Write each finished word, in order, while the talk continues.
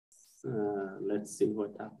Let's see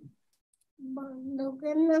what happens.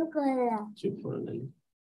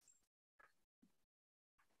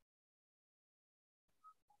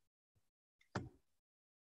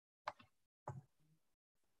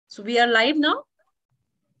 So we are live now?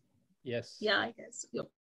 Yes. Yeah, I guess. Yep.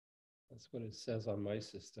 That's what it says on my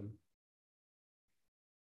system.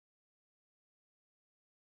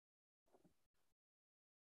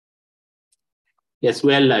 Yes,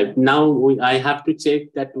 we are live. Now I have to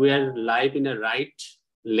check that we are live in a right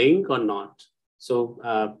link or not. So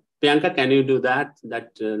Priyanka, can you do that?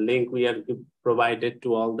 That link we are provided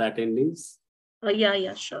to all the attendees?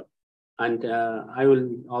 Yeah, sure. And I will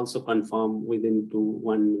also confirm within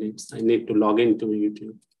 1 minute. I need to log into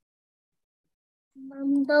YouTube.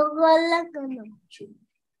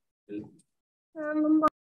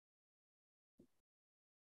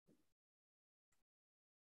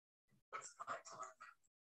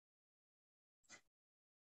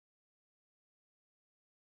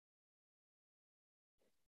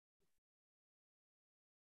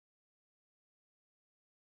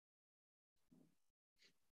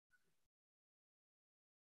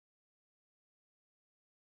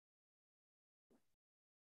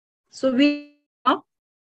 So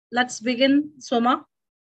let's begin, Soma.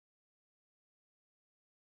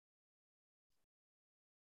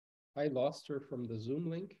 I lost her from the Zoom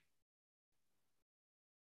link.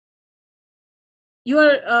 You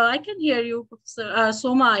are, I can hear you, Professor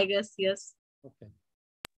Soma, I guess, yes. Okay.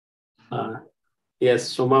 Yes,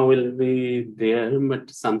 Soma will be there, but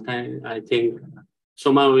sometime I think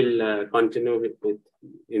Soma will continue with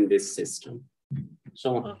in this system.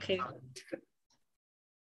 So okay.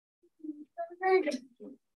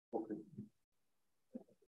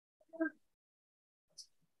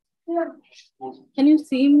 Can you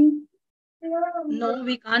see me? No,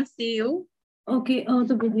 we can't see you. Okay,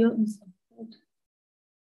 the video is.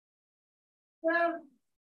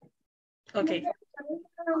 Okay. Okay.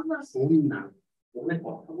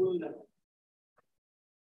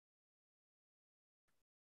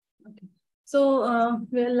 So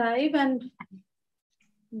we're live and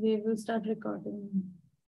we will start recording.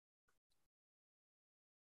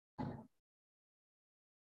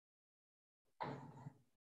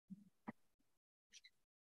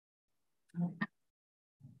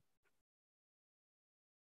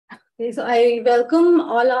 Okay, so I welcome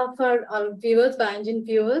all of our viewers, Bioingene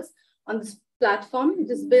viewers, on this platform. It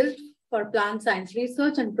is built for plant science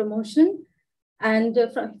research and promotion. And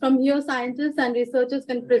from here, scientists and researchers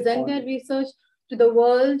can present their research to the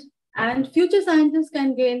world, and future scientists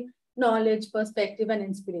can gain knowledge, perspective, and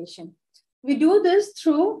inspiration. We do this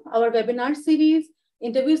through our webinar series,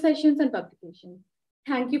 interview sessions, and publications.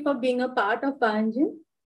 Thank you for being a part of Bioingene.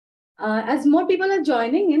 As more people are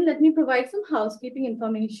joining in, let me provide some housekeeping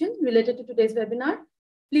information related to today's webinar.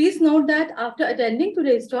 Please note that after attending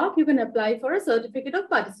today's talk, you can apply for a certificate of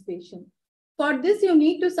participation. For this, you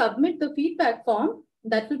need to submit the feedback form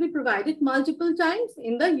that will be provided multiple times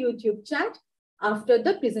in the YouTube chat after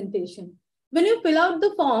the presentation. When you fill out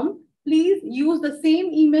the form, please use the same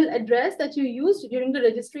email address that you used during the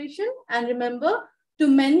registration, and remember to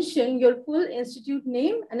mention your full institute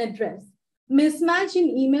name and address. Mismatch in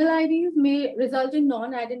email IDs may result in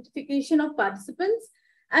non-identification of participants,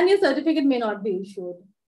 and your certificate may not be issued.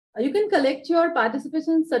 You can collect your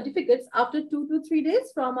participation certificates after 2 to 3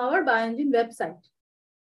 days from our Bioingene website.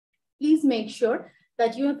 Please make sure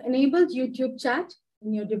that you have enabled YouTube chat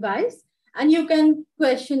in your device, and you can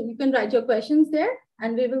write your questions there,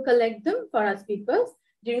 and we will collect them for our speakers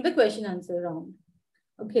during the question answer round.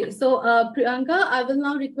 Okay, so Priyanka, I will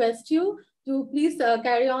now request you to please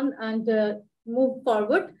carry on and move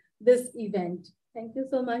forward this event. Thank you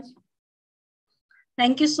so much.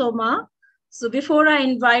 Thank you, Soma. So before I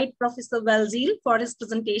invite Professor Belzile for his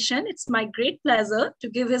presentation, it's my great pleasure to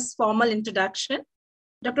give his formal introduction.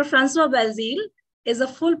 Dr. François Belzile is a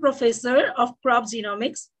full professor of crop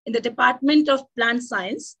genomics in the Department of Plant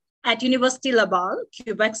Science at Université Laval,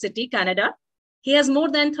 Quebec City, Canada. He has more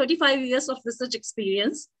than 35 years of research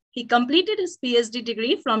experience. He completed his PhD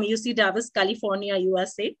degree from UC Davis, California,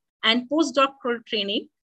 USA, and postdoctoral training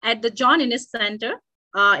at the John Innes Center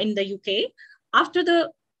in the UK. After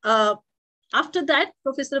that,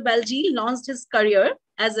 Professor Belzile launched his career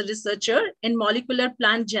as a researcher in molecular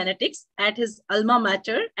plant genetics at his alma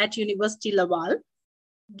mater at Université Laval.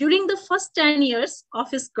 During the first 10 years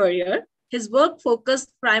of his career, his work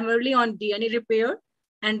focused primarily on DNA repair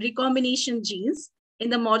and recombination genes in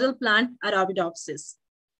the model plant Arabidopsis.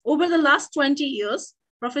 Over the last 20 years,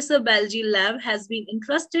 Professor Belzile Lab has been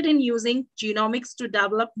interested in using genomics to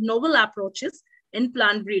develop novel approaches in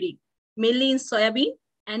plant breeding, mainly in soybean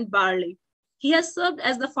and barley. He has served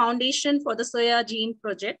as the foundation for the SoyaGen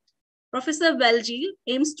project. Professor Belzile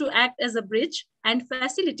aims to act as a bridge and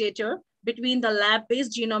facilitator between the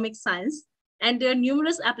lab-based genomic science and their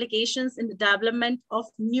numerous applications in the development of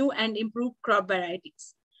new and improved crop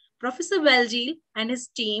varieties. Professor Belzile and his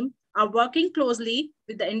team are working closely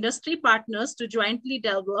with the industry partners to jointly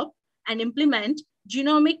develop and implement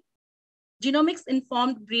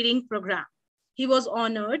genomics-informed breeding program. He was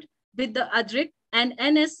honored with the ADRIC and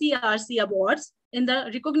NSCRC awards in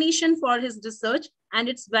the recognition for his research and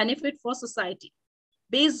its benefit for society.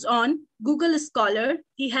 Based on Google Scholar,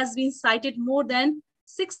 he has been cited more than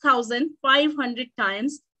 6,500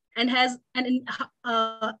 times and has an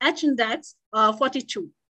H-index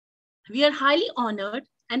 42. We are highly honored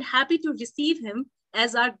and happy to receive him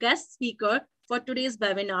as our guest speaker for today's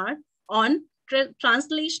webinar on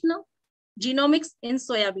translational genomics in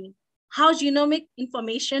soybean, how genomic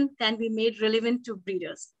information can be made relevant to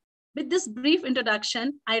breeders. With this brief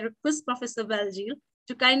introduction, I request Professor Belzile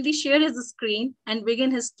to kindly share his screen and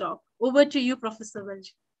begin his talk. Over to you, Professor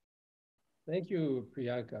Belzile. Thank you,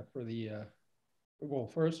 Priyanka, for the, well,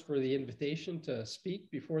 first for the invitation to speak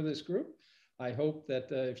before this group. I hope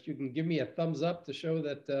that if you can give me a thumbs up to show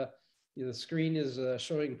that the screen is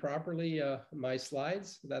showing properly my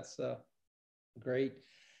slides, that's great.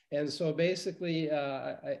 And so basically,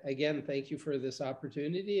 again, thank you for this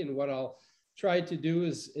opportunity. And what I'll try to do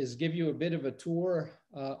is give you a bit of a tour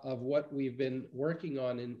of what we've been working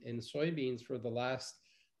on in soybeans for the last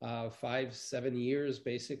 5-7 years,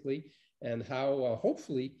 basically, and how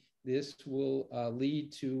hopefully this will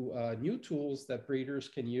lead to new tools that breeders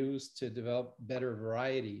can use to develop better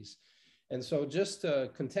varieties. And so just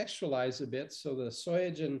to contextualize a bit, so the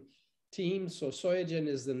SoyaGen team, so SoyaGen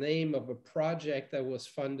is the name of a project that was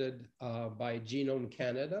funded by Genome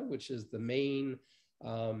Canada, which is the main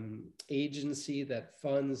agency that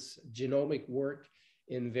funds genomic work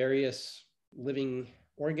in various living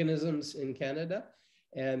organisms in Canada.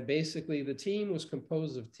 And basically the team was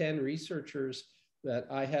composed of 10 researchers that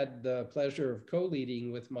I had the pleasure of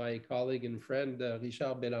co-leading with my colleague and friend,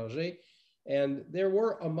 Richard Bélanger. And there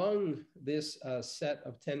were among this set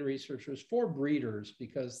of 10 researchers 4 breeders,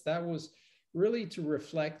 because that was really to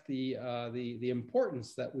reflect the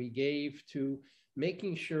importance that we gave to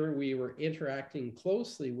making sure we were interacting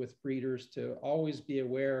closely with breeders to always be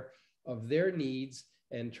aware of their needs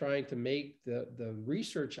and trying to make the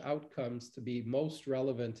research outcomes to be most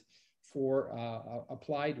relevant for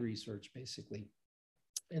applied research, basically.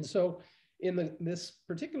 And so in this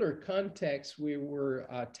particular context, we were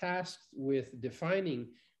tasked with defining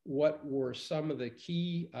what were some of the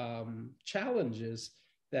key challenges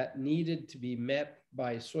that needed to be met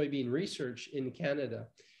by soybean research in Canada.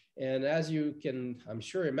 And as you can, I'm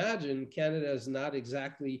sure, imagine, Canada is not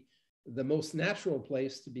exactly the most natural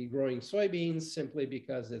place to be growing soybeans, simply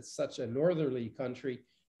because it's such a northerly country.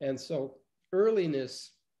 And so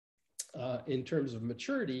earliness in terms of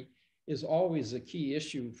maturity is always a key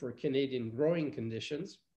issue for Canadian growing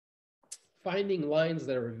conditions. Finding lines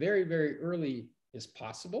that are very, very early is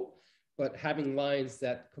possible, but having lines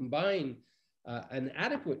that combine an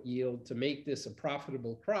adequate yield to make this a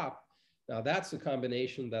profitable crop, now that's a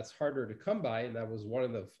combination that's harder to come by, and that was one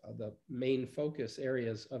of the main focus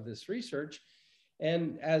areas of this research.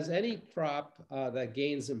 And as any crop that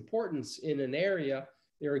gains importance in an area,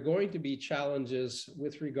 there are going to be challenges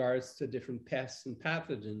with regards to different pests and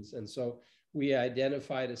pathogens. And so we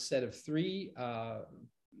identified a set of 3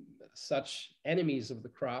 such enemies of the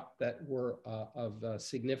crop that were of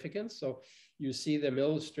significance. So you see them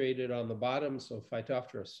illustrated on the bottom. So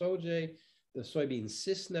Phytophthora sojei, the soybean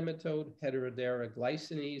cyst nematode, Heterodera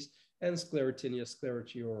glycinase, and Sclerotinia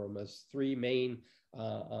sclerotiorum as 3 main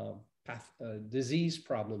disease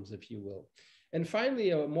problems, if you will. And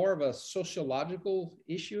finally, more of a sociological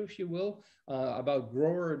issue, if you will, about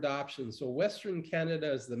grower adoption. So Western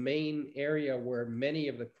Canada is the main area where many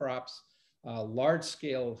of the crops,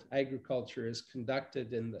 large-scale agriculture is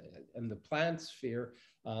conducted in the plant sphere.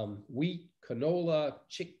 Wheat, canola,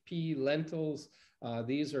 chickpea, lentils,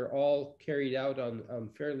 these are all carried out on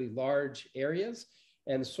fairly large areas.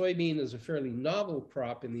 And soybean is a fairly novel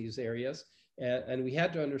crop in these areas. And we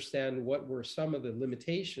had to understand what were some of the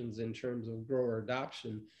limitations in terms of grower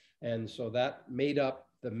adoption. And so that made up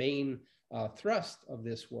the main thrust of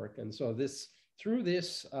this work. And so through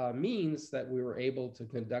this means that we were able to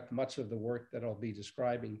conduct much of the work that I'll be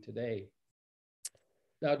describing today.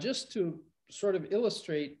 Now, just to sort of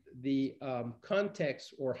illustrate the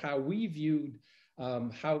context, or how we viewed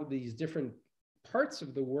how these different parts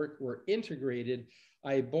of the work were integrated,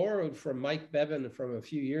 I borrowed from Mike Bevan from a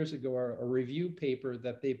few years ago a review paper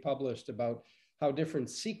that they published about how different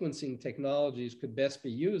sequencing technologies could best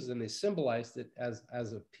be used, and they symbolized it as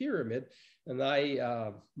a pyramid. And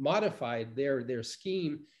I modified their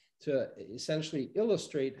scheme to essentially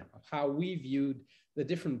illustrate how we viewed the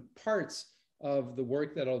different parts of the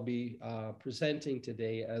work that I'll be presenting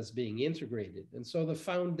today as being integrated. And so the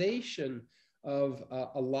foundation of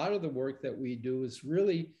a lot of the work that we do is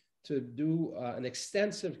really to do an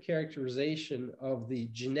extensive characterization of the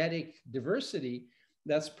genetic diversity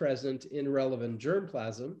that's present in relevant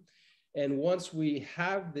germplasm. And once we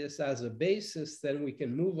have this as a basis, then we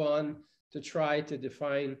can move on to try to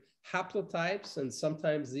define haplotypes, and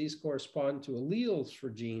sometimes these correspond to alleles for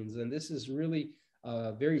genes. And this is really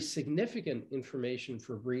very significant information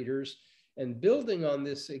for breeders. And building on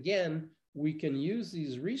this again, we can use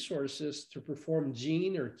these resources to perform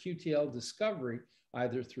gene or QTL discovery,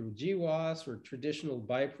 either through GWAS or traditional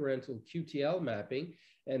biparental QTL mapping.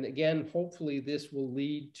 And again, hopefully this will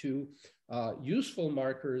lead to useful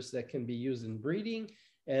markers that can be used in breeding.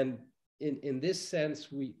 And in this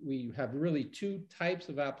sense, we have really two types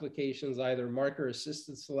of applications, either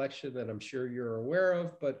marker-assisted selection that I'm sure you're aware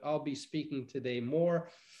of, but I'll be speaking today more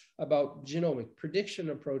about genomic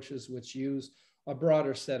prediction approaches, which use a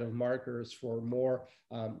broader set of markers for more,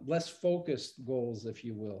 less focused goals, if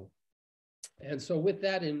you will. And so with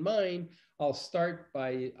that in mind, I'll start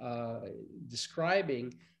by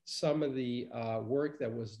describing some of the work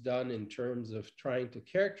that was done in terms of trying to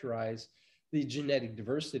characterize the genetic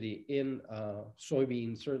diversity in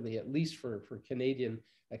soybean, certainly at least for Canadian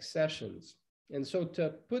accessions. And so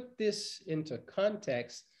to put this into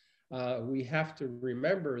context, we have to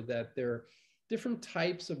remember that there are different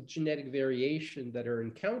types of genetic variation that are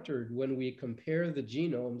encountered when we compare the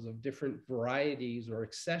genomes of different varieties or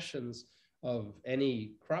accessions of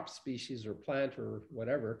any crop species or plant or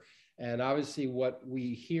whatever. And obviously what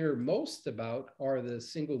we hear most about are the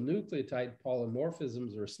single nucleotide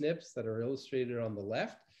polymorphisms or SNPs that are illustrated on the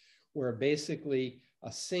left, where basically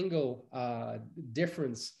a single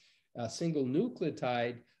difference, a single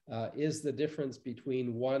nucleotide is the difference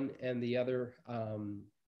between one and the other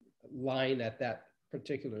line at that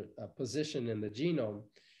particular position in the genome.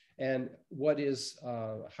 And what is,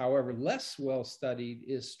 however, less well studied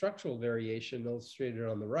is structural variation, illustrated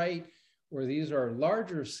on the right, where these are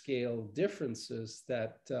larger scale differences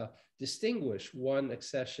that distinguish one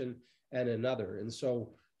accession and another. And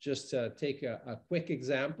so just to take a quick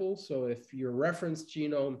example, so if your reference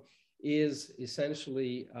genome is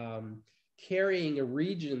essentially carrying a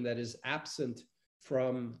region that is absent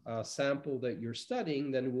from a sample that you're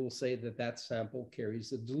studying, then we'll say that that sample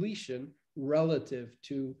carries a deletion relative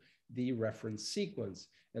to the reference sequence.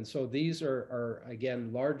 And so these are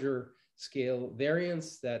again, larger scale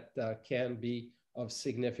variants that can be of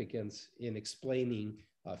significance in explaining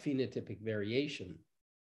phenotypic variation.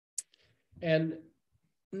 And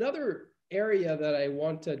another area that I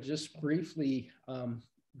want to just briefly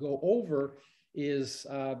go over is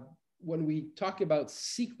when we talk about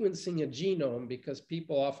sequencing a genome, because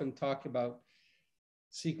people often talk about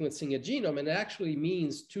sequencing a genome, and it actually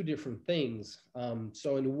means two different things.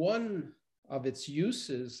 So in one of its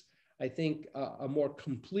uses, I think a more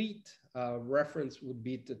complete reference would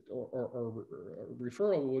be to, or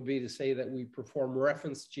referral would be to say that we perform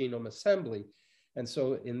reference genome assembly. And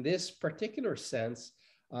so in this particular sense,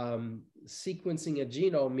 sequencing a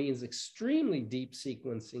genome means extremely deep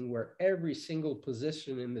sequencing, where every single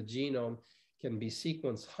position in the genome can be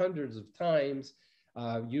sequenced hundreds of times,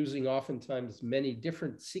 using oftentimes many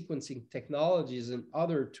different sequencing technologies and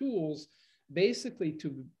other tools, basically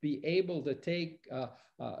to be able to take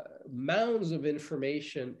mounds of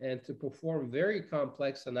information and to perform very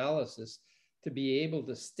complex analysis, to be able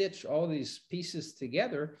to stitch all these pieces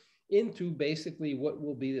together into basically what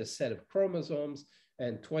will be the set of chromosomes,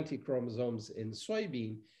 and 20 chromosomes in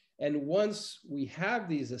soybean. And once we have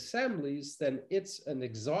these assemblies, then it's an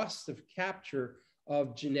exhaustive capture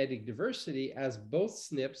of genetic diversity, as both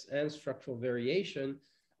SNPs and structural variation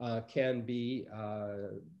can be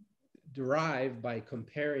derived by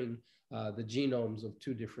comparing the genomes of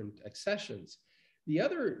two different accessions. The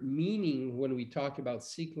other meaning when we talk about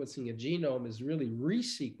sequencing a genome is really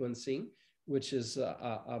resequencing, which is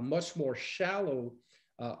a much more shallow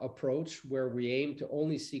approach, where we aim to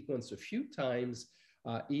only sequence a few times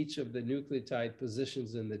each of the nucleotide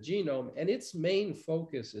positions in the genome. And its main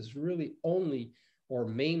focus is really only or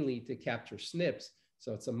mainly to capture SNPs.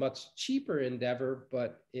 So it's a much cheaper endeavor,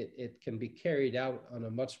 but it can be carried out on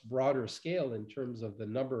a much broader scale in terms of the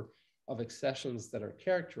number of accessions that are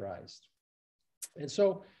characterized. And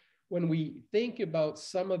so when we think about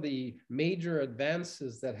some of the major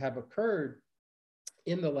advances that have occurred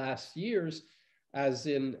in the last years, as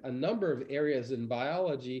in a number of areas in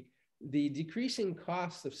biology, the decreasing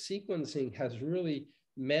cost of sequencing has really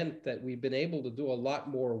meant that we've been able to do a lot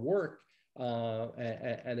more work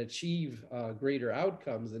and achieve greater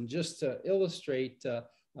outcomes. And just to illustrate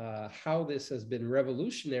how this has been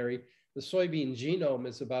revolutionary, the soybean genome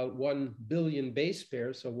is about 1 billion base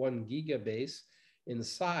pairs, so 1 gigabase in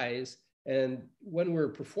size. And when we're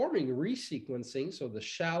performing resequencing, so the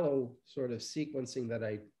shallow sort of sequencing that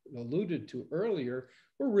I alluded to earlier,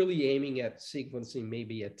 we're really aiming at sequencing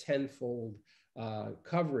maybe a 10-fold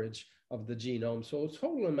coverage of the genome. So a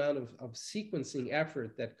total amount of sequencing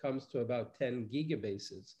effort that comes to about 10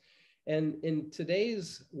 gigabases. And in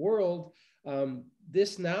today's world,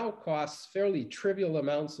 this now costs fairly trivial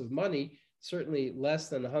amounts of money, certainly less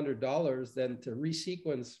than $100 than to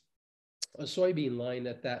resequence a soybean line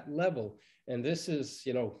at that level. And this is,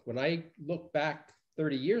 you know, when I look back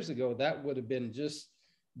 30 years ago, that would have been just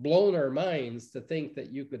blown our minds to think that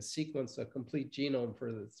you could sequence a complete genome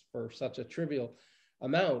for such a trivial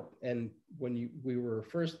amount. And when we were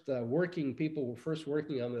first people were first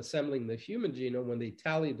working on assembling the human genome, when they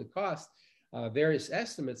tallied the cost, various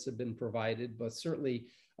estimates have been provided, but certainly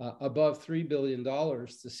above $3 billion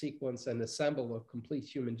to sequence and assemble a complete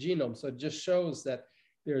human genome. So it just shows that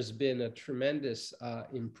there's been a tremendous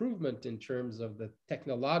improvement in terms of the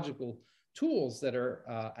technological tools that are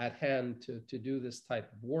at hand to do this type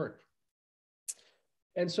of work.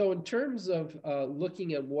 And so in terms of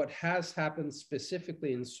looking at what has happened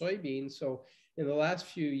specifically in soybeans, so in the last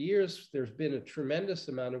few years, there's been a tremendous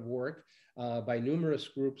amount of work by numerous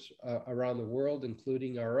groups around the world,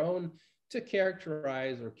 including our own, to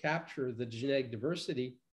characterize or capture the genetic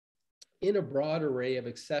diversity in a broad array of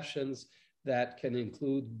accessions that can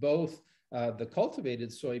include both the cultivated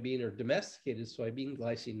soybean or domesticated soybean,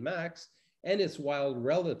 glycine max, and its wild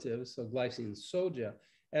relatives, so glycine soja.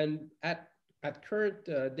 And at current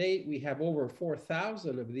date, we have over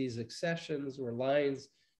 4,000 of these accessions or lines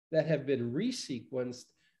that have been resequenced,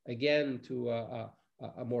 again, to a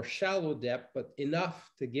more shallow depth, but enough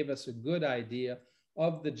to give us a good idea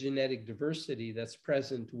of the genetic diversity that's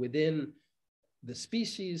present within the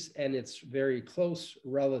species and its very close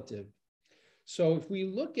relative. So if we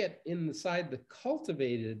look at inside the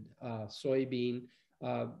cultivated soybean,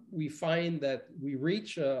 we find that we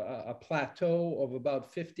reach a plateau of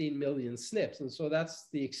about 15 million SNPs. And so that's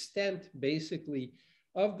the extent basically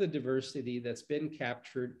of the diversity that's been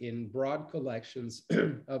captured in broad collections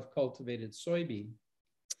of cultivated soybean.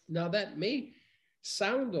 Now that may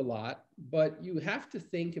sound a lot, but you have to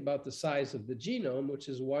think about the size of the genome, which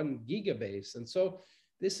is 1 gigabase. And so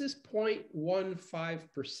this is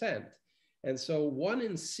 0.15%. And so 1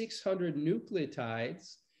 in 600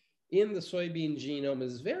 nucleotides in the soybean genome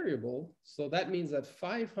is variable. So that means that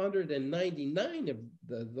 599 of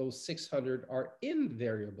those 600 are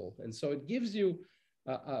invariable. And so it gives you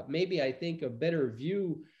maybe, I think, a better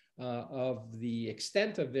view of the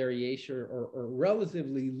extent of variation or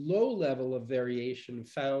relatively low level of variation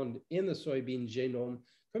found in the soybean genome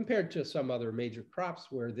compared to some other major crops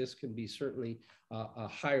where this can be certainly a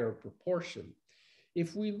higher proportion.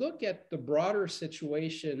 If we look at the broader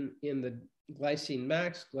situation in the glycine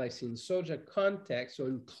max, glycine soja context, so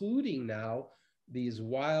including now this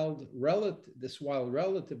wild relative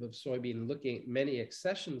of soybean, looking at many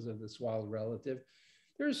accessions of this wild relative,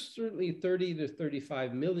 there's certainly 30 to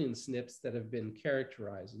 35 million SNPs that have been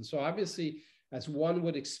characterized. And so obviously, as one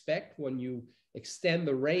would expect, when you extend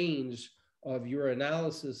the range of your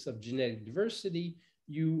analysis of genetic diversity,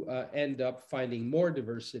 you end up finding more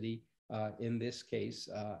diversity, in this case,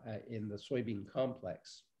 in the soybean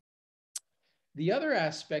complex. The other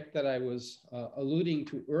aspect that I was alluding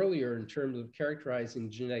to earlier in terms of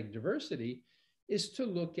characterizing genetic diversity is to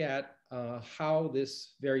look at how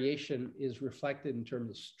this variation is reflected in terms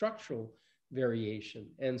of structural variation.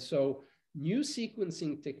 And so new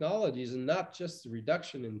sequencing technologies, and not just the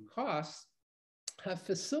reduction in costs, have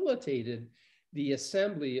facilitated the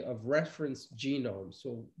assembly of reference genomes.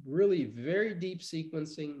 So really very deep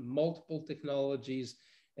sequencing, multiple technologies,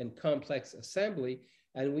 and complex assembly.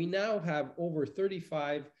 And we now have over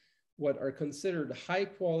 35 what are considered high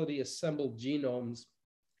quality assembled genomes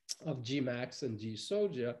of Gmax and G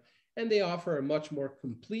soja, and they offer a much more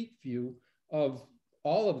complete view of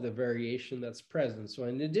all of the variation that's present. So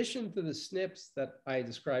in addition to the SNPs that I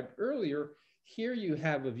described earlier, here you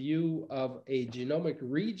have a view of a genomic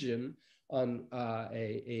region on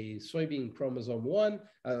a soybean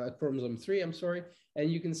chromosome 3, and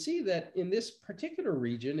you can see that in this particular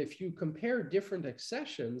region, if you compare different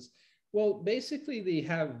accessions, well, basically they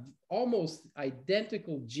have almost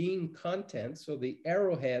identical gene content. So the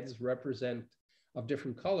arrowheads represent of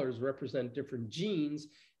different colors represent different genes.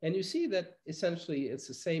 And you see that essentially it's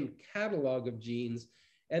the same catalog of genes,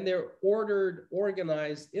 and they're ordered,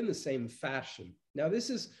 organized in the same fashion. Now, this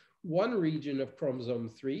is one region of chromosome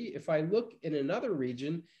 3. If I look in another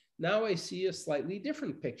region, now I see a slightly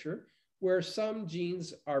different picture where some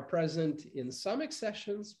genes are present in some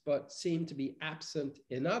accessions, but seem to be absent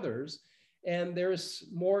in others. And there's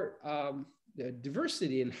more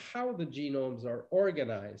diversity in how the genomes are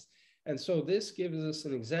organized. And so this gives us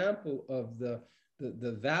an example of the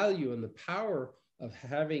value and the power of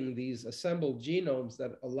having these assembled genomes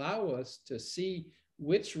that allow us to see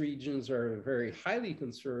which regions are very highly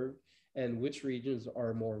conserved and which regions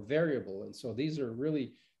are more variable. And so these are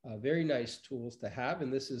really very nice tools to have.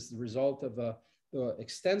 And this is the result of the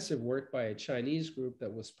extensive work by a Chinese group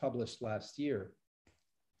that was published last year.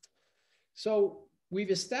 So we've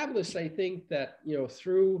established, I think, that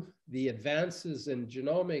through the advances in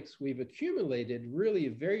genomics, we've accumulated really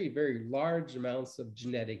very, very large amounts of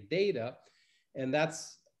genetic data. And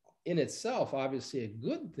that's in itself, obviously, a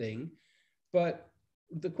good thing. But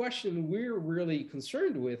the question we're really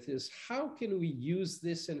concerned with is how can we use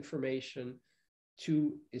this information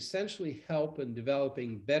to essentially help in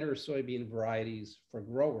developing better soybean varieties for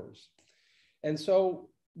growers? And so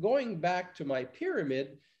going back to my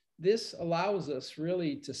pyramid, this allows us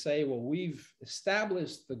really to say, well, we've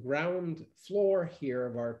established the ground floor here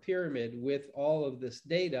of our pyramid with all of this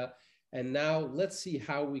data, and now let's see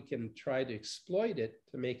how we can try to exploit it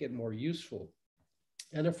to make it more useful.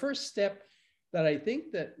 And the first step that I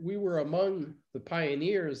think that we were among the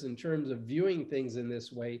pioneers in terms of viewing things in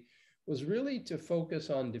this way was really to focus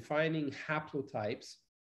on defining haplotypes.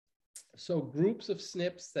 So groups of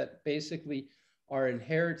SNPs that basically are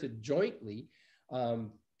inherited jointly,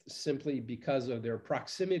 simply because of their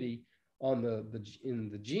proximity on in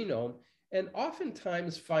the genome, and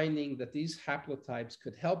oftentimes finding that these haplotypes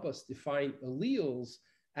could help us define alleles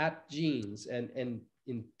at genes. And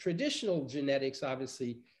in traditional genetics,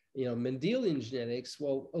 obviously, Mendelian genetics,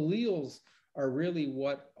 well, alleles are really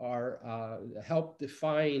what are help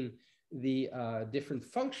define the different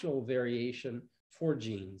functional variation for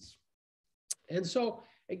genes. And so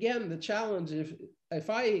again, the challenge, if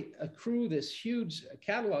I accrue this huge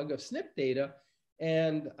catalog of SNP data,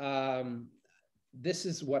 and this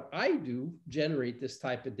is what I do, generate this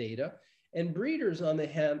type of data, and breeders on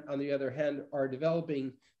the other hand, are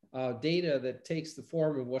developing data that takes the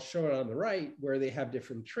form of what's shown on the right, where they have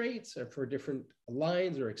different traits for different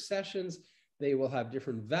lines or accessions. They will have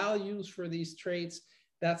different values for these traits.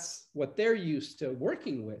 That's what they're used to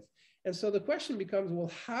working with. And so the question becomes,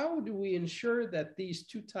 well, how do we ensure that these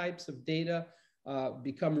two types of data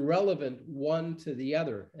become relevant one to the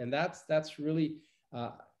other? And that's really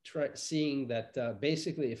seeing that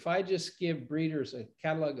basically, if I just give breeders a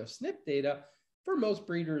catalog of SNP data, for most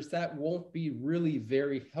breeders, that won't be really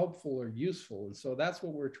very helpful or useful. And so that's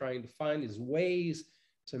what we're trying to find, is ways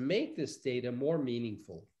to make this data more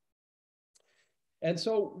meaningful. And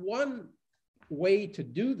so one way to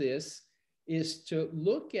do this is to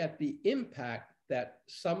look at the impact that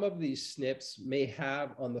some of these SNPs may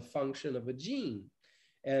have on the function of a gene.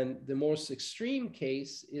 And the most extreme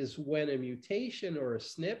case is when a mutation or a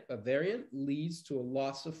SNP, a variant, leads to a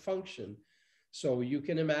loss of function. So you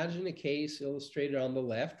can imagine a case illustrated on the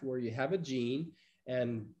left where you have a gene,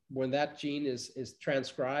 and when that gene is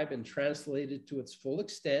transcribed and translated to its full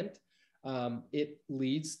extent, it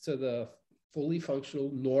leads to the fully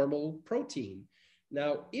functional normal protein.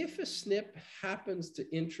 Now, if a SNP happens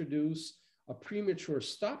to introduce a premature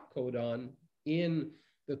stop codon in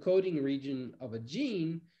the coding region of a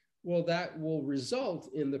gene, well, that will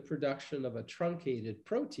result in the production of a truncated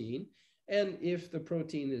protein. And if the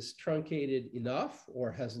protein is truncated enough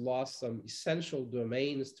or has lost some essential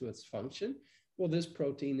domains to its function, well, this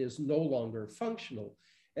protein is no longer functional.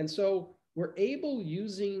 And so we're able,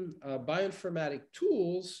 using bioinformatic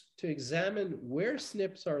tools, to examine where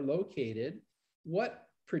SNPs are located, what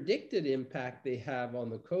predicted impact they have on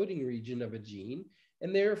the coding region of a gene,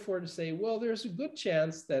 and therefore to say, well, there's a good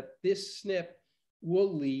chance that this SNP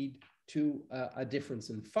will lead to a difference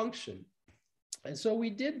in function. And so we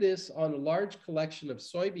did this on a large collection of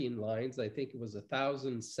soybean lines. I think it was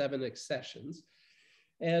 1,007 accessions.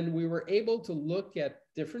 And we were able to look at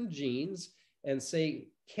different genes and say,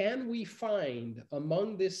 can we find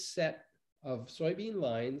among this set of soybean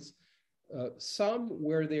lines some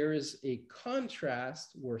where there is a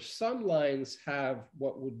contrast, where some lines have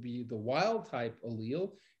what would be the wild type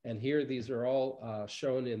allele, and here these are all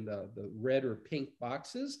shown in the red or pink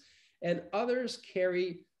boxes, and others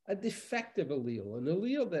carry a defective allele, an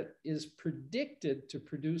allele that is predicted to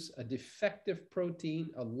produce a defective protein,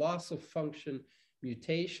 a loss of function,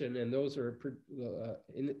 mutation, and those are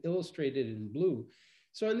illustrated in blue.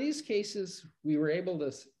 So in these cases, we were able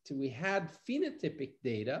we had phenotypic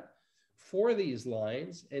data for these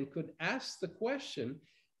lines and could ask the question,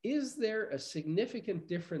 is there a significant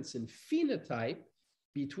difference in phenotype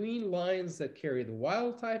between lines that carry the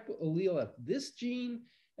wild type allele of this gene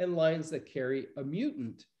and lines that carry a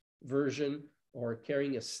mutant version or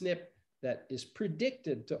carrying a SNP that is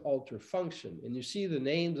predicted to alter function? And you see the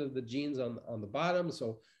names of the genes on the bottom.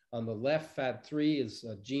 So on the left, FAD3 is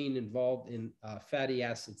a gene involved in fatty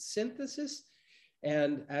acid synthesis.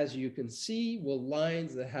 And as you can see, well,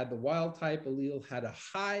 lines that had the wild type allele had a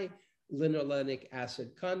high linolenic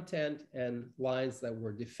acid content, and lines that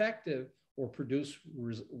were defective or produce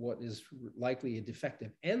what is likely a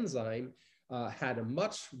defective enzyme had a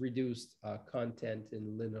much reduced content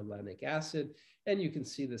in linolenic acid. And you can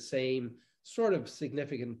see the same sort of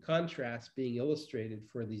significant contrast being illustrated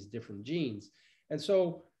for these different genes. And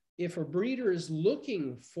so if a breeder is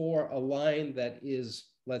looking for a line that is,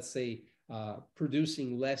 let's say,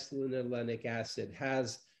 producing less linolenic acid,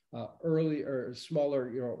 has early or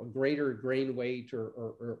smaller, greater grain weight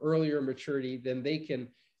or earlier maturity, then they can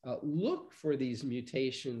look for these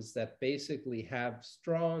mutations that basically have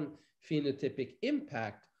strong phenotypic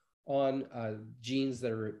impact on genes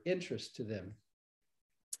that are of interest to them.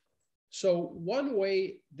 So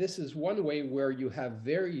this is one way where you have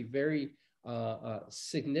very, very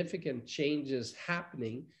significant changes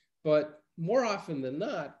happening, but more often than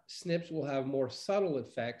not, SNPs will have more subtle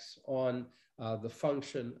effects on the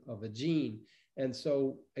function of a gene. And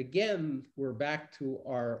so again, we're back to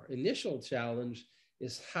our initial challenge,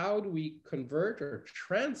 is how do we convert or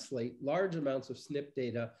translate large amounts of SNP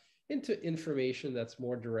data into information that's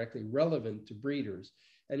more directly relevant to breeders?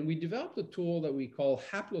 And we developed a tool that we call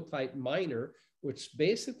Haplotype Miner, which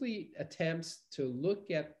basically attempts to look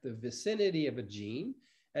at the vicinity of a gene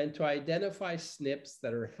and to identify SNPs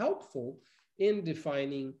that are helpful in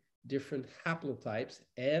defining different haplotypes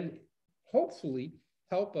and hopefully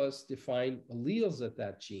help us define alleles at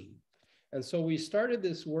that gene. And so we started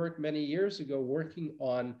this work many years ago working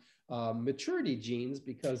on maturity genes,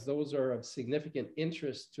 because those are of significant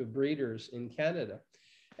interest to breeders in Canada.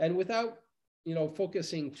 And without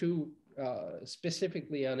focusing too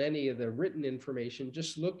specifically on any of the written information,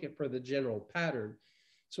 just look for the general pattern.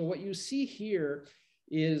 So what you see here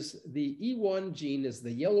is the E1 gene is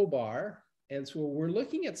the yellow bar. And so we're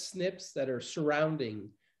looking at SNPs that are surrounding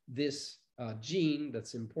this gene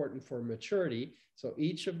that's important for maturity. So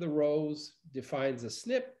each of the rows defines a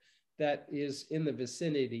SNP that is in the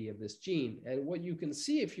vicinity of this gene. And what you can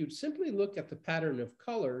see if you simply look at the pattern of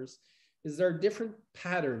colors is there are different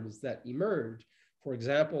patterns that emerge. For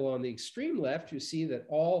example, on the extreme left, you see that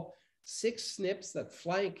all 6 SNPs that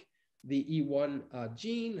flank the E1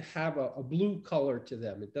 gene have a blue color to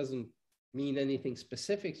them. It doesn't mean anything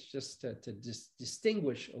specific, it's just to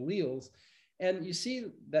distinguish alleles. And you see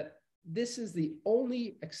that this is the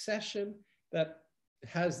only accession that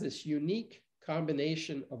has this unique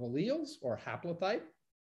combination of alleles or haplotype.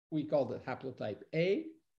 We called it haplotype A.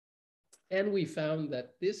 And we found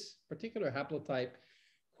that this particular haplotype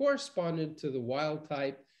corresponded to the wild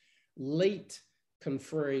type late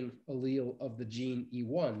conferring allele of the gene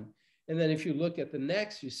E1. And then if you look at the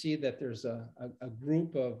next, you see that there's a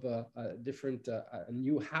group of different, a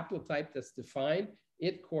new haplotype that's defined.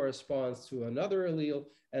 It corresponds to another allele,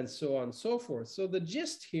 and so on and so forth. So the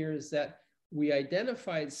gist here is that we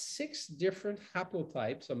identified 6 different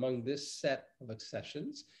haplotypes among this set of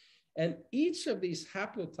accessions, and each of these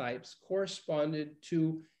haplotypes corresponded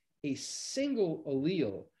to a single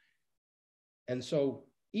allele. And so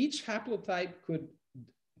each haplotype could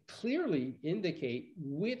clearly indicate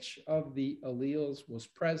which of the alleles was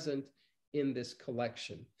present in this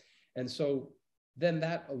collection. And so then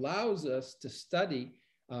that allows us to study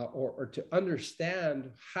or to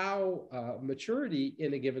understand how maturity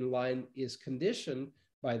in a given line is conditioned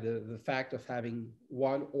by the fact of having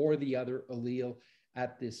one or the other allele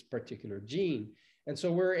at this particular gene. And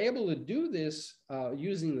so we're able to do this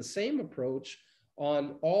using the same approach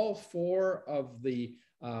on all 4 of the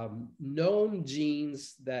known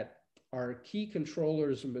genes that are key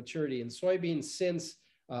controllers of maturity in soybeans, since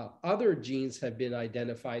other genes have been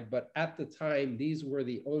identified, but at the time, these were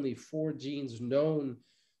the only 4 genes known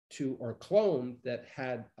to or cloned that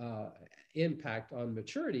had impact on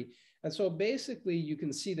maturity. And so basically you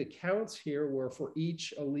can see the counts here where for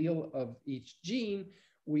each allele of each gene,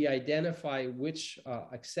 we identify which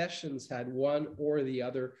accessions had one or the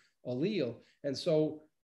other allele. And so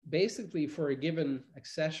basically for a given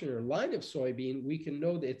accession or line of soybean, we can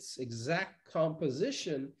know its exact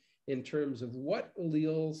composition in terms of what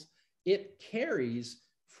alleles it carries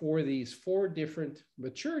for these 4 different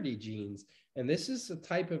maturity genes. And this is the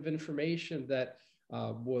type of information that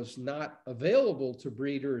was not available to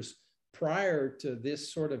breeders prior to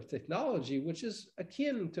this sort of technology, which is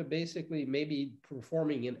akin to basically maybe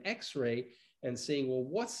performing an X-ray and saying, well,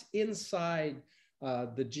 what's inside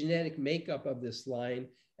the genetic makeup of this line,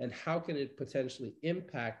 and how can it potentially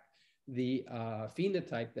impact the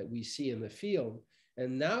phenotype that we see in the field?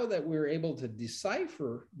 And now that we're able to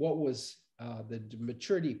decipher what was the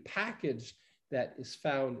maturity package that is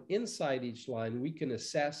found inside each line, we can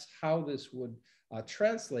assess how this would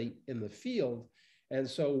translate in the field. And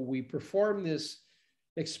so we performed this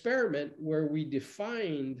experiment where we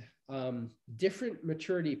defined different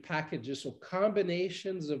maturity packages, so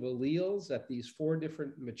combinations of alleles at these 4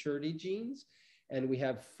 different maturity genes. And we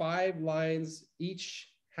have 5 lines,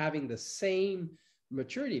 each having the same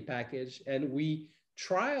maturity package. And we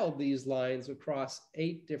trialed these lines across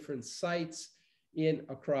 8 different sites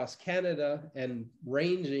across Canada and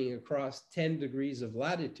ranging across 10 degrees of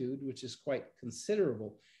latitude, which is quite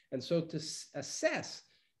considerable. And so to assess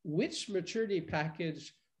which maturity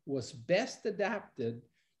package was best adapted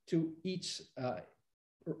to each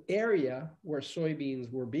area where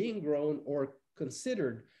soybeans were being grown or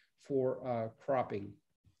considered for cropping.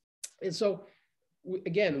 And so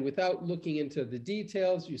again, without looking into the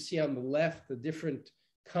details, you see on the left the different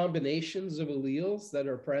combinations of alleles that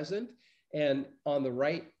are present. And on the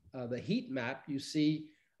right, the heat map, you see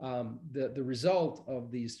the result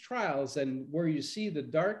of these trials. And where you see the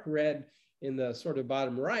dark red in the sort of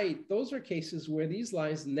bottom right, those are cases where these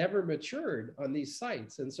lines never matured on these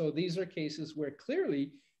sites. And so these are cases where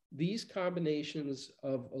clearly these combinations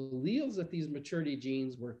of alleles at these maturity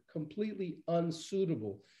genes were completely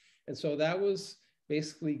unsuitable. And so that was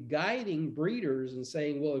basically guiding breeders and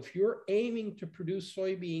saying, well, if you're aiming to produce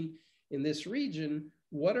soybean in this region,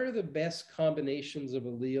 what are the best combinations of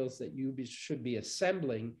alleles that you should be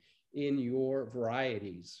assembling in your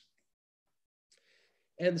varieties?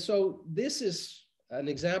 And so this is an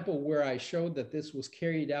example where I showed that this was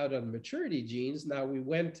carried out on maturity genes. Now we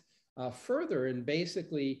went further, and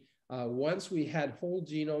basically once we had whole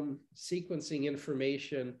genome sequencing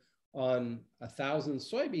information on 1,000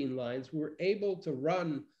 soybean lines, we were able to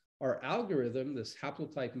run our algorithm, this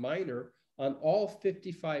haplotype miner, on all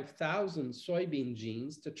 55,000 soybean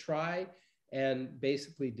genes to try and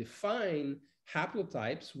basically define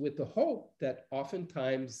haplotypes with the hope that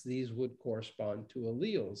oftentimes these would correspond to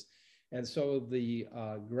alleles. And so the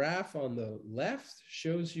graph on the left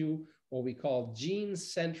shows you what we call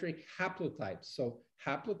gene-centric haplotypes. So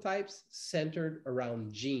haplotypes centered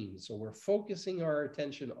around genes. So we're focusing our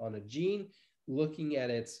attention on a gene, looking at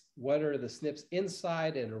what are the SNPs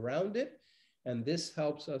inside and around it. And this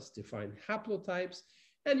helps us define haplotypes.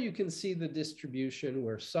 And you can see the distribution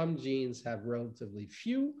where some genes have relatively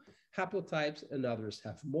few haplotypes and others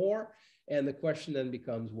have more. And the question then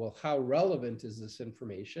becomes, well, how relevant is this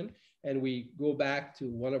information? And we go back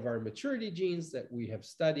to one of our maturity genes that we have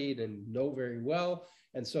studied and know very well.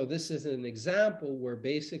 And so this is an example where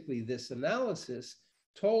basically this analysis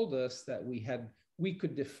told us that we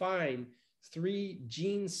could define 3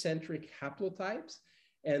 gene-centric haplotypes.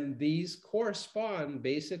 And these correspond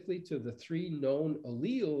basically to the 3 known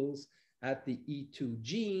alleles at the E2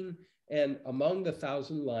 gene. And among the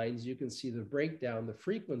 1,000 lines, you can see the breakdown, the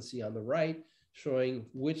frequency on the right, showing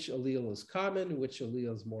which allele is common, which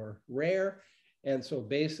allele is more rare. And so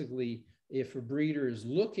basically, if a breeder is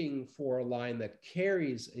looking for a line that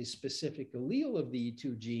carries a specific allele of the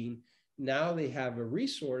E2 gene, now they have a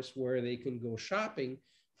resource where they can go shopping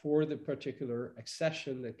for the particular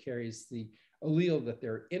accession that carries the allele that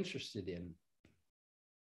they're interested in.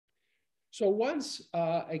 So once,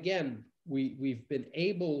 again, we've been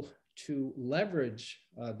able to leverage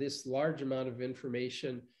this large amount of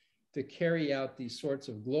information to carry out these sorts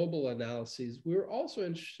of global analyses, we were also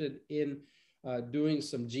interested in doing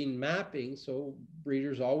some gene mapping. So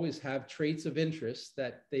breeders always have traits of interest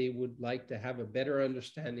that they would like to have a better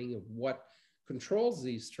understanding of what controls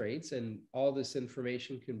these traits, and all this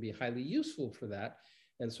information can be highly useful for that.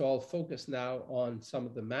 And so I'll focus now on some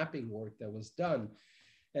of the mapping work that was done.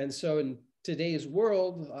 And so in today's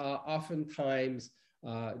world, oftentimes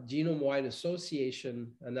genome-wide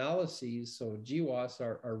association analyses, so GWAS,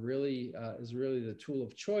 is really the tool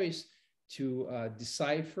of choice to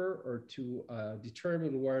decipher or to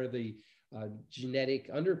determine where the genetic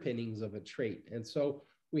underpinnings of a trait. And so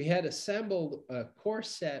we had assembled a core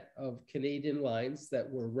set of Canadian lines that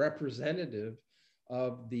were representative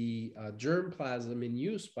of the germplasm in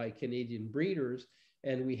use by Canadian breeders.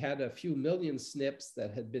 And we had a few million SNPs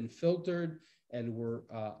that had been filtered and were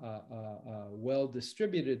well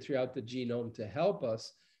distributed throughout the genome to help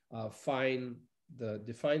us define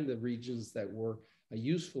the regions that were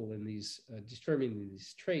useful in these determining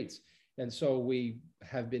these traits. And so we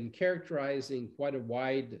have been characterizing quite a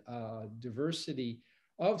wide diversity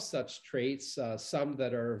of such traits, some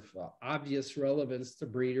that are of obvious relevance to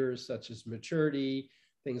breeders, such as maturity,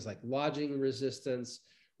 things like lodging resistance.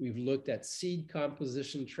 We've looked at seed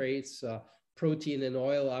composition traits. Protein and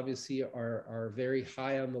oil obviously are very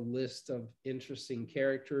high on the list of interesting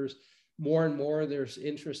characters. More and more there's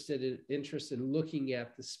interest in looking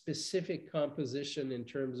at the specific composition in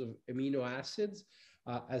terms of amino acids,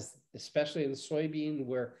 especially in soybean,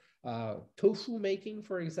 where tofu making,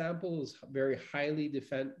 for example, is very highly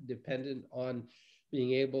dependent on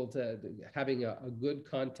being able to having a good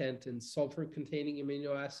content in sulfur-containing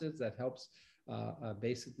amino acids that helps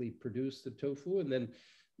basically produce the tofu, and then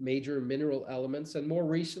major mineral elements. And more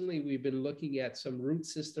recently, we've been looking at some root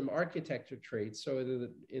system architecture traits. So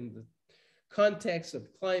in the context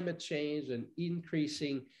of climate change and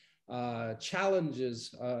increasing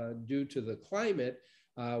challenges due to the climate,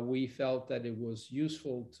 we felt that it was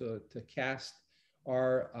useful to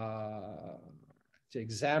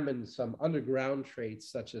examine some underground traits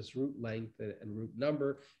such as root length and root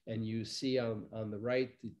number. And you see on the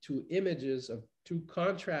right the two images of two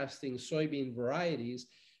contrasting soybean varieties.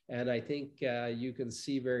 And I think you can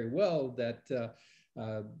see very well that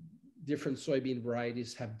different soybean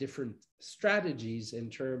varieties have different strategies in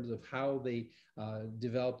terms of how they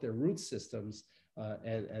develop their root systems.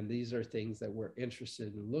 And these are things that we're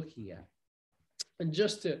interested in looking at. And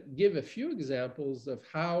just to give a few examples of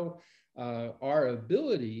how our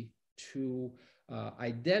ability to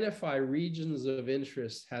identify regions of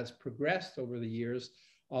interest has progressed over the years,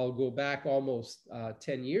 I'll go back almost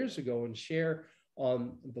 10 years ago and share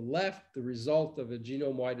on the left the result of a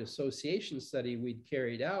genome-wide association study we'd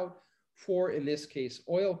carried out for, in this case,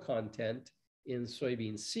 oil content in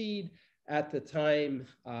soybean seed. At the time,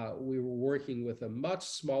 we were working with a much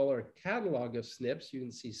smaller catalog of SNPs. You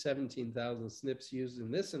can see 17,000 SNPs used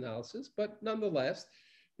in this analysis, but nonetheless,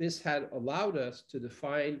 this had allowed us to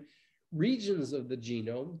define regions of the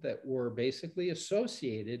genome that were basically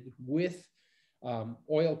associated with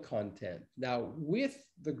oil content. Now, with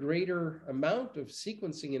the greater amount of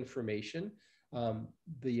sequencing information,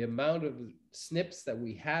 the amount of SNPs that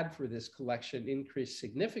we had for this collection increased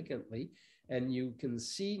significantly. And you can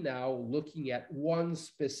see now, looking at one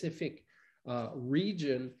specific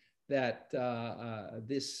region, that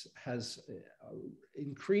this has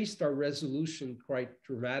increased our resolution quite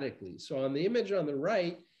dramatically. So on the image on the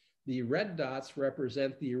right, the red dots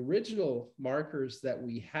represent the original markers that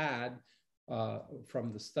we had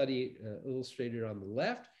from the study illustrated on the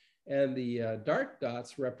left. And the dark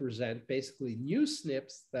dots represent basically new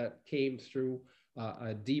SNPs that came through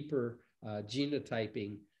a deeper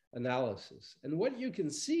genotyping analysis. And what you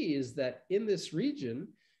can see is that in this region,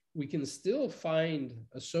 we can still find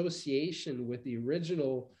association with the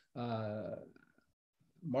original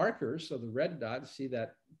markers. So the red dot, see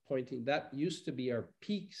that pointing, that used to be our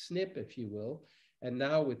peak SNP, if you will. And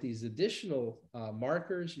now with these additional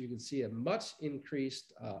markers, you can see a much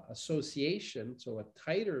increased association, so a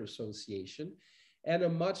tighter association, and a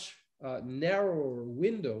much narrower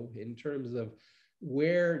window in terms of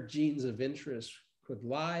where genes of interest could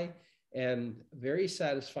lie. And very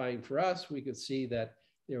satisfying for us, we could see that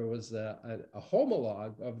there was a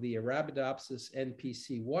homologue of the Arabidopsis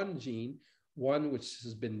NPC1 gene, one which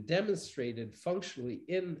has been demonstrated functionally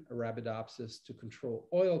in Arabidopsis to control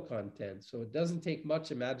oil content. So it doesn't take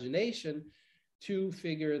much imagination to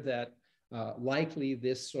figure that likely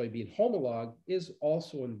this soybean homologue is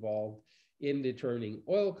also involved in determining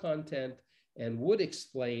oil content and would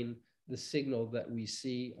explain the signal that we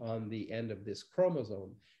see on the end of this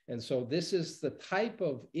chromosome. And so this is the type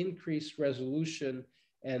of increased resolution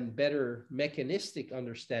and better mechanistic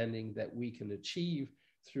understanding that we can achieve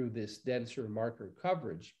through this denser marker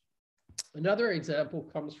coverage. Another example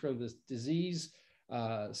comes from this disease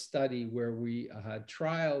study where we had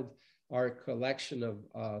trialed our collection of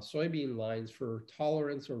soybean lines for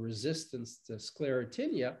tolerance or resistance to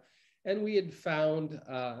sclerotinia. And we had found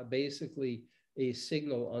basically a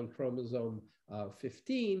signal on chromosome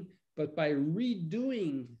 15, but by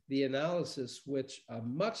redoing the analysis, which a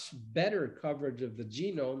much better coverage of the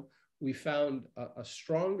genome, we found a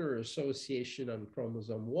stronger association on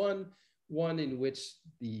chromosome 1 in which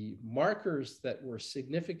the markers that were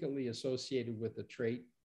significantly associated with the trait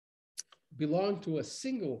belong to a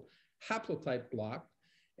single haplotype block,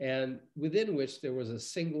 and within which there was a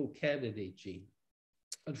single candidate gene.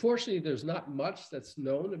 Unfortunately, there's not much that's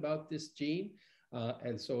known about this gene.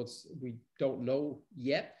 And so we don't know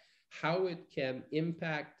yet how it can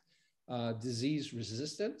impact disease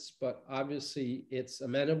resistance, but obviously it's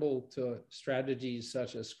amenable to strategies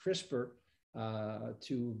such as CRISPR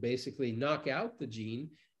to basically knock out the gene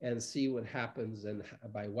and see what happens and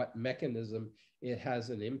by what mechanism it has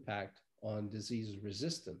an impact on disease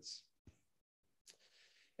resistance.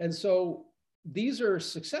 And so these are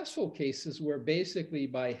successful cases where basically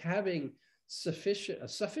by having a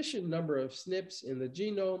sufficient number of SNPs in the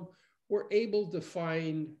genome, we're able to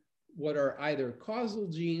find what are either causal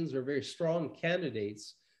genes or very strong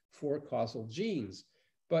candidates for causal genes.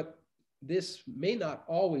 But this may not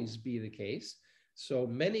always be the case. So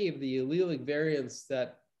many of the allelic variants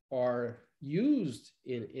that are used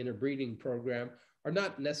in a breeding program are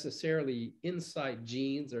not necessarily inside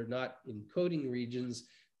genes or not in coding regions.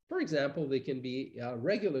 For example, they can be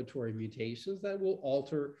regulatory mutations that will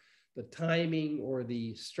alter the timing or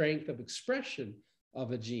the strength of expression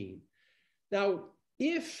of a gene. Now,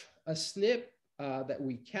 if a SNP that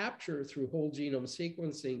we capture through whole genome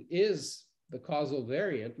sequencing is the causal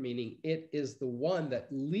variant, meaning it is the one that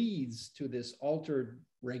leads to this altered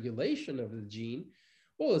regulation of the gene,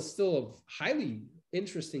 well, it's still a highly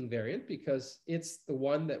interesting variant because it's the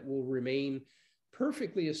one that will remain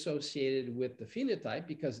perfectly associated with the phenotype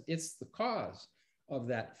because it's the cause of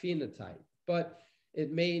that phenotype. But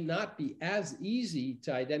it may not be as easy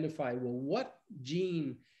to identify, well, what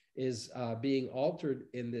gene is being altered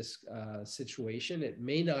in this situation. It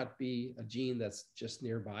may not be a gene that's just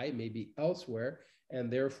nearby, it may be elsewhere,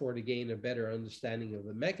 and therefore to gain a better understanding of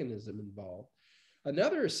the mechanism involved.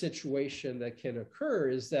 Another situation that can occur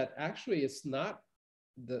is that actually it's not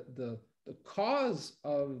the cause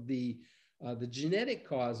of the genetic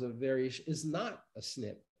cause of variation is not a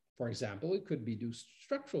SNP. For example, it could be due to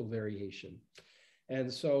structural variation.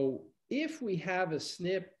 And so if we have a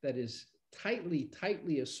SNP that is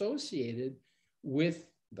tightly associated with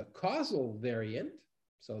the causal variant,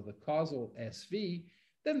 so the causal SV,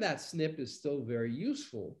 then that SNP is still very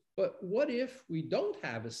useful. But what if we don't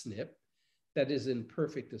have a SNP that is in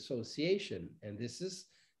perfect association? And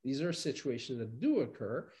these are situations that do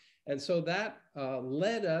occur. And so that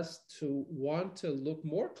led us to want to look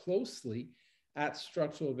more closely at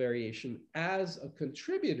structural variation as a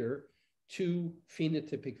contributor to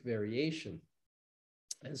phenotypic variation.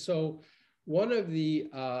 And so one of the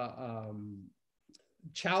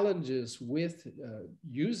challenges with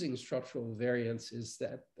using structural variants is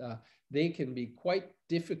that they can be quite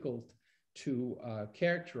difficult to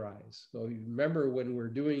characterize. So you remember when we're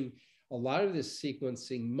doing a lot of this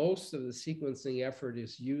sequencing, most of the sequencing effort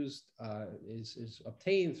is used, is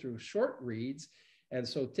obtained through short reads. And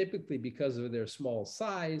so typically because of their small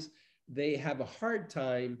size, they have a hard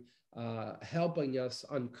time helping us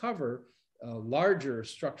uncover larger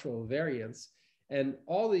structural variants. And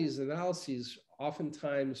all these analyses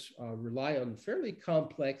oftentimes rely on fairly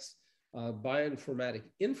complex bioinformatic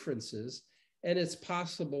inferences. And it's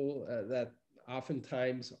possible that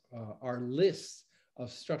oftentimes our lists of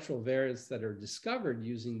structural variants that are discovered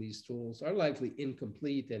using these tools are likely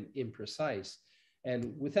incomplete and imprecise.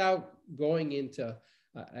 And without going into,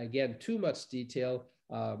 again, too much detail,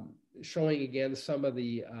 showing again some of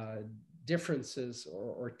the differences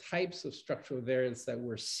or types of structural variants that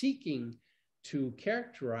we're seeking to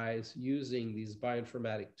characterize using these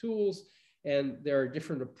bioinformatic tools. And there are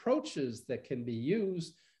different approaches that can be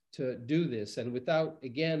used to do this. And without,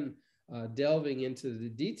 again, delving into the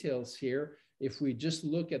details here, if we just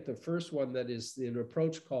look at the first one, that is an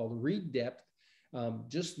approach called read depth,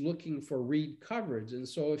 just looking for read coverage. And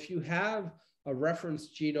so if you have a reference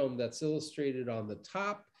genome that's illustrated on the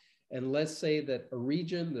top, and let's say that a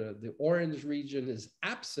region, the orange region, is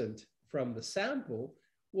absent from the sample,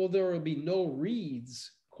 well, there will be no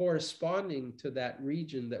reads corresponding to that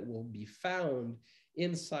region that will be found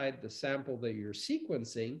inside the sample that you're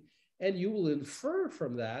sequencing. And you will infer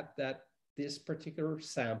from that that this particular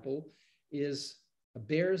sample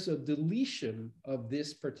bears a deletion of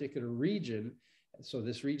this particular region. So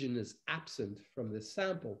this region is absent from this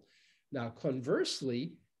sample. Now,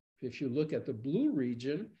 conversely, if you look at the blue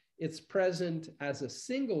region, it's present as a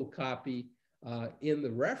single copy in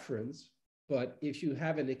the reference. But if you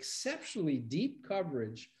have an exceptionally deep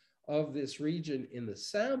coverage of this region in the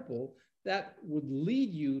sample, that would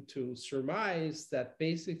lead you to surmise that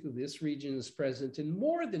basically this region is present in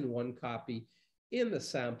more than one copy in the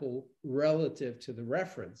sample relative to the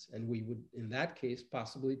reference. And we would, in that case,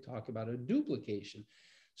 possibly talk about a duplication.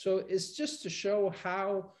 So it's just to show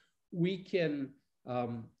how we can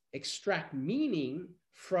extract meaning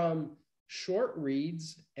from short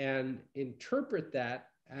reads and interpret that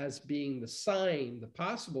as being the sign, the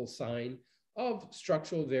possible sign of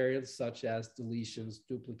structural variants such as deletions,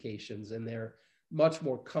 duplications, and they're much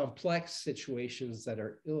more complex situations that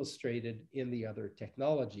are illustrated in the other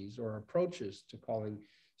technologies or approaches to calling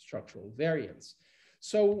structural variants.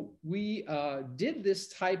 So we did this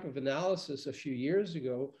type of analysis a few years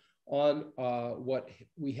ago on what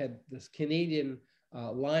we had, this Canadian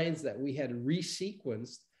lines that we had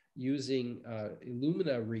resequenced using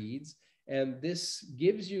Illumina reads. And this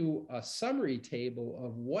gives you a summary table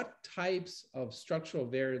of what types of structural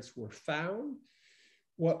variants were found,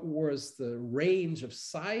 what was the range of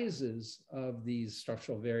sizes of these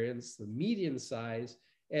structural variants, the median size,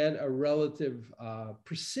 and a relative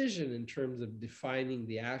precision in terms of defining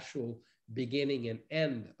the actual beginning and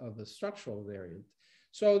end of the structural variant.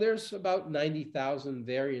 So there's about 90,000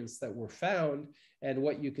 variants that were found. And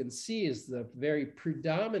what you can see is the very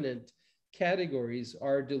predominant categories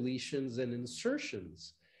are deletions and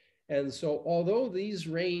insertions. And so although these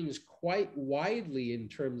range quite widely in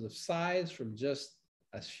terms of size, from just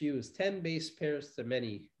as few as 10 base pairs to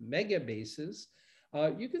many megabases,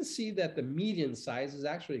 you can see that the median size is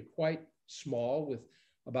actually quite small, with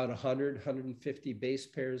about 100, 150 base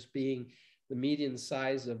pairs being the median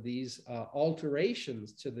size of these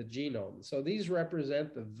alterations to the genome. So these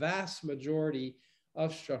represent the vast majority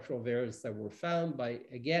of structural variants that were found by,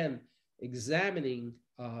 again, examining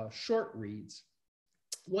short reads.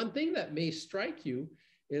 One thing that may strike you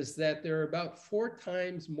is that there are about 4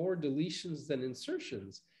 times more deletions than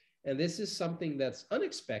insertions. And this is something that's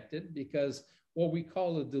unexpected, because what we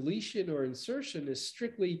call a deletion or insertion is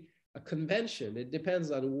strictly a convention. It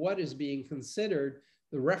depends on what is being considered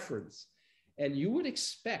the reference. And you would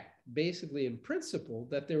expect, basically in principle,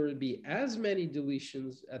 that there would be as many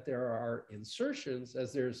deletions as there are insertions,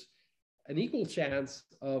 as there's an equal chance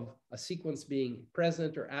of a sequence being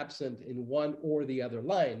present or absent in one or the other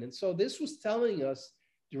line. And so this was telling us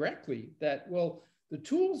directly that, well, the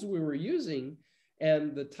tools we were using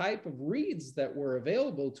and the type of reads that were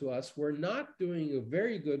available to us were not doing a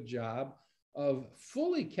very good job of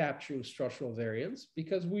fully capturing structural variants,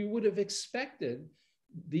 because we would have expected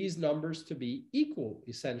these numbers to be equal,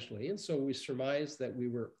 essentially. And so we surmised that we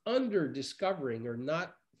were under discovering, or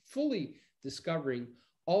not fully discovering,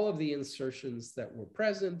 all of the insertions that were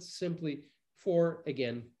present, simply for,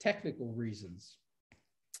 again, technical reasons.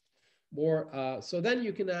 So then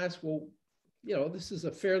you can ask, well, you know, this is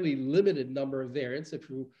a fairly limited number of variants. If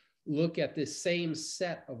you look at this same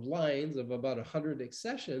set of lines of about 100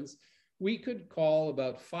 accessions, we could call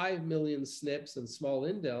about 5 million SNPs and small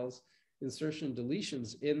indels insertion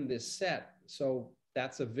deletions in this set. So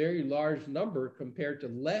that's a very large number compared to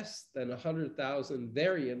less than 100,000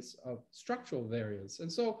 variants of structural variants.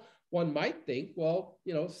 And so one might think, well,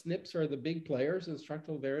 you know, SNPs are the big players and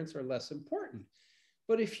structural variants are less important.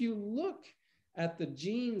 But if you look at the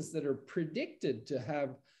genes that are predicted to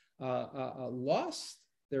have lost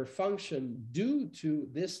their function due to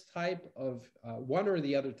this type of one or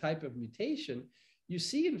the other type of mutation, you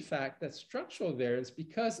see, in fact, that structural variants,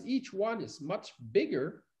 because each one is much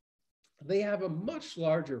bigger, they have a much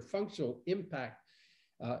larger functional impact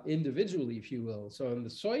individually, if you will. So in the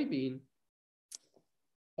soybean,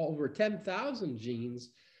 over 10,000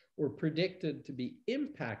 genes were predicted to be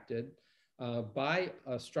impacted by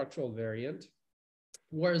a structural variant,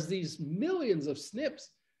 whereas these millions of SNPs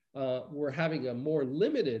were having a more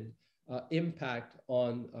limited impact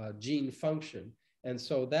on gene function. And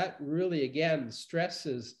so that really, again,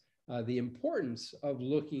 stresses the importance of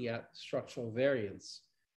looking at structural variants.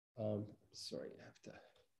 Sorry, I have to,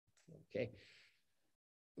 okay,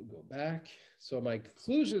 we'll go back. So my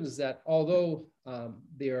conclusion is that although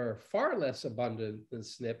they are far less abundant than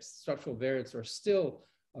SNPs, structural variants are still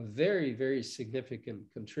a very, very significant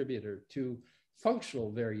contributor to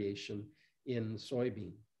functional variation in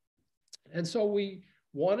soybean. And so we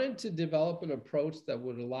wanted to develop an approach that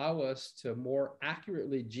would allow us to more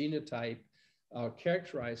accurately genotype,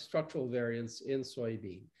 characterize structural variants in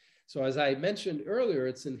soybean. So as I mentioned earlier,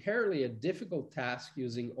 it's inherently a difficult task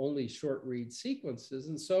using only short read sequences.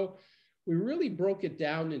 And so we really broke it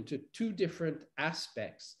down into 2 different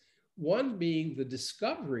aspects. One being the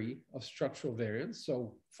discovery of structural variants,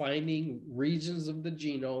 so finding regions of the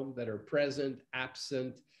genome that are present,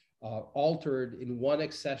 absent, altered in one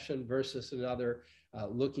accession versus another,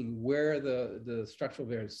 looking where the structural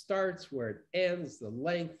variant starts, where it ends, the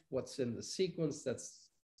length, what's in the sequence that's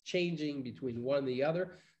changing between one and the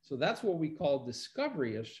other. So that's what we call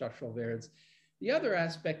discovery of structural variants. The other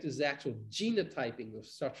aspect is the actual genotyping of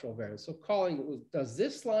structural variants. So calling, does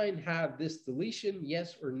this line have this deletion,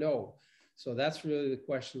 yes or no? So that's really the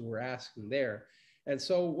question we're asking there. And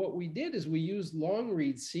so what we did is we used long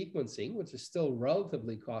read sequencing, which is still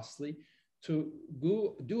relatively costly, to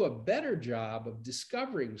do a better job of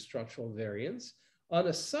discovering structural variants on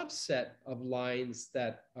a subset of lines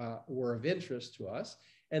that were of interest to us,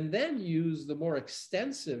 and then use the more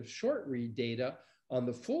extensive short read data on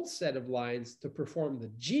the full set of lines to perform the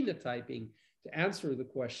genotyping to answer the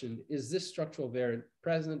question, is this structural variant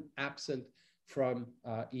present, absent from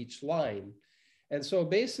each line? And so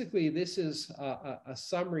basically, this is a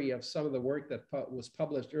summary of some of the work that was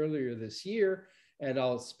published earlier this year, and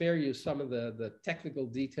I'll spare you some of the technical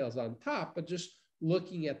details on top, but just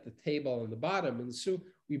looking at the table on the bottom. And so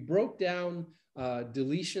we broke down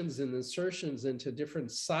deletions and insertions into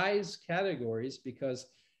different size categories because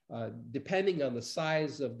depending on the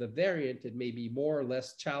size of the variant, it may be more or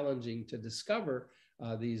less challenging to discover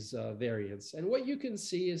these variants. And what you can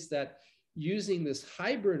see is that using this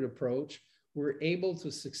hybrid approach, we're able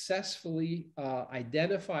to successfully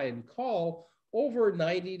identify and call over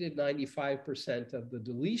 90 to 95% of the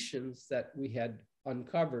deletions that we had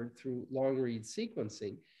uncovered through long read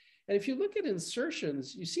sequencing. And if you look at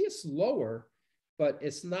insertions, you see it's lower, but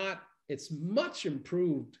it's much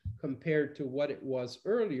improved compared to what it was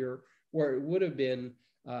earlier, where it would have been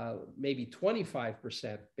maybe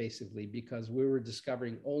 25% basically, because we were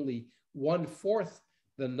discovering only 1/4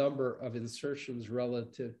 the number of insertions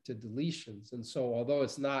relative to deletions. And so although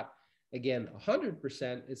it's not, again,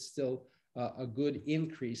 100%, it's still a good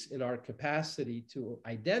increase in our capacity to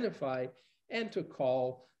identify and to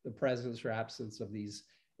call the presence or absence of these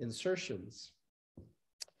insertions.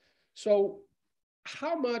 So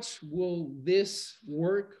how much will this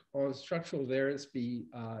work on structural variants be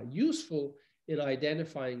useful in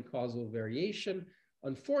identifying causal variation?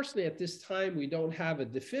 Unfortunately, at this time, we don't have a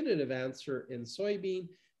definitive answer in soybean,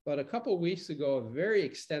 but a couple of weeks ago, a very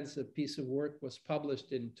extensive piece of work was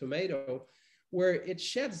published in tomato where it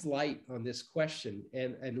sheds light on this question.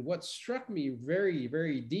 And what struck me very,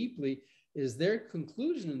 very deeply is their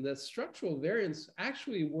conclusion that structural variants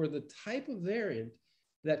actually were the type of variant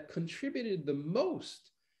that contributed the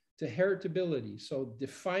most to heritability. So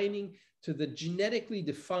defining to the genetically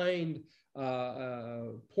defined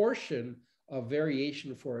portion of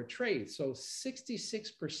variation for a trait. So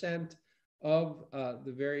 66% of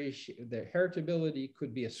the heritability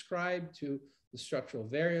could be ascribed to the structural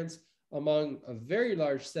variants among a very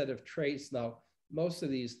large set of traits. Now, most of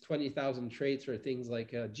these 20,000 traits are things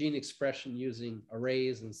like gene expression using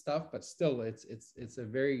arrays and stuff, but still it's a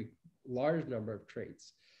very large number of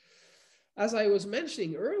traits. As I was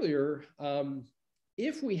mentioning earlier,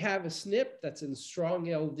 if we have a SNP that's in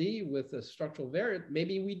strong LD with a structural variant,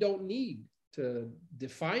 maybe we don't need to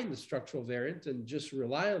define the structural variant and just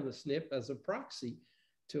rely on the SNP as a proxy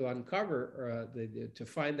to uncover or to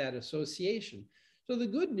find that association. So the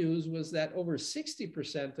good news was that over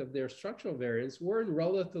 60% of their structural variants were in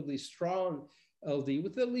relatively strong LD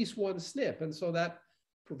with at least one SNP. And so that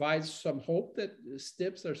provides some hope that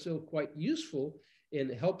SNPs are still quite useful in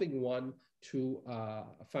helping one to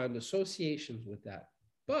find associations with that.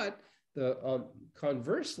 But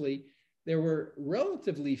conversely, there were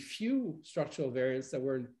relatively few structural variants that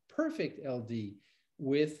were in perfect LD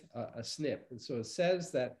with a SNP. And so it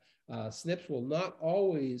says that SNPs will not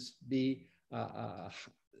always be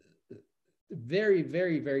very,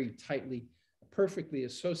 very, very tightly, perfectly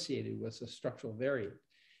associated with a structural variant.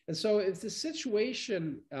 And so if the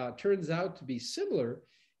situation turns out to be similar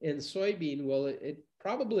in soybean, well, it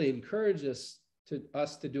probably encourages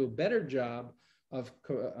us to do a better job of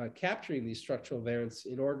capturing these structural variants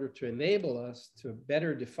in order to enable us to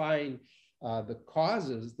better define the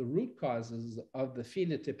causes, the root causes of the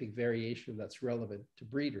phenotypic variation that's relevant to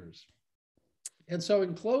breeders. And so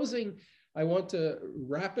in closing, I want to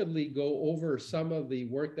rapidly go over some of the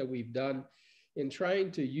work that we've done in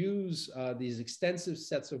trying to use these extensive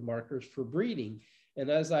sets of markers for breeding. And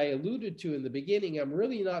as I alluded to in the beginning, I'm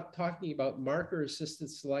really not talking about marker-assisted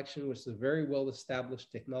selection, which is a very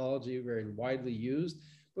well-established technology, very widely used,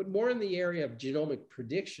 but more in the area of genomic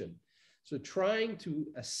prediction. So trying to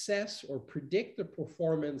assess or predict the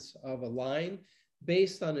performance of a line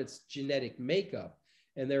based on its genetic makeup.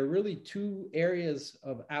 And there are really two areas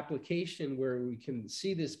of application where we can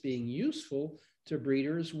see this being useful to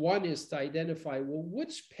breeders. One is to identify, well,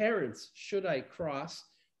 which parents should I cross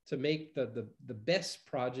to make the best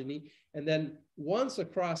progeny? And then once a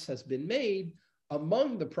cross has been made,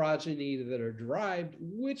 among the progeny that are derived,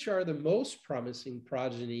 which are the most promising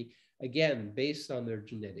progeny, again, based on their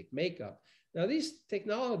genetic makeup. Now, these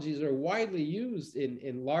technologies are widely used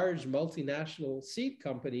in large multinational seed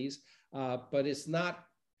companies, but it's not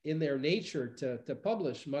in their nature to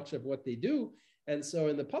publish much of what they do. And so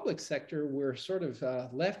in the public sector, we're sort of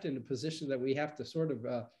left in a position that we have to sort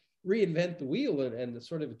of reinvent the wheel and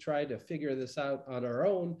sort of try to figure this out on our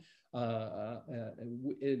own,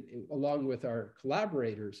 along with our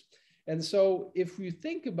collaborators. And so if you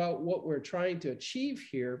think about what we're trying to achieve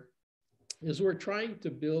here, is we're trying to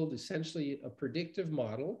build essentially a predictive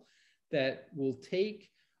model that will take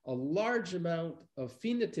a large amount of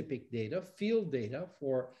phenotypic data, field data,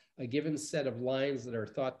 for a given set of lines that are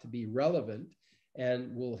thought to be relevant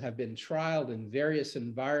and will have been trialed in various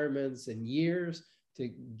environments and years to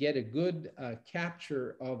get a good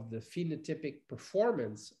capture of the phenotypic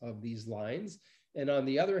performance of these lines. And on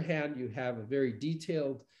the other hand, you have a very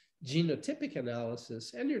detailed genotypic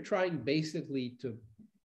analysis, and you're trying basically to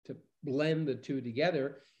blend the two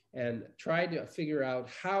together and try to figure out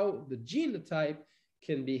how the genotype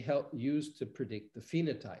can be used to predict the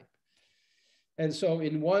phenotype. And so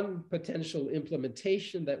in one potential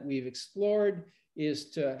implementation that we've explored is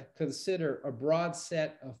to consider a broad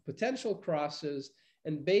set of potential crosses,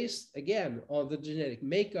 and based again on the genetic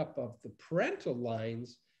makeup of the parental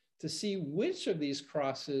lines, to see which of these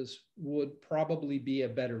crosses would probably be a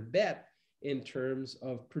better bet in terms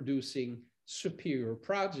of producing superior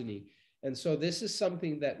progeny. And so this is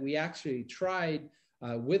something that we actually tried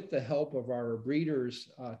with the help of our breeders,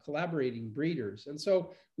 collaborating breeders. And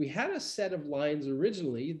so we had a set of lines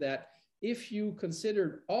originally that, if you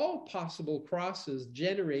considered all possible crosses,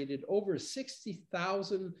 generated over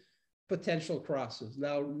 60,000 potential crosses.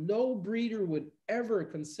 Now, no breeder would ever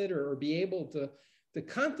consider or be able to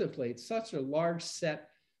contemplate such a large set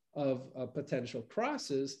of potential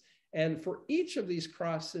crosses. And for each of these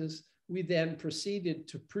crosses, we then proceeded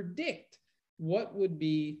to predict what would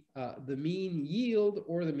be the mean yield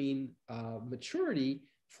or the mean maturity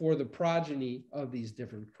for the progeny of these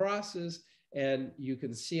different crosses. And you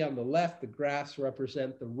can see on the left, the graphs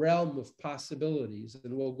represent the realm of possibilities.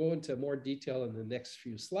 And we'll go into more detail in the next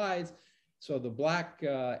few slides. So the black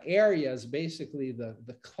area is basically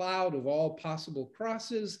the cloud of all possible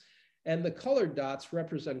crosses. And the colored dots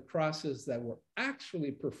represent crosses that were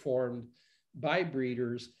actually performed by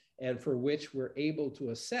breeders and for which we're able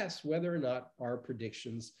to assess whether or not our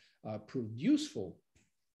predictions proved useful.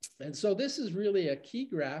 And so this is really a key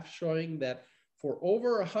graph showing that for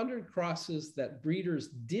over 100 crosses that breeders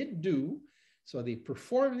did do, so they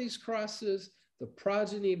performed these crosses, the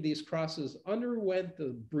progeny of these crosses underwent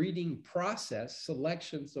the breeding process,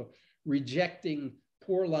 selection, so rejecting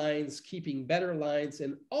poor lines, keeping better lines,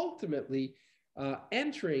 and ultimately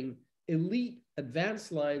entering elite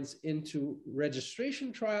advanced lines into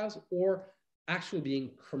registration trials or actually being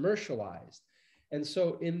commercialized. And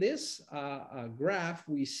so in this graph,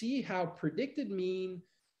 we see how predicted mean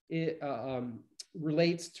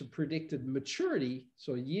relates to predicted maturity,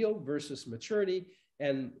 so yield versus maturity.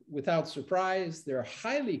 And without surprise, they're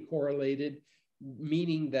highly correlated,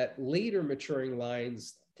 meaning that later maturing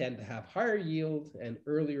lines tend to have higher yield and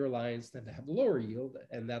earlier lines tend to have lower yield.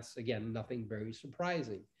 And that's, again, nothing very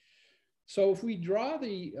surprising. So if we draw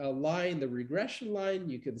the line, the regression line,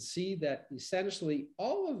 you can see that essentially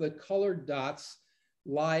all of the colored dots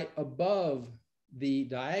lie above the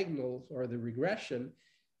diagonals or the regression.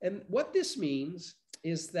 And what this means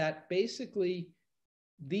is that basically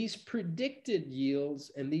these predicted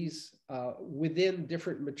yields and these within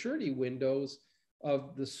different maturity windows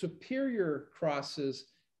of the superior crosses,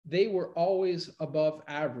 they were always above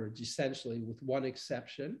average, essentially, with one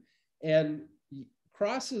exception. And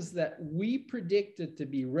crosses that we predicted to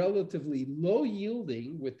be relatively low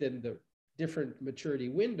yielding within the different maturity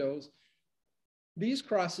windows, these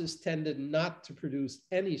crosses tended not to produce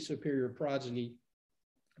any superior progeny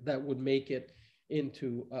that would make it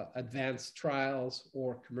into advanced trials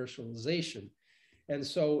or commercialization. And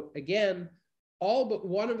so again, all but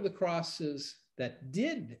one of the crosses that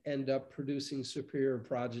did end up producing superior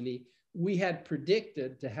progeny, we had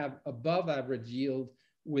predicted to have above average yield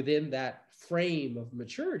within that frame of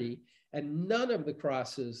maturity, and none of the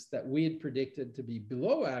crosses that we had predicted to be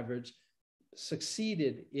below average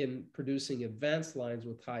succeeded in producing advanced lines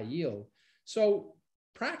with high yield. So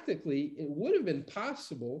practically, it would have been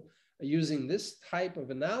possible using this type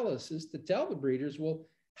of analysis to tell the breeders, well,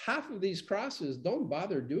 half of these crosses, don't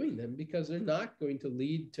bother doing them because they're not going to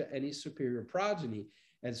lead to any superior progeny.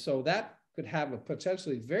 And so that could have a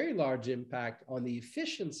potentially very large impact on the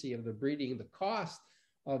efficiency of the breeding, the cost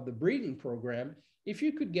of the breeding program, if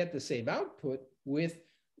you could get the same output with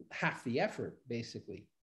half the effort, basically.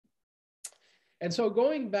 And so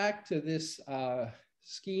going back to this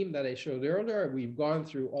scheme that I showed earlier, we've gone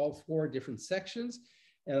through all 4 different sections.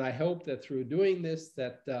 And I hope that through doing this,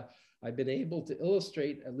 that I've been able to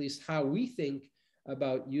illustrate at least how we think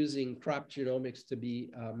about using crop genomics to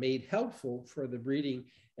be made helpful for the breeding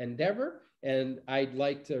endeavor. And I'd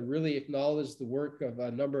like to really acknowledge the work of a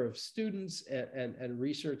number of students and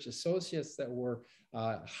research associates that were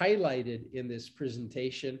highlighted in this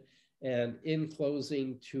presentation. And in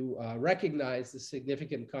closing, to recognize the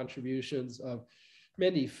significant contributions of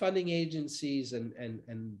many funding agencies and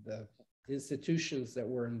institutions that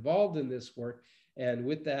were involved in this work. And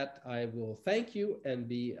with that, I will thank you and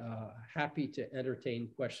be happy to entertain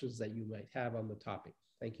questions that you might have on the topic.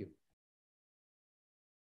 Thank you.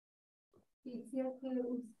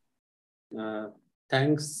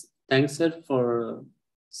 Thanks, sir, for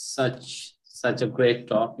such a great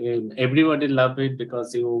talk. Everybody loved it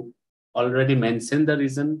because you already mentioned the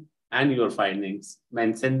reason and your findings,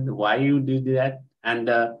 mentioned why you did that and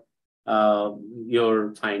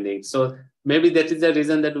your findings. So maybe that is the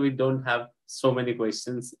reason that we don't have so many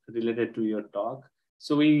questions related to your talk.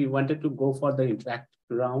 So we wanted to go for the interactive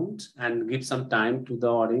round and give some time to the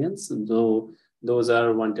audience, though those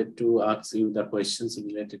are wanted to ask you the questions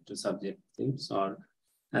related to subject themes, or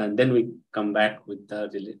and then we come back with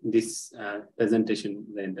this presentation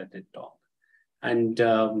rendered talk. And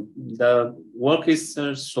the work is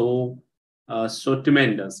so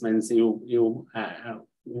tremendous. Means you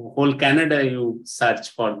whole Canada you search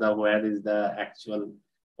for where is the actual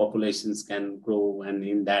populations can grow, and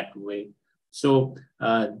in that way. So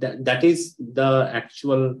that is the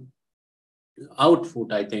actual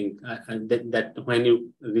output, I think, that when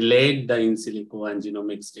you relate the in silico and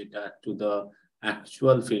genomics data to the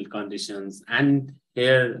actual field conditions, and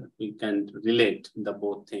here we can relate the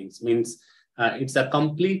both things, means it's a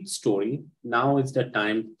complete story. Now is the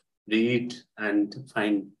time read and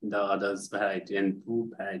find the others variety and prove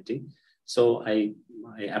variety. So I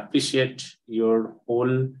appreciate your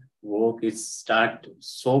whole work. It start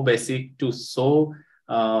so basic to so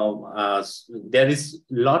there is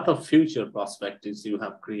a lot of future perspectives you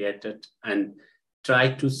have created, and try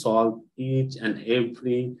to solve each and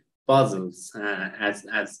every puzzles as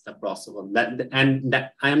the possible. And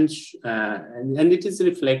it is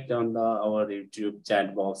reflected on our YouTube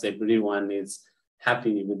chat box. Everyone is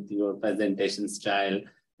happy with your presentation style.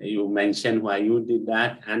 You mentioned why you did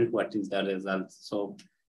that and what is the result. So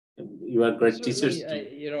you are great teachers.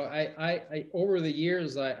 I over the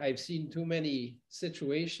years, I've seen too many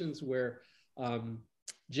situations where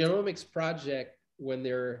genomics project, when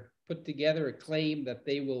they're put together, a claim that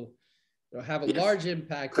they will have a large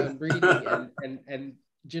impact on breeding, and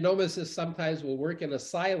genomicists sometimes will work in a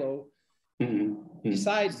silo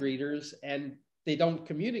beside breeders, and they don't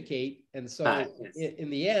communicate. And so in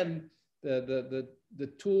the end, the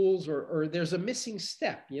tools or there's a missing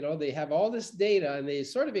step. They have all this data and they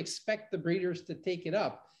sort of expect the breeders to take it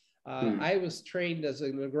up. I was trained as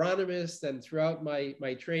an agronomist, and throughout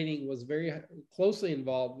my training was very closely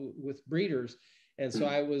involved with breeders. And so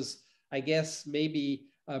I was, I guess, maybe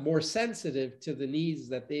more sensitive to the needs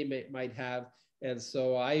that they might have. And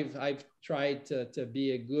so I've tried to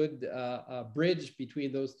be a good bridge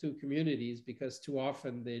between those two communities, because too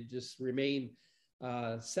often they just remain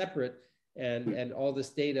separate, and all this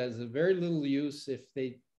data is of very little use if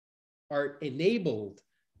they are enabled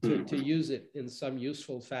to use it in some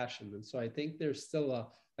useful fashion. And so I think there's still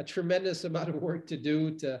a tremendous amount of work to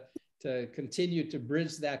do to continue to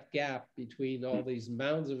bridge that gap between all these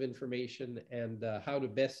mounds of information and how to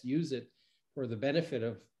best use it for the benefit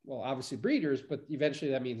of, well, obviously breeders, but eventually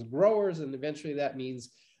that means growers, and eventually that means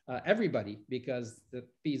everybody, because that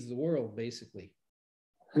feeds the world, basically.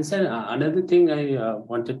 And sir, another thing I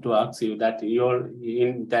wanted to ask you, that you're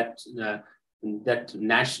in that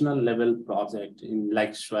national level project in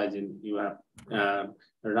like SoyaGen, you have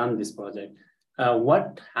run this project.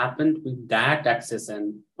 What happened with that access,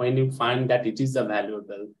 and when you find that it is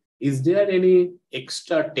valuable, is there any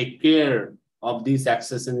extra take care of this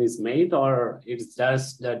accession is made, or it's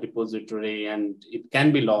just the depository and it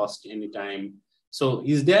can be lost anytime? So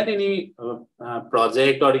is there any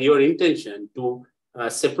project or your intention to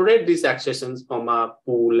separate these accessions from a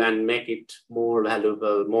pool and make it more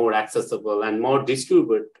valuable, more accessible, and more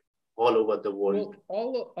distributed all over the world?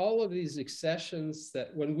 Well, all of these accessions,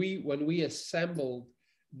 that when we assembled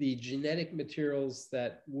the genetic materials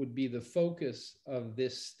that would be the focus of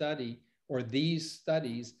this study or these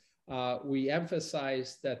studies, we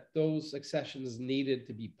emphasized that those accessions needed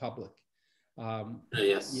to be public.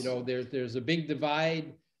 Yes. There's a big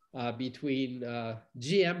divide between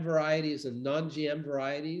GM varieties and non-GM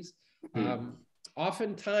varieties.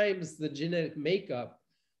 Oftentimes the genetic makeup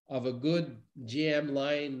of a good GM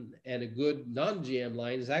line and a good non-GM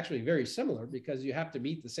line is actually very similar, because you have to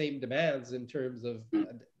meet the same demands in terms of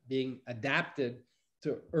being adapted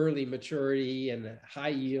to early maturity and high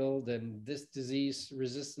yield and this disease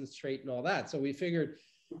resistance trait and all that. So we figured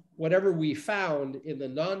whatever we found in the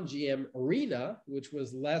non-GM arena, which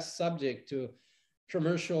was less subject to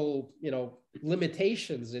commercial,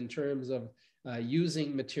 limitations in terms of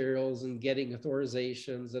using materials and getting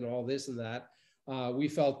authorizations and all this and that, we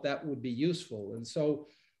felt that would be useful. And so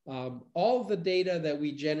all the data that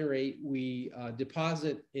we generate, we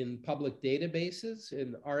deposit in public databases.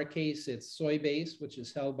 In our case, it's Soybase, which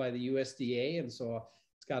is held by the USDA. And so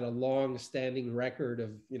it's got a long-standing record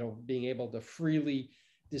of, being able to freely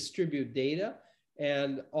distribute data.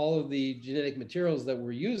 And all of the genetic materials that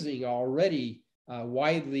we're using are already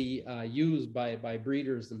widely used by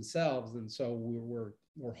breeders themselves. And so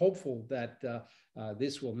we're hopeful that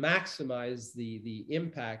this will maximize the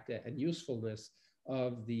impact and usefulness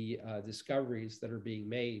of the discoveries that are being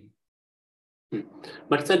made.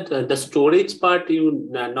 But the storage part you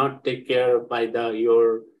not take care by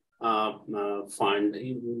your fund.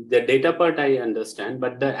 The data part I understand,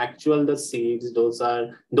 but the seeds,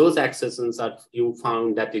 those accessions are you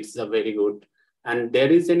found that it's a very good. And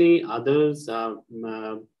there is any others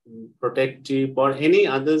protective or any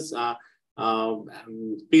others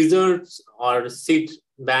preserves or seed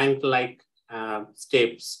bank like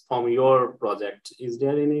steps from your project? Is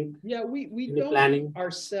there any? Yeah, we any don't planning?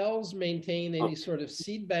 ourselves maintain any sort of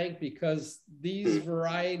seed bank because these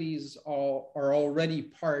varieties are already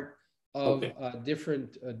part of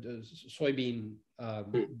different soybean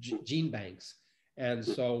gene banks. And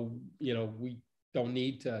so, we don't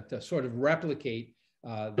need to sort of replicate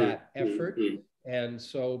that effort. And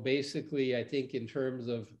so basically, I think in terms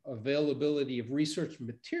of availability of research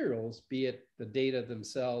materials, be it the data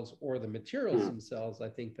themselves or the materials themselves, I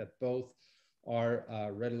think that both are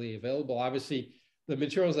readily available. Obviously, the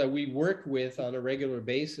materials that we work with on a regular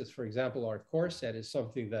basis, for example, our core set is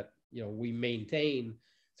something that we maintain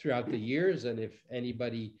throughout the years. And if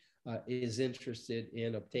anybody is interested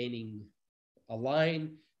in obtaining a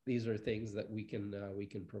line, these are things that we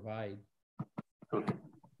can provide. Okay.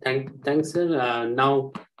 Thanks, sir.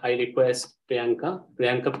 Now I request Priyanka.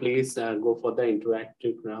 Priyanka, please go for the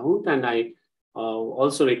interactive round. And I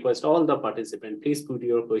also request all the participants, please put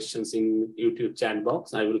your questions in YouTube chat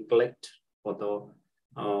box. I will collect for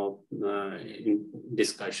the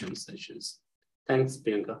discussion sessions. Thanks,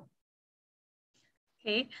 Priyanka.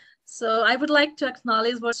 Okay, so I would like to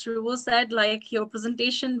acknowledge what Shruvo said, like your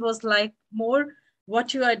presentation was like more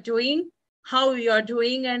what you are doing, how you are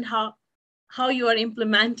doing, and how you are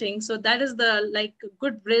implementing. So that is the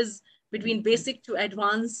good bridge between basic to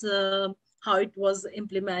advanced, how it was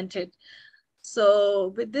implemented.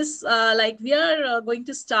 So with this, we are going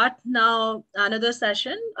to start now another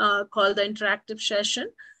session called the interactive session.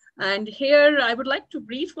 And here I would like to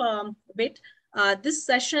brief a bit. This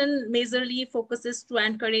session majorly focuses to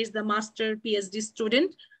encourage the master PhD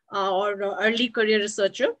student or early career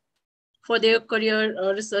researcher for their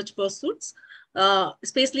career research pursuits,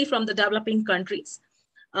 especially from the developing countries.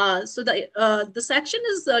 So the section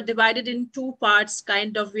is divided in two parts,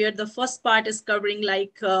 kind of, where the first part is covering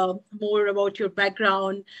more about your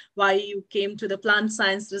background, why you came to the plant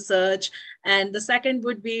science research, and the second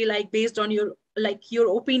would be based on your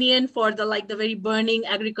opinion for the very burning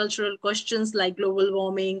agricultural questions like global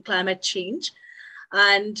warming, climate change,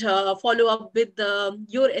 and follow up with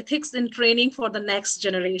your ethics in training for the next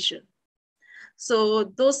generation. So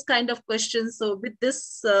those kind of questions. So with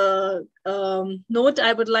this note,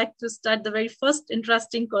 I would like to start the very first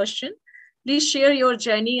interesting question. Please share your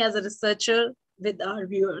journey as a researcher with our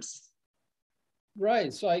viewers.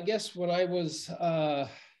 Right. So I guess when I was,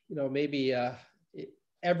 maybe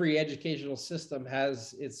every educational system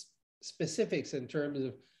has its specifics in terms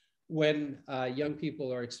of when young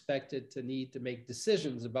people are expected to need to make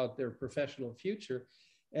decisions about their professional future.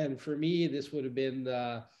 And for me, this would have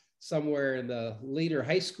been somewhere in the later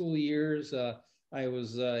high school years. I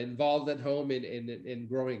was involved at home in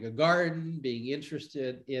growing a garden, being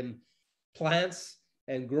interested in plants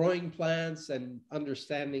and growing plants and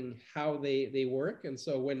understanding how they work. And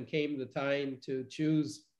so when came the time to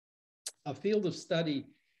choose a field of study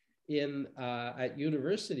at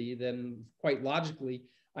university, then quite logically,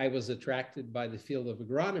 I was attracted by the field of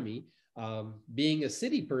agronomy. Being a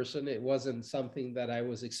city person, it wasn't something that I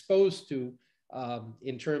was exposed to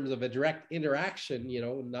in terms of a direct interaction,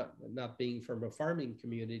 not being from a farming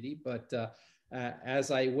community. But as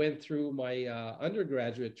I went through my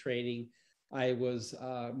undergraduate training, I was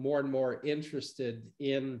more and more interested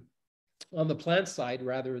on the plant side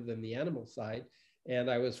rather than the animal side.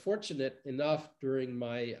 And I was fortunate enough during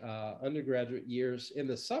my undergraduate years in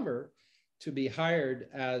the summer to be hired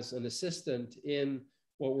as an assistant in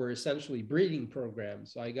what were essentially breeding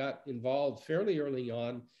programs. So I got involved fairly early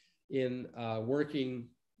on in working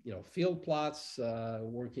field plots,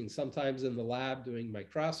 working sometimes in the lab, doing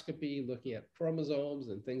microscopy, looking at chromosomes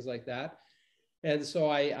and things like that. And so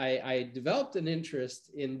I developed an interest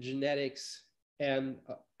in genetics and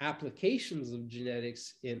applications of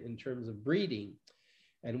genetics in terms of breeding.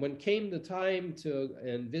 And when came the time to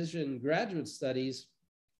envision graduate studies,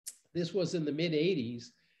 this was in the mid-'80s.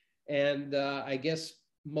 And I guess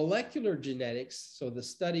molecular genetics, so the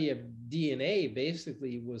study of DNA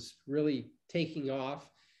basically was really taking off.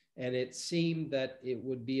 And it seemed that it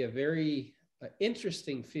would be a very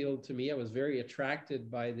interesting field to me. I was very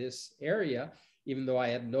attracted by this area, even though I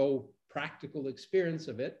had no practical experience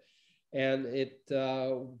of it. And it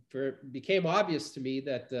became obvious to me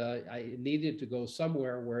that I needed to go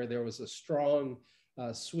somewhere where there was a strong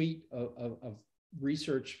suite of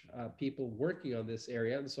research people working on this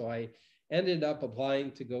area. And so I ended up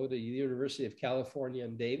applying to go to the University of California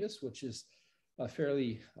in Davis, which is a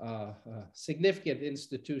fairly significant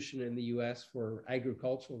institution in the US for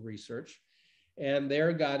agricultural research. And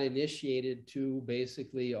there got initiated to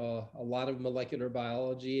basically a lot of molecular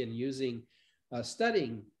biology and using,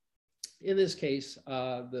 studying, in this case,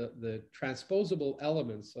 the transposable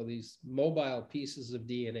elements, so these mobile pieces of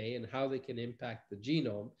DNA and how they can impact the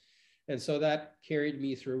genome. And so that carried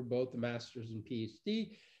me through both the master's and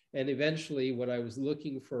PhD. And eventually, when I was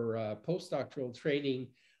looking for postdoctoral training,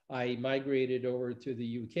 I migrated over to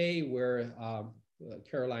the UK, where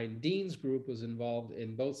Caroline Dean's group was involved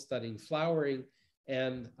in both studying flowering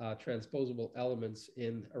and transposable elements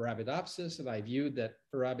in Arabidopsis. And I viewed that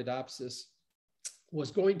Arabidopsis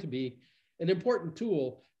was going to be an important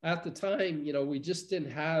tool. At the time, we just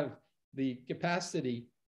didn't have the capacity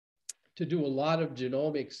to do a lot of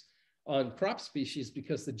genomics on crop species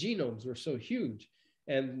because the genomes were so huge.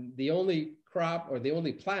 And the only crop, or the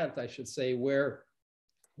only plant, I should say, where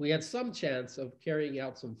we had some chance of carrying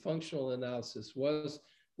out some functional analysis was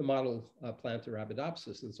the model plant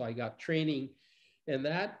Arabidopsis. And so I got training in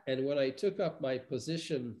that. And when I took up my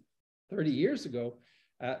position 30 years ago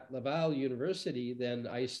at Laval University, then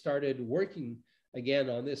I started working again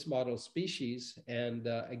on this model species. And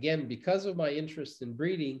again, because of my interest in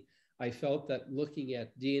breeding, I felt that looking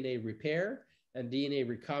at DNA repair and DNA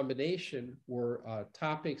recombination were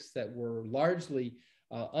topics that were largely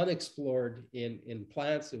unexplored in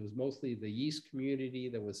plants. It was mostly the yeast community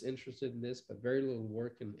that was interested in this, but very little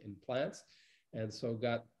work in plants. And so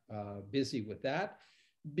got busy with that.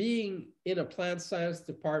 Being in a plant science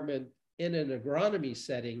department in an agronomy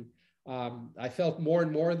setting, I felt more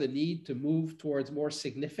and more the need to move towards more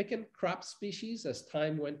significant crop species as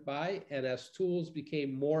time went by and as tools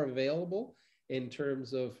became more available in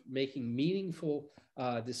terms of making meaningful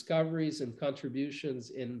discoveries and contributions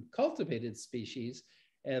in cultivated species.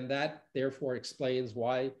 And that therefore explains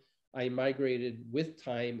why I migrated with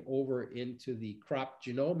time over into the crop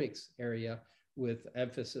genomics area with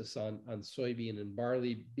emphasis on soybean and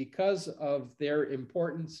barley because of their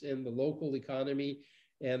importance in the local economy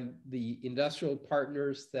and the industrial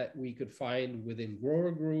partners that we could find within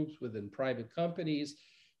grower groups, within private companies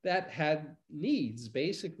that had needs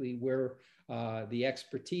basically where the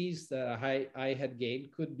expertise that I had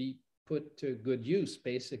gained could be put to good use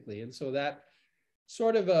basically. And so that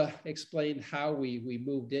sort of explained how we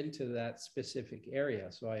moved into that specific area.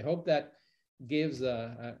 So I hope that gives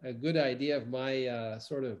a good idea of my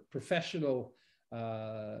sort of professional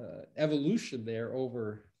evolution there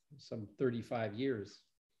over some 35 years.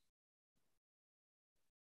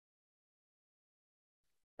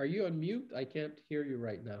 Are you on mute? I can't hear you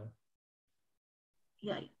right now.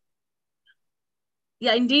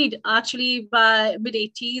 Yeah, indeed. Actually, by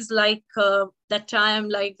mid-'80s, like that time,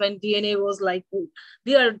 like when DNA was like,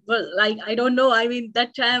 I don't know. I mean,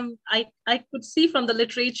 that time I could see from the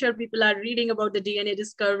literature, people are reading about the DNA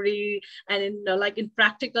discovery and in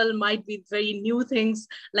practical might be very new things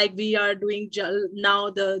like we are doing now,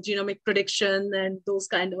 the genomic prediction and those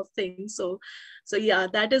kind of things. So yeah,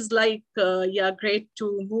 that is like, great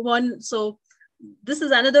to move on. So this is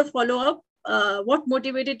another follow-up. What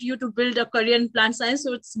motivated you to build a career in plant science?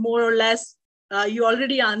 So it's more or less, you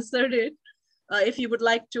already answered it. If you would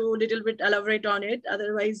like to little bit elaborate on it,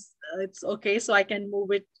 otherwise it's okay. So I can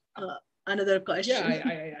move it another question.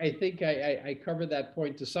 Yeah, I think I covered that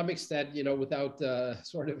point to some extent, without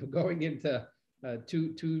sort of going into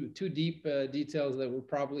too deep details that would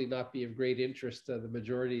probably not be of great interest to the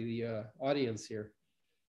majority of the audience here.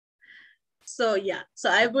 So yeah, so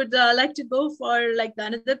I would like to go for like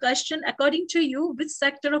another question. According to you, which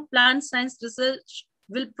sector of plant science research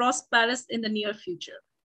will prosper in the near future?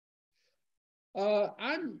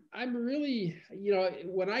 I'm really,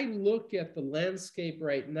 when I look at the landscape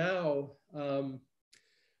right now,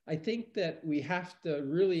 I think that we have to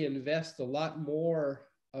really invest a lot more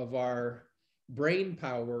of our brain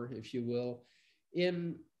power, if you will,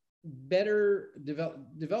 in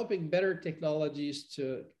developing better technologies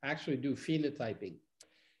to actually do phenotyping.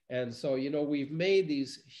 And so, you know, we've made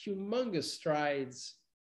these humongous strides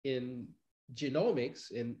in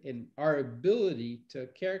genomics, in our ability to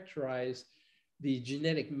characterize the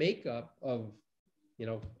genetic makeup of, you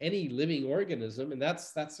know, any living organism. And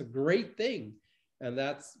that's a great thing. And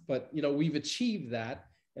but, you know, we've achieved that.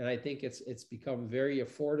 And I think it's become very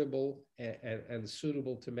affordable and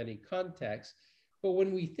suitable to many contexts. But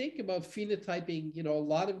when we think about phenotyping, you know, a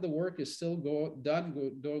lot of the work is still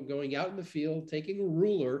going out in the field, taking a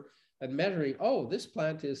ruler and measuring, oh, this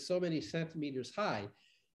plant is so many centimeters high.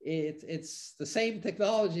 It's the same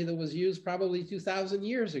technology that was used probably 2,000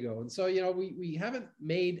 years ago. And so, you know, we haven't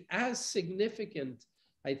made as significant,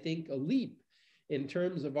 I think, a leap in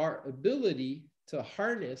terms of our ability to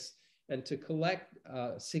harness and to collect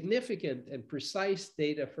significant and precise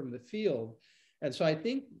data from the field. And so I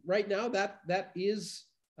think right now that is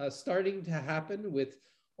starting to happen with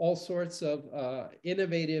all sorts of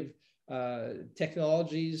innovative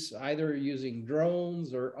technologies, either using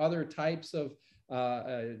drones or other types of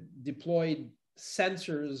deployed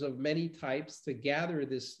sensors of many types to gather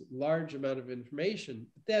this large amount of information.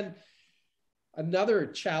 But then another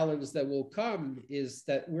challenge that will come is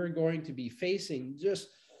that we're going to be facing just,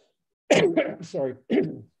 sorry,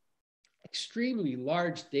 extremely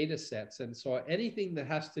large data sets. And so anything that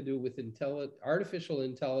has to do with artificial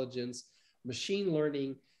intelligence, machine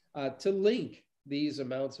learning, to link these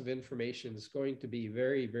amounts of information is going to be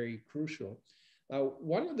very, very crucial. Now,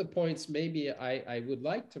 one of the points maybe I would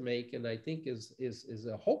like to make, and I think is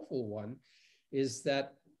a hopeful one, is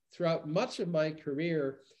that throughout much of my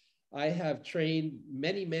career, I have trained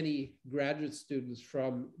many, many graduate students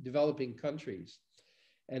from developing countries.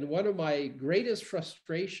 And one of my greatest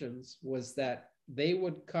frustrations was that they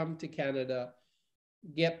would come to Canada,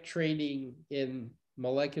 get training in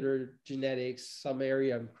molecular genetics, some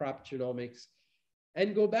area in crop genomics,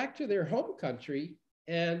 and go back to their home country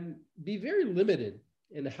and be very limited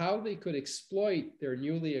in how they could exploit their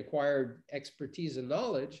newly acquired expertise and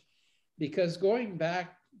knowledge, because going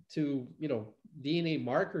back to, you know, DNA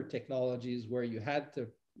marker technologies where you had to,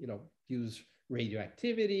 you know, use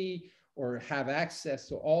radioactivity or have access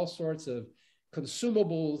to all sorts of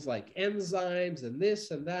consumables like enzymes and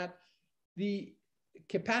this and that, the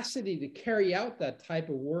capacity to carry out that type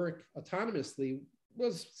of work autonomously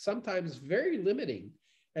was sometimes very limiting.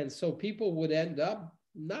 And so people would end up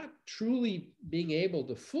not truly being able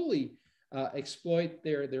to fully exploit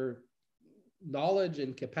their knowledge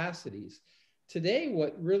and capacities. Today,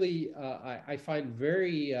 what really I find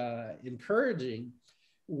very encouraging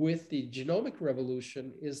with the genomic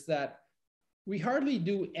revolution is that we hardly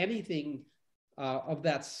do anything of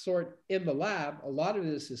that sort in the lab. A lot of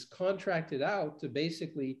this is contracted out to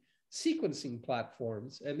basically sequencing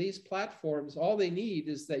platforms. And these platforms, all they need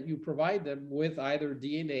is that you provide them with either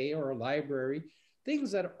DNA or a library,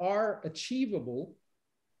 things that are achievable,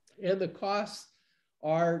 and the costs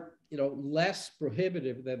are, you know, less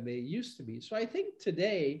prohibitive than they used to be. So I think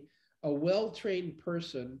today, a well-trained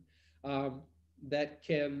person that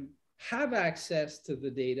can have access to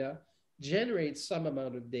the data, generate some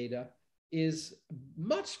amount of data, is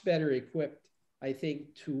much better equipped, I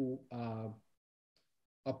think, to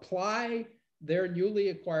apply their newly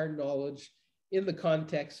acquired knowledge in the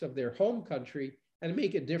context of their home country and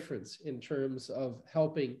make a difference in terms of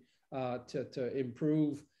helping to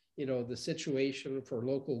improve, you know, the situation for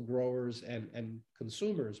local growers and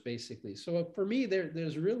consumers, basically. So for me,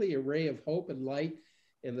 there's really a ray of hope and light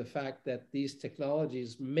in the fact that these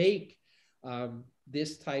technologies make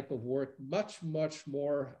this type of work much, much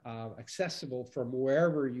more accessible from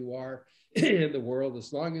wherever you are in the world,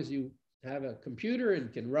 as long as you have a computer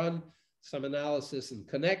and can run some analysis and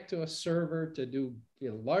connect to a server to do,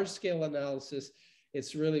 you know, large-scale analysis.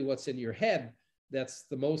 It's really what's in your head that's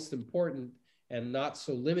the most important and not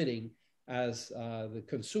so limiting as the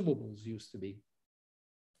consumables used to be.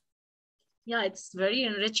 Yeah, it's very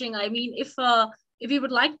enriching. I mean, if you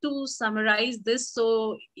would like to summarize this,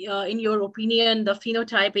 so in your opinion, the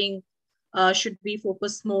phenotyping should be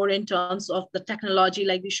focused more in terms of the technology,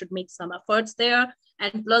 like we should make some efforts there,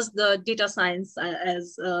 and plus the data science,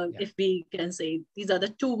 if we can say, these are the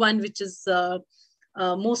two which is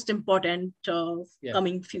most important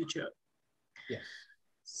coming future. Yes.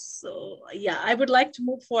 So yeah, I would like to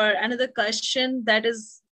move for another question that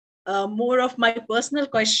is more of my personal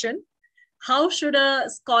question. How should a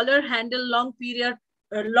scholar handle long period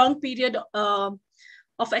of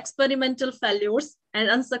experimental failures and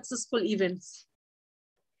unsuccessful events?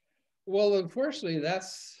 Well, unfortunately,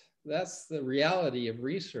 that's the reality of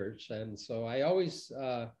research. And so I always,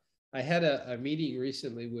 I had a meeting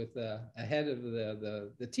recently with a head of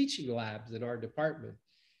the teaching labs in our department.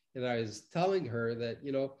 And I was telling her that,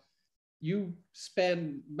 you know, you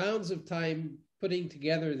spend mounds of time putting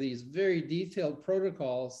together these very detailed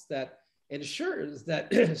protocols that ensures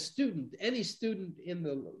that any student in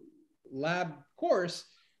the lab course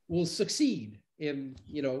will succeed in,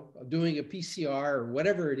 you know, doing a PCR or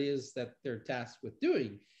whatever it is that they're tasked with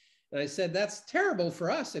doing. And I said, that's terrible for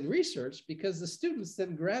us in research, because the students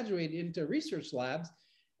then graduate into research labs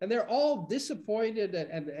and they're all disappointed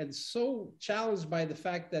and so challenged by the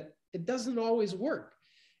fact that it doesn't always work.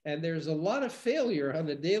 And there's a lot of failure on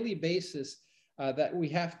a daily basis that we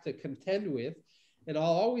have to contend with. And I'll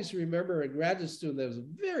always remember a graduate student that was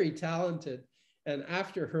very talented. And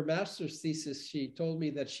after her master's thesis, she told me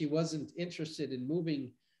that she wasn't interested in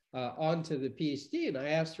moving on to the PhD. And I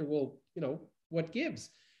asked her, well, you know, what gives?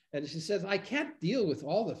 And she says, I can't deal with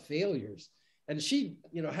all the failures. And she,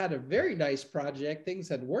 you know, had a very nice project. Things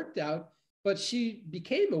had worked out, but she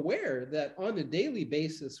became aware that on a daily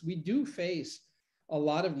basis, we do face a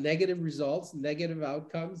lot of negative results, negative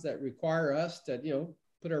outcomes that require us to, you know,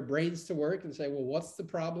 put our brains to work and say, well, what's the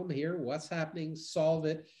problem here? What's happening? Solve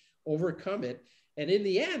it, overcome it. And in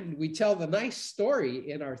the end, we tell the nice story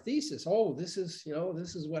in our thesis. Oh, this is, you know,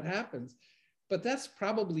 this is what happens. But that's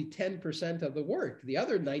probably 10% of the work. The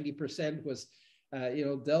other 90% was, you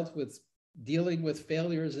know, dealt with dealing with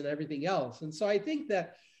failures and everything else. And so I think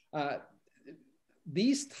that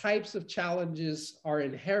these types of challenges are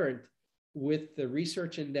inherent with the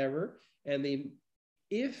research endeavor. And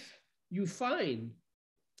if you find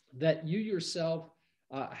that you yourself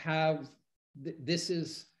this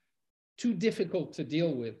is too difficult to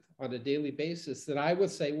deal with on a daily basis, then I would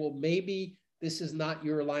say, well, maybe this is not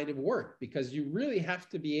your line of work, because you really have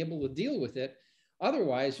to be able to deal with it.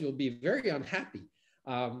 Otherwise, you'll be very unhappy.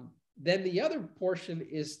 Then the other portion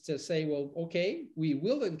is to say, well, okay, we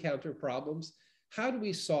will encounter problems. How do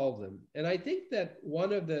we solve them? And I think that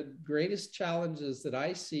one of the greatest challenges that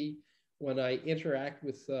I see when I interact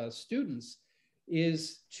with students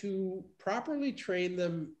is to properly train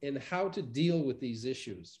them in how to deal with these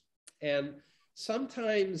issues. And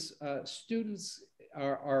sometimes students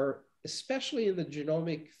are, especially in the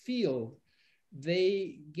genomic field,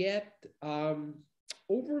 they get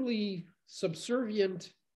overly subservient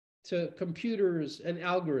to computers and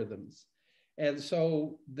algorithms. And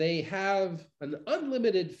so they have an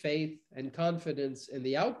unlimited faith and confidence in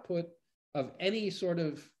the output of any sort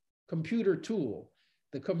of computer tool.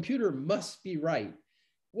 The computer must be right.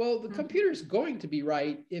 Well, the computer is going to be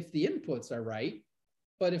right if the inputs are right.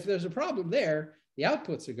 But if there's a problem there, the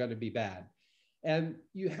outputs are going to be bad. And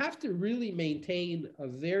you have to really maintain a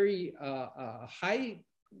very high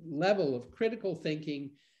level of critical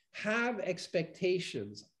thinking, have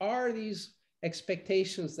expectations. Are these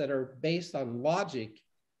expectations that are based on logic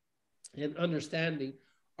and understanding,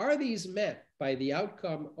 are these met by the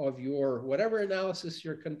outcome of your whatever analysis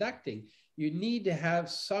you're conducting? You need to have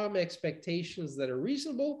some expectations that are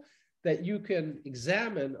reasonable, that you can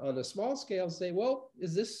examine on a small scale and say, well,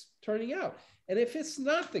 is this turning out? And if it's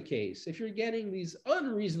not the case, if you're getting these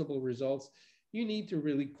unreasonable results, you need to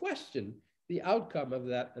really question the outcome of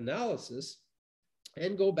that analysis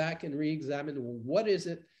and go back and re-examine, well, what is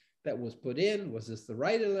it that was put in? Was this the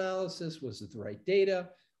right analysis? Was it the right data?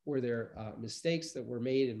 Were there mistakes that were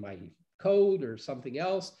made in my code or something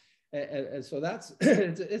else? And so that's,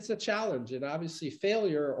 it's a challenge. And obviously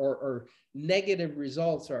failure or negative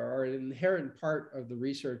results are an inherent part of the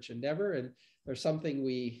research endeavor. And there's something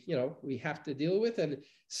we have to deal with. And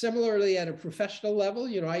similarly at a professional level,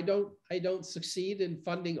 I don't succeed in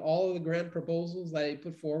funding all of the grant proposals that I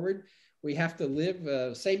put forward. We have to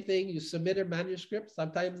live, same thing, you submit a manuscript,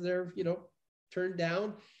 sometimes they're, turned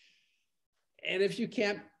down. And if you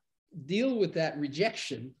can't deal with that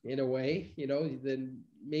rejection in a way, then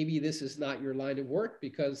maybe this is not your line of work,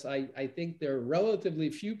 because I think there are relatively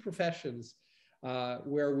few professions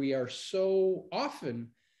where we are so often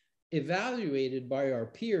evaluated by our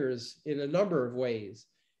peers in a number of ways.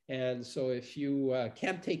 And so if you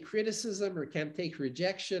can't take criticism or can't take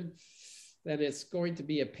rejection, then it's going to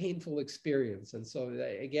be a painful experience. And so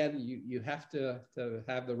again, you have to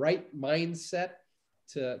have the right mindset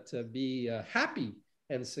to be happy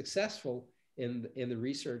and successful in the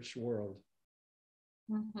research world.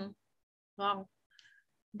 Mm-hmm. Wow.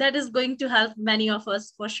 That is going to help many of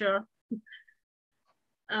us for sure.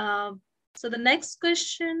 So the next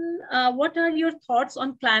question, what are your thoughts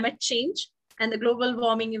on climate change and the global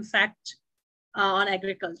warming effect on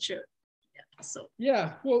agriculture? So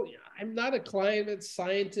yeah, well, I'm not a climate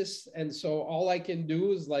scientist, and so all I can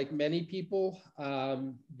do is, like many people,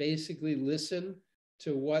 basically listen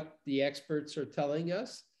to what the experts are telling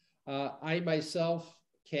us. I myself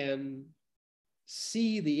can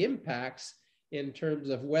see the impacts in terms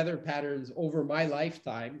of weather patterns over my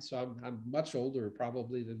lifetime. So I'm much older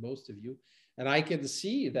probably than most of you. And I can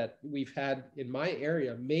see that we've had in my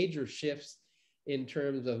area major shifts in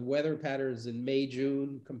terms of weather patterns in May,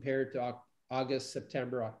 June compared to August,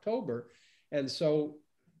 September, October. And so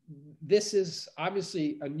this is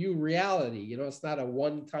obviously a new reality. You know, it's not a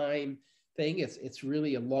one-time thing. It's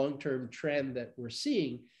really a long-term trend that we're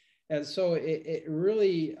seeing. And so it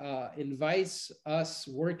really invites us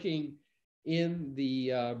working in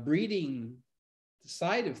the breeding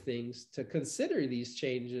side of things to consider these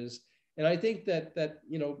changes. And I think that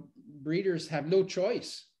you know, breeders have no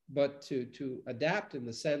choice but to adapt, in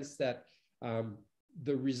the sense that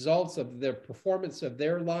the results of the performance of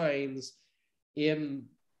their lines in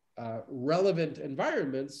relevant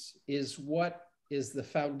environments is what is the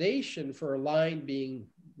foundation for a line being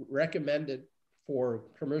recommended for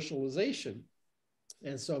commercialization.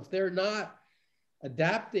 And so if they're not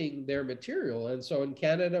adapting their material, and so in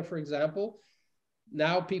Canada, for example,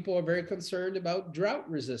 now people are very concerned about drought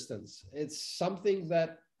resistance. It's something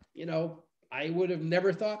that, you know, I would have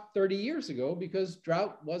never thought 30 years ago, because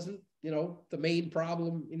drought wasn't, you know, the main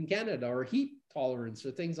problem in Canada, or heat tolerance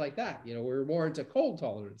or things like that. You know, we're more into cold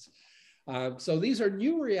tolerance. So these are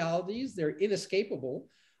new realities. They're inescapable.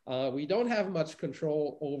 We don't have much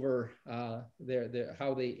control over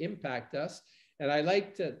how they impact us. And I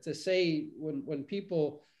like to say, when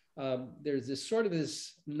people, there's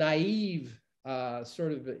this naive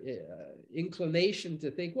inclination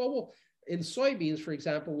to think, well, in soybeans, for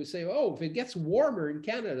example, we say, oh, if it gets warmer in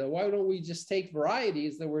Canada, why don't we just take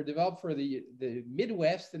varieties that were developed for the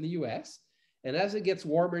Midwest in the US? And as it gets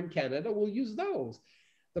warmer in Canada, we'll use those.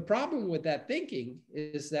 The problem with that thinking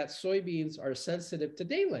is that soybeans are sensitive to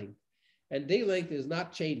day length, and day length is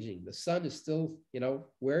not changing. The sun is still, you know,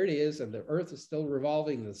 where it is, and the earth is still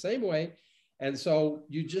revolving the same way. And so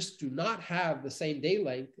you just do not have the same day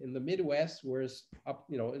length in the Midwest, whereas up,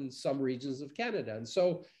 you know, in some regions of Canada. And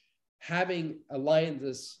so having a line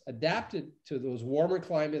that's adapted to those warmer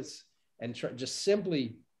climates and just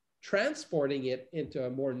simply transporting it into a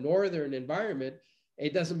more northern environment,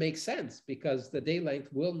 it doesn't make sense, because the day length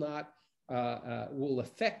will not, will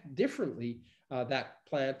affect differently that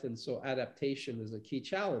plant. And so adaptation is a key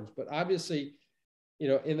challenge. But obviously, you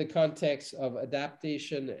know, in the context of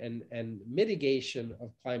adaptation and mitigation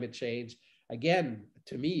of climate change, again,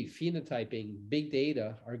 to me, phenotyping, big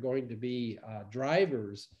data are going to be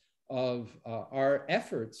drivers of our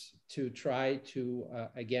efforts to try to,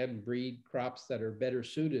 again, breed crops that are better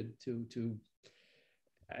suited to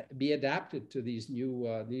be adapted to these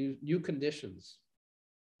new conditions.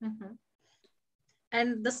 Mm-hmm.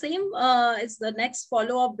 And the same is the next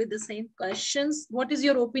follow-up with the same questions. What is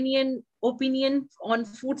your opinion on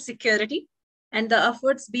food security and the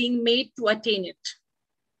efforts being made to attain it?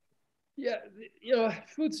 Yeah, you know,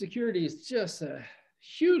 food security is just a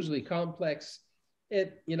hugely complex.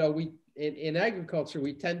 You know, we in agriculture,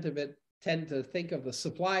 we tend to think of the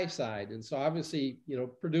supply side, and so obviously, you know,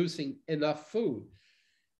 producing enough food.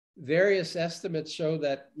 Various estimates show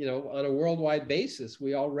that, you know, on a worldwide basis,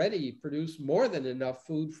 we already produce more than enough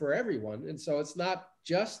food for everyone. And so it's not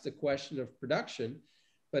just a question of production,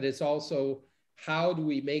 but it's also how do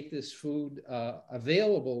we make this food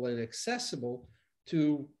available and accessible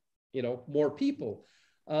to, you know, more people.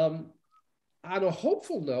 On a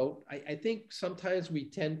hopeful note, I think sometimes we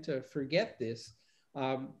tend to forget this.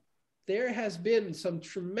 There has been some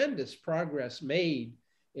tremendous progress made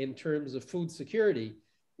in terms of food security.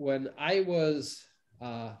 When I was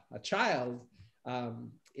a child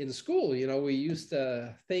in school, you know, we used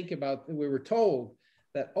to think about, we were told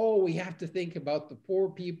that, oh, we have to think about the poor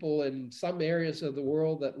people in some areas of the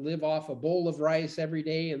world that live off a bowl of rice every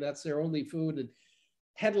day, and that's their only food. And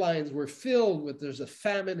headlines were filled with, there's a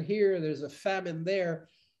famine here, there's a famine there.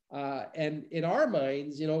 And in our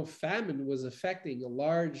minds, you know, famine was affecting a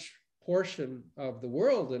large portion of the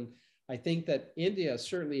world. And I think that India is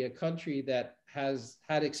certainly a country that has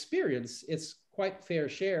had experience its quite fair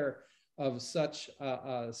share of such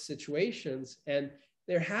situations. And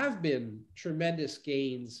there have been tremendous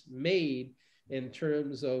gains made in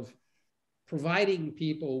terms of providing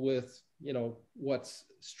people with, you know, what's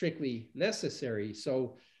strictly necessary.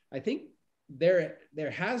 So I think there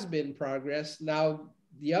has been progress. Now,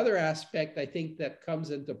 the other aspect I think that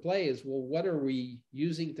comes into play is, well, what are we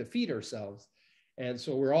using to feed ourselves? And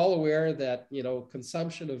so we're all aware that, you know,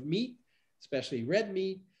 consumption of meat, especially red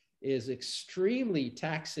meat, is extremely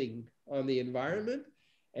taxing on the environment.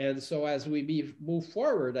 And so as we move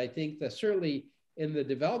forward, I think that certainly in the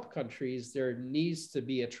developed countries, there needs to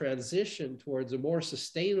be a transition towards a more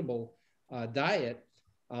sustainable diet,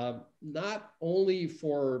 not only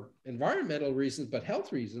for environmental reasons, but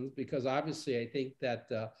health reasons, because obviously I think that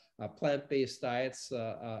plant-based diets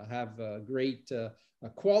have great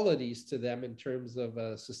qualities to them in terms of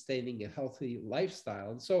sustaining a healthy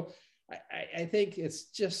lifestyle. And so I think it's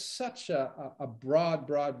just such a broad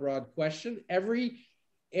question. Every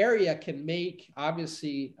area can make,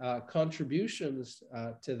 obviously, contributions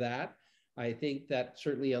to that. I think that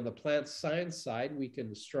certainly on the plant science side, we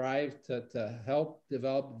can strive to help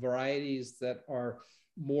develop varieties that are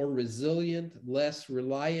more resilient, less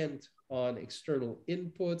reliant on external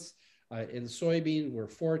inputs. In soybean, we're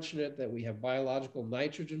fortunate that we have biological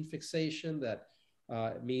nitrogen fixation. That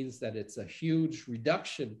means that it's a huge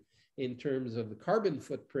reduction in terms of the carbon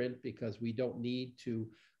footprint because we don't need to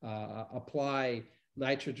apply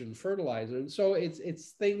nitrogen fertilizer. And so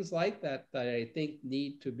it's things like that that I think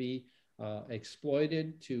need to be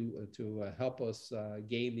exploited to help us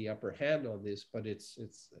gain the upper hand on this. But it's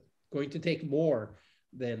going to take more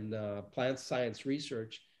than plant science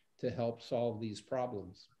research to help solve these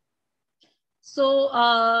problems. So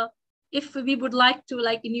if we would like to,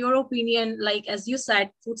 like, in your opinion, like, as you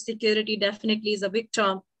said, food security definitely is a big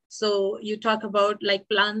term. So you talk about like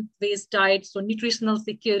plant-based diets, so nutritional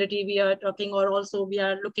security we are talking, or also we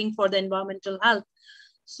are looking for the environmental health.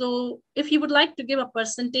 So if you would like to give a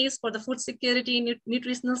percentage for the food security,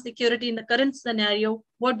 nutritional security in the current scenario,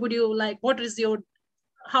 what would you like,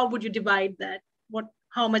 how would you divide that?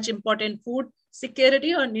 How much important food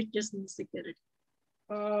security or nutritional security?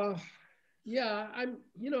 Yeah, I'm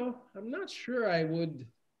not sure I would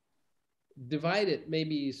divide it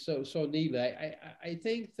maybe so neatly. I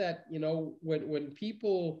think that, when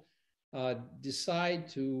people decide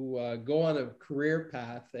to go on a career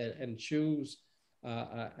path and choose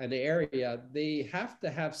an area, they have to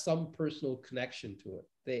have some personal connection to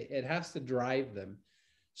it. It has to drive them.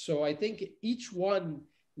 So I think each one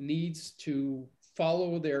needs to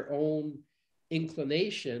follow their own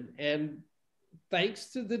inclination, and thanks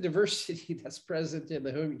to the diversity that's present in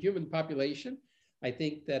the human population, I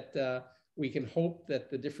think that we can hope that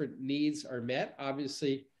the different needs are met.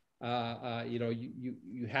 Obviously,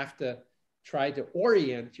 you have to try to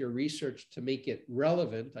orient your research to make it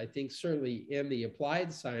relevant. I think certainly in the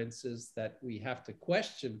applied sciences that we have to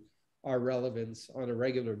question our relevance on a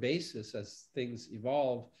regular basis as things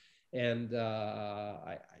evolve. And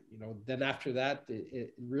then after that,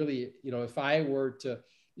 it really, if I were to,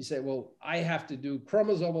 you say, well, I have to do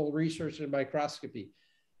chromosomal research in microscopy.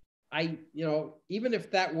 Even if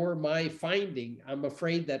that were my finding, I'm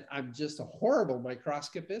afraid that I'm just a horrible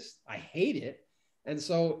microscopist. I hate it. And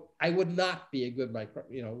so I would not be a good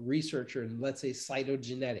researcher in, let's say,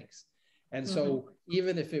 cytogenetics. And so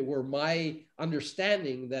even if it were my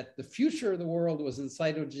understanding that the future of the world was in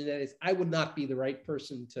cytogenetics, I would not be the right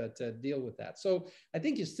person to deal with that. So I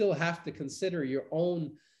think you still have to consider your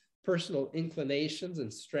own personal inclinations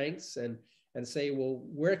and strengths and say, well,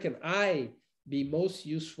 where can I be most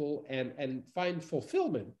useful and find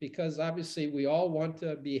fulfillment? Because obviously we all want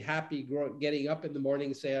to be happy getting up in the morning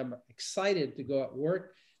and say, I'm excited to go at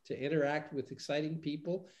work, to interact with exciting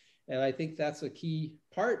people. And I think that's a key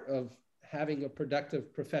part of having a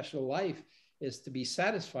productive professional life, is to be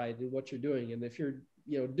satisfied in what you're doing. And if you're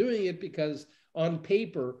doing it because on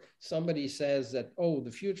paper somebody says that, oh,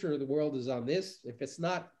 the future of the world is on this, if it's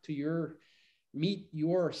not to meet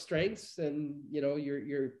your strengths, then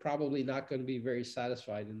you're probably not going to be very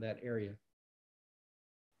satisfied in that area.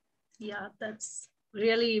 Yeah, that's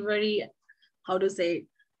really very, how to say,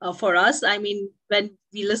 for us. I mean, when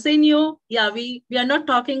we listen you, we are not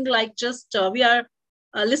talking like just we are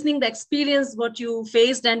listening the experience what you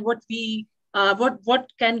faced and what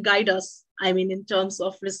can guide us. I mean, in terms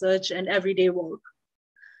of research and everyday work.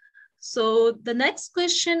 So the next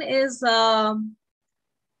question is,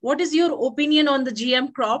 what is your opinion on the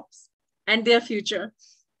GM crops and their future?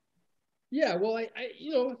 Yeah, well, I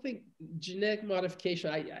think genetic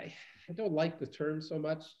modification, I don't like the term so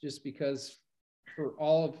much, just because for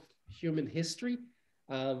all of human history,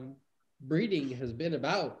 breeding has been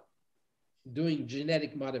about doing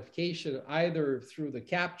genetic modification, either through the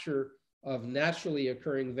capture of naturally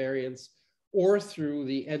occurring variants or through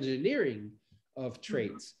the engineering of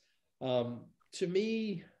traits. To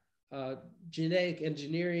me, genetic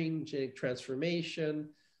engineering, genetic transformation,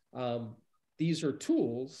 these are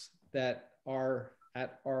tools that are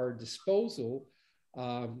at our disposal.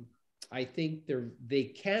 I think they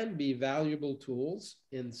can be valuable tools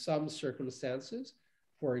in some circumstances.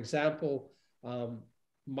 For example,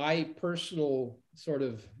 my personal sort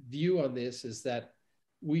of view on this is that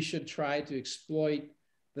we should try to exploit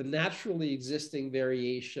the naturally existing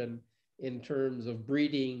variation in terms of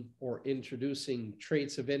breeding or introducing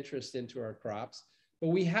traits of interest into our crops. But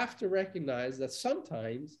we have to recognize that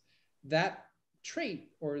sometimes that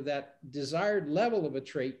trait or that desired level of a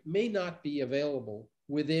trait may not be available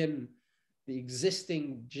within the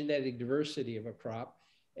existing genetic diversity of a crop,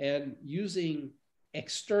 and using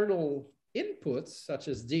external inputs such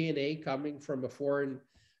as DNA coming from a foreign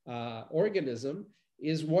organism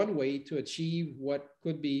is one way to achieve what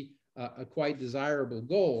could be a quite desirable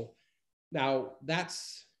goal. Now,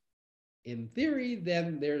 that's in theory.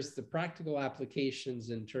 Then there's the practical applications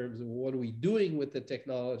in terms of what are we doing with the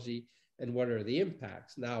technology and what are the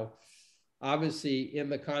impacts. Now, obviously, in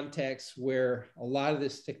the context where a lot of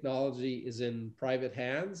this technology is in private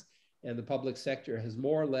hands and the public sector has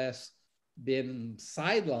more or less been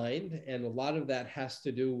sidelined, and a lot of that has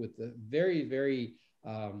to do with the very, very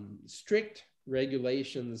strict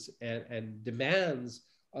regulations and demands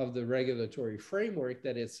of the regulatory framework,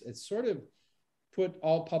 that it's sort of put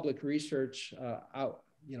all public research out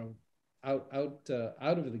of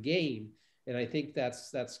the game. And I think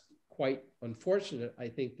that's quite unfortunate. I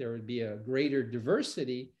think there would be a greater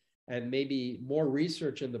diversity and maybe more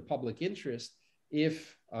research in the public interest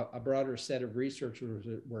if a broader set of researchers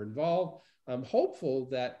were involved. I'm hopeful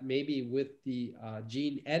that maybe with the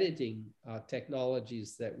gene editing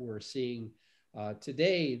technologies that we're seeing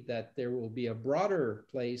today, that there will be a broader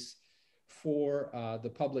place for the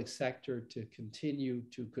public sector to continue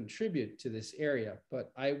to contribute to this area.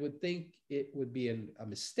 But I would think it would be a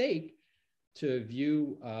mistake to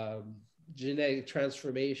view genetic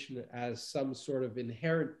transformation as some sort of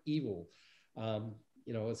inherent evil.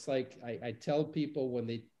 It's like I tell people when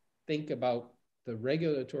they think about the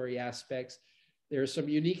regulatory aspects, there are some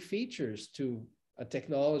unique features to a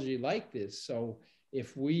technology like this. So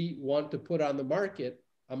if we want to put on the market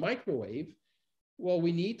a microwave, well,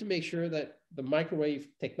 we need to make sure that the microwave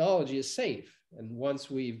technology is safe. And once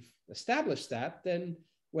we've established that, then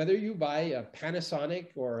whether you buy a Panasonic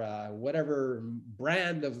or whatever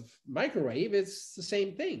brand of microwave, it's the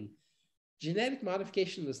same thing. Genetic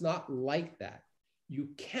modification is not like that. You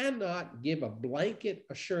cannot give a blanket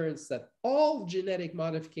assurance that all genetic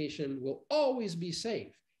modification will always be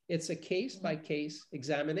safe. It's a case-by-case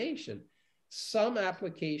examination. Some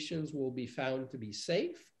applications will be found to be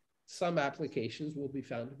safe. Some applications will be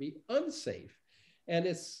found to be unsafe. And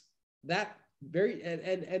it's that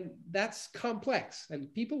and that's complex.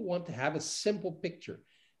 And people want to have a simple picture.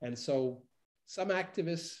 And so some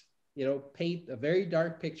activists, paint a very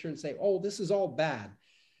dark picture and say, oh, this is all bad.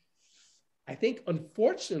 I think,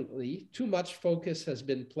 unfortunately, too much focus has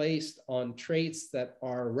been placed on traits that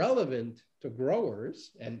are relevant to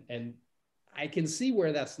growers. And I can see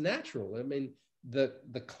where that's natural. I mean, the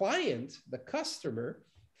client, the customer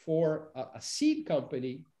for a seed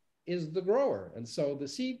company is the grower. And so the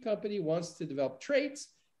seed company wants to develop traits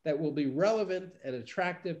that will be relevant and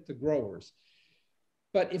attractive to growers.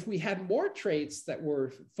 But if we had more traits that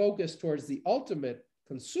were focused towards the ultimate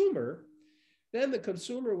consumer, then the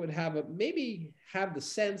consumer would maybe have the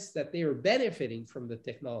sense that they are benefiting from the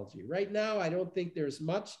technology. Right now, I don't think there's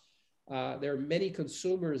much. There are many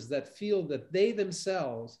consumers that feel that they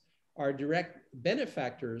themselves are direct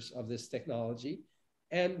benefactors of this technology,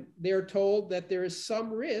 and they're told that there is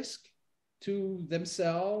some risk to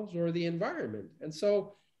themselves or the environment. And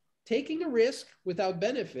so taking a risk without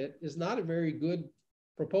benefit is not a very good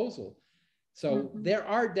proposal. So there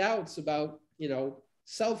are doubts about,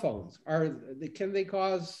 cell phones. Can they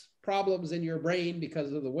cause problems in your brain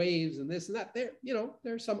because of the waves and this and that?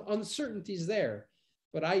 There's some uncertainties there.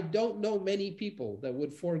 But I don't know many people that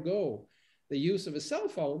would forego the use of a cell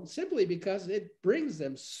phone simply because it brings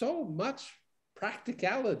them so much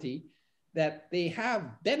practicality that they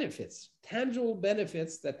have benefits, tangible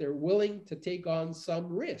benefits, that they're willing to take on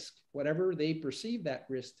some risk, whatever they perceive that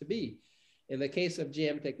risk to be. In the case of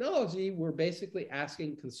GM technology, we're basically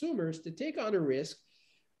asking consumers to take on a risk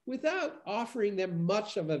without offering them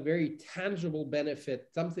much of a very tangible benefit,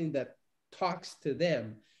 something that talks to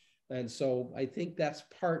them. And so I think that's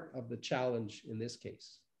part of the challenge in this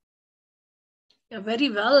case. Yeah, very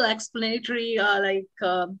well explanatory,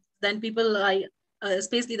 then people,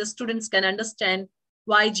 especially the students, can understand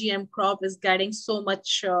why GM crop is getting so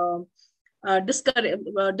much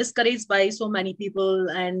discouraged by so many people,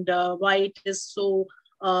 and why it is so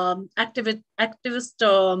activist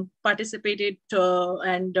participated,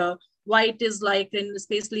 and why it is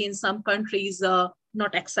especially in some countries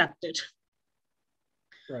not accepted.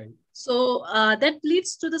 Right. So that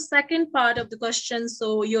leads to the second part of the question.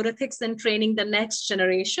 So your ethics in training the next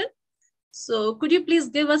generation. So could you please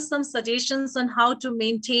give us some suggestions on how to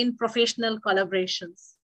maintain professional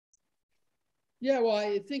collaborations? Yeah, well,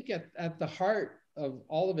 I think at the heart of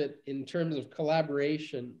all of it in terms of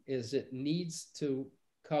collaboration is it needs to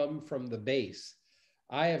come from the base.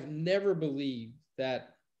 I have never believed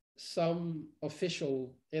that some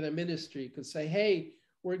official in a ministry could say, hey,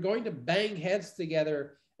 we're going to bang heads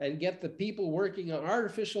together and get the people working on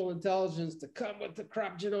artificial intelligence to come with the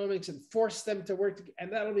crop genomics and force them to work together.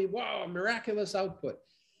 And that'll be, wow, a miraculous output.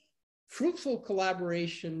 Fruitful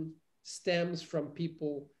collaboration stems from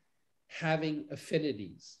people having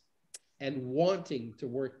affinities and wanting to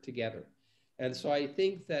work together. And so I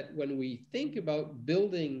think that when we think about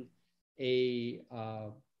building a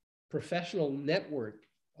professional network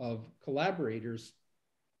of collaborators,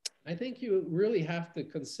 I think you really have to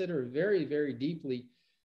consider very, very deeply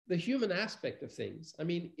the human aspect of things. I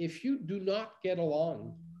mean, if you do not get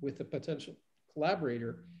along with a potential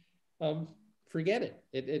collaborator, forget it.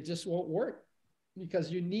 It just won't work,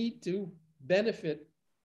 because you need to benefit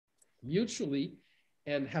mutually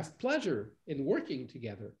and have pleasure in working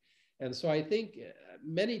together. And so I think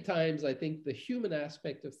many times, I think the human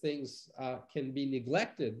aspect of things can be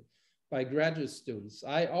neglected by graduate students.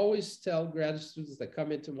 I always tell graduate students that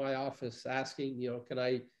come into my office asking, you know, can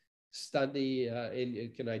I study,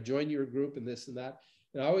 can I join your group and this and that?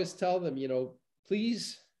 And I always tell them, you know,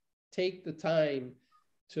 please take the time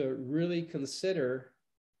to really consider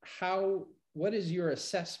what is your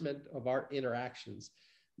assessment of our interactions?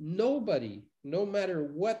 Nobody, no matter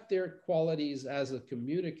what their qualities as a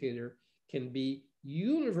communicator, can be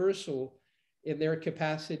universal in their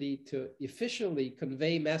capacity to efficiently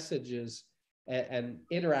convey messages and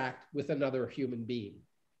interact with another human being.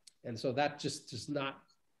 And so that just does not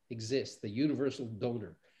exist, the universal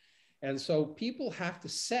donor. And so people have to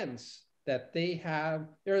sense that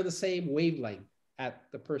they're in the same wavelength at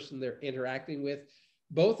the person they're interacting with,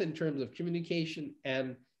 both in terms of communication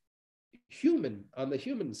and on the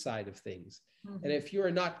human side of things. Mm-hmm. And if you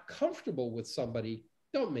are not comfortable with somebody,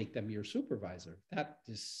 don't make them your supervisor. That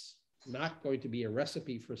is not going to be a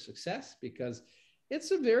recipe for success, because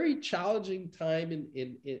it's a very challenging time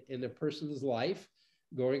in a person's life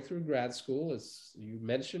going through grad school. As you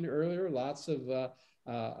mentioned earlier, lots of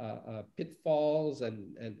pitfalls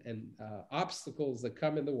and obstacles that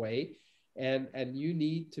come in the way. And you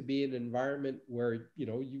need to be in an environment where, you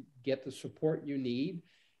know, you get the support you need,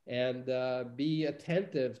 and be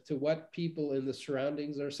attentive to what people in the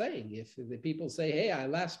surroundings are saying. If the people say, hey, I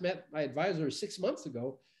last met my advisor 6 months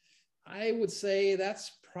ago, I would say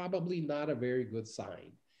that's probably not a very good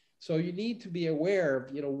sign. So you need to be aware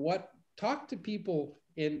of, you know, talk to people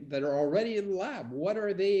that are already in the lab. What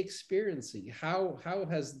are they experiencing? How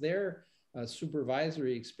has their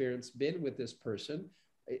supervisory experience been with this person?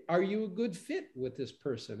 Are you a good fit with this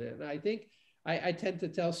person? And I think I tend to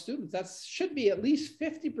tell students that should be at least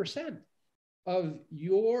 50% of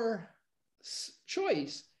your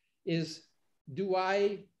choice is, do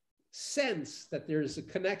I sense that there's a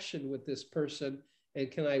connection with this person,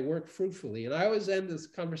 and can I work fruitfully? And I always end this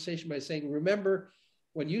conversation by saying, remember,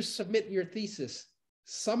 when you submit your thesis,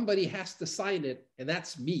 somebody has to sign it, and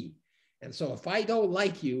that's me. And so if I don't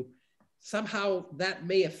like you, somehow that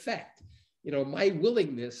may affect, you know, my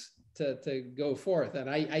willingness to go forth. And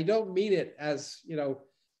I don't mean it as, you know,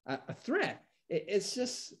 a threat. It's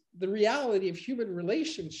just the reality of human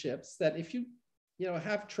relationships, that if you know,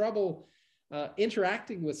 have trouble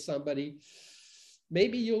interacting with somebody,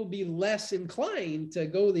 maybe you'll be less inclined to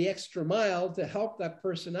go the extra mile to help that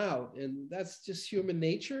person out. And that's just human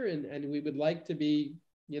nature. And we would like to be,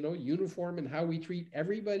 you know, uniform in how we treat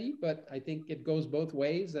everybody, but I think it goes both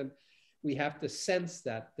ways. And we have to sense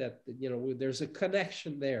that, you know, there's a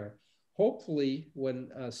connection there. Hopefully,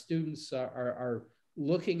 when students are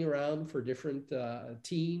looking around for different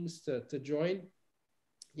teams to join,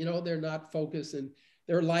 you know, they're not focused, and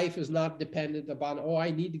their life is not dependent upon, oh,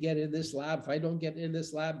 I need to get in this lab. If I don't get in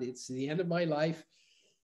this lab, it's the end of my life.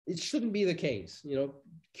 It shouldn't be the case. You know,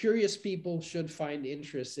 curious people should find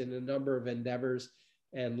interest in a number of endeavors,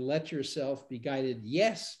 and let yourself be guided,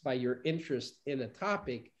 yes, by your interest in a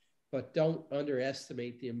topic, but don't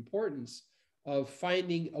underestimate the importance of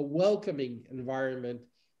finding a welcoming environment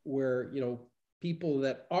where, you know, people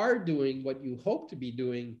that are doing what you hope to be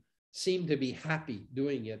doing seem to be happy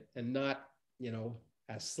doing it, and not, you know,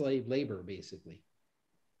 as slave labor, basically.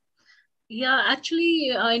 Yeah,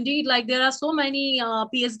 actually, indeed, like there are so many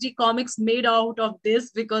PhD comics made out of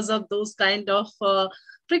this because of those kind of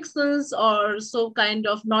frictions or so kind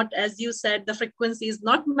of not, as you said, the frequency is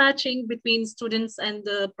not matching between students and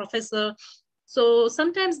the professor. So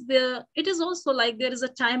sometimes it is also like there is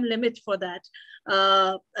a time limit for that.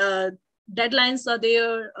 Deadlines are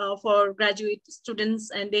there for graduate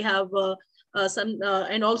students, and they have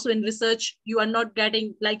and also in research, you are not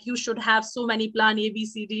getting, like, you should have so many plan A, B,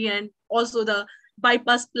 C, D, and also the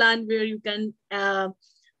bypass plan where you can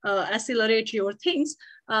accelerate your things.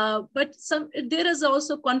 But there is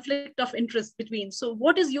also conflict of interest between. So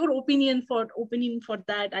what is your opinion for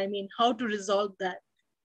that? I mean, how to resolve that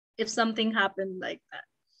if something happened like that?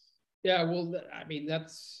 Yeah, well, I mean,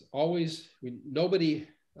 that's always, nobody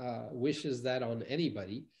wishes that on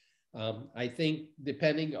anybody. I think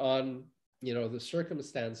depending on, the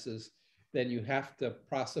circumstances, then you have to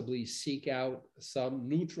possibly seek out some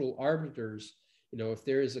neutral arbiters. If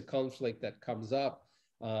there is a conflict that comes up,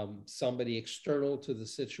 somebody external to the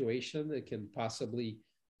situation that can possibly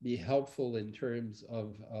be helpful in terms of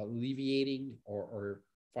alleviating or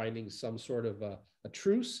finding some sort of a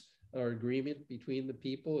truce or agreement between the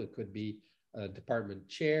people. It could be a department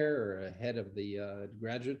chair or a head of the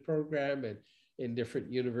graduate program. And in different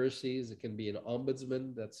universities, it can be an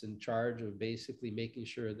ombudsman that's in charge of basically making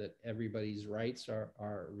sure that everybody's rights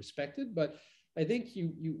are respected. But I think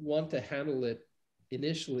you want to handle it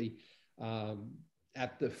initially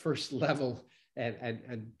at the first level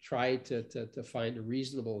and try to find a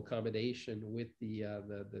reasonable accommodation with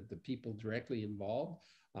the people directly involved.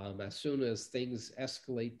 As soon as things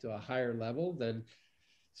escalate to a higher level, then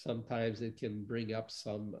sometimes it can bring up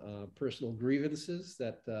some personal grievances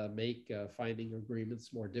that make finding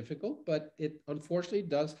agreements more difficult, but it unfortunately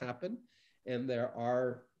does happen. And there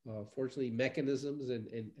are fortunately mechanisms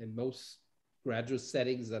in most graduate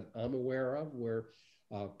settings that I'm aware of where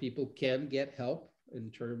people can get help in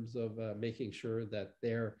terms of making sure that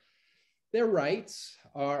their rights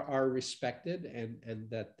are respected and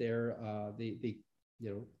that they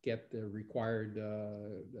get the required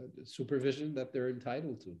supervision that they're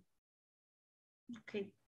entitled to. Okay.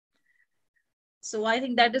 So I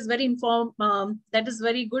think that is that is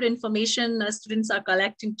very good information students are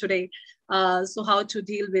collecting today. So how to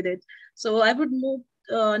deal with it. So I would move,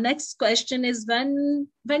 next question is,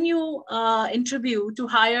 when you interview to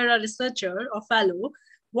hire a researcher or fellow,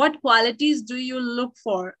 what qualities do you look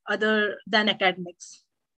for other than academics?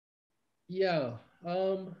 Yeah.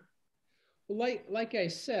 Like I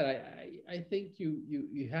said, I think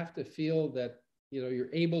you have to feel that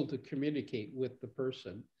you're able to communicate with the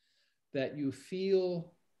person, that you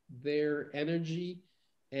feel their energy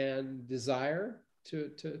and desire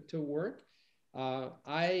to work.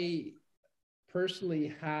 I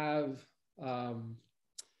personally have,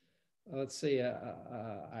 let's say,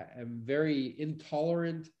 I am very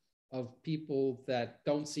intolerant of people that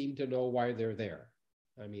don't seem to know why they're there.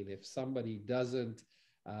 I mean, if somebody doesn't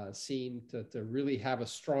seem to really have a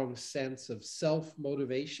strong sense of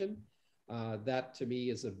self-motivation, that to me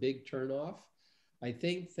is a big turnoff. I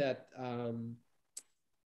think that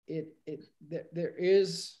there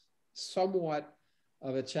is somewhat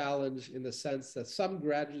of a challenge in the sense that some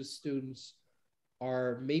graduate students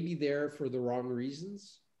are maybe there for the wrong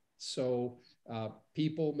reasons. So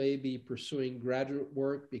people may be pursuing graduate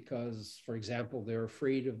work because, for example, they're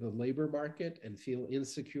afraid of the labor market and feel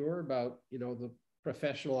insecure about, the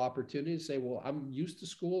professional opportunities. Say, well, I'm used to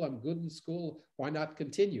school, I'm good in school, why not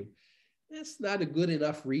continue? That's not a good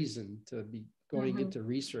enough reason to be going into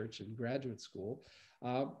research and graduate school.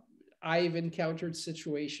 I've encountered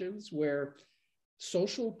situations where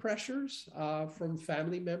social pressures from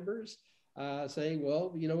family members saying,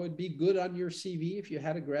 well, it'd be good on your CV if you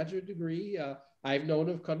had a graduate degree. I've known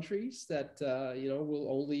of countries that, will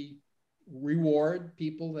only reward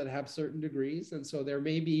people that have certain degrees. And so there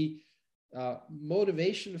may be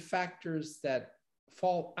motivation factors that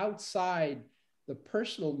fall outside the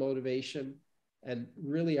personal motivation and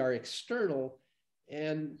really are external.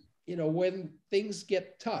 And, when things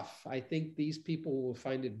get tough, I think these people will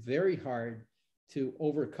find it very hard to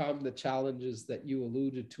overcome the challenges that you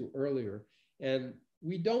alluded to earlier. And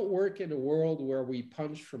we don't work in a world where we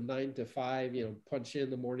punch from 9 to 5, punch in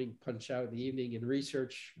the morning, punch out in the evening. In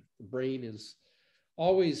research, the brain is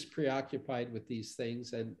always preoccupied with these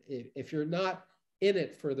things. And if you're not in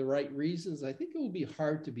it for the right reasons, I think it will be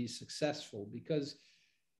hard to be successful because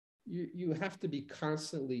you have to be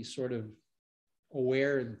constantly sort of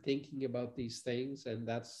aware and thinking about these things. And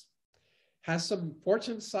has some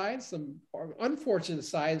fortunate sides, some unfortunate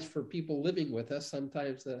sides for people living with us.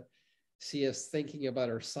 Sometimes see us thinking about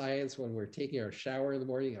our science when we're taking our shower in the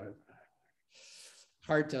morning.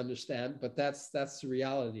 hard to understand, but that's the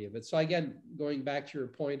reality of it. So again, going back to your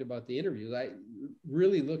point about the interviews, I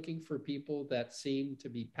really looking for people that seem to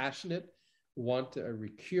be passionate, are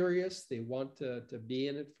curious, they want to be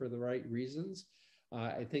in it for the right reasons.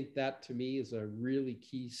 I think that to me is a really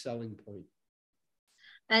key selling point.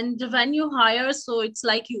 And when you hire, so it's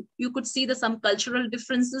like you could see some cultural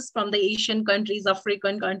differences from the Asian countries,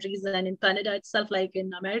 African countries, and in Canada itself, like in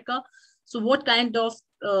America. So what kind of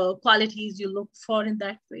qualities you look for in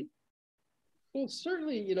that way? Well,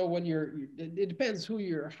 certainly, you know, when it depends who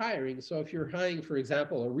you're hiring. So if you're hiring, for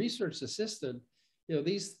example, a research assistant, you know,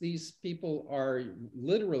 these people are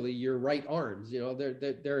literally your right arms. You know,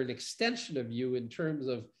 they're an extension of you in terms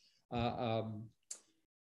of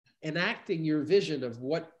enacting your vision of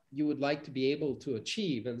what you would like to be able to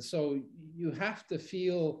achieve. And so you have to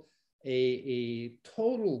feel a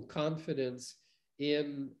total confidence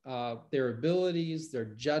in their abilities, their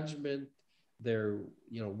judgment, their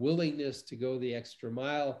willingness to go the extra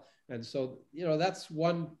mile. And so, you know, that's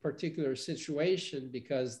one particular situation,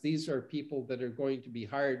 because these are people that are going to be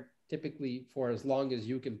hired typically for as long as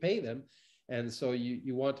you can pay them. And so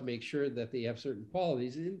you want to make sure that they have certain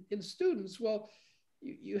qualities. In students, well,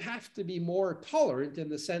 you have to be more tolerant in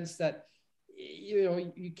the sense that, you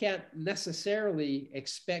know, you can't necessarily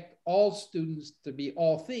expect all students to be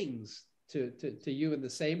all things to you in the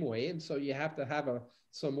same way. And so you have to have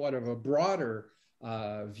somewhat of a broader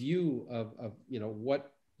view of you know,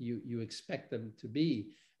 what you expect them to be.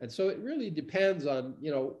 And so it really depends on, you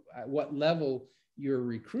know, at what level you're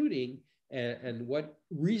recruiting and what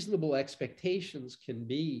reasonable expectations can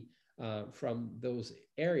be from those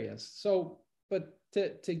areas. So, but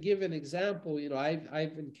to give an example, you know,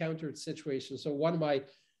 I've encountered situations. So one of my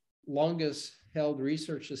longest held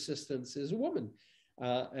research assistants is a woman,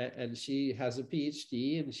 and she has a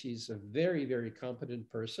PhD, and she's a very, very competent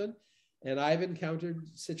person. And I've encountered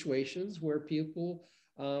situations where people,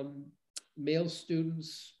 male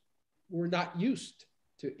students, were not used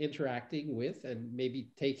to interacting with and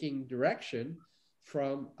maybe taking direction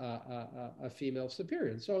from a female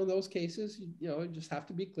superior. And so in those cases, you know, you just have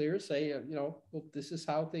to be clear, say, you know, well, this is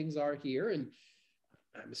how things are here. And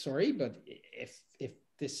I'm sorry, but if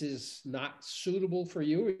this is not suitable for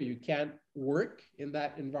you, or you can't work in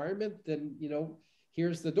that environment, then, you know,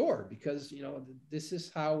 here's the door, because, you know, this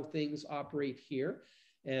is how things operate here.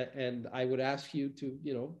 And I would ask you to,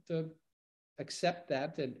 you know, to accept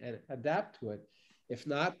that and adapt to it. If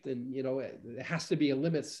not, then, you know, there has to be a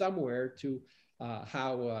limit somewhere to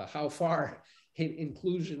how far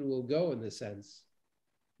inclusion will go in this sense.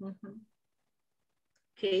 Mm-hmm.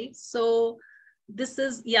 Okay, so this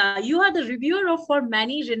is, yeah, you are the reviewer for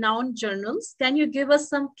many renowned journals. Can you give us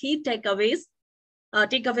some key takeaway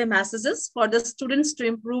messages for the students to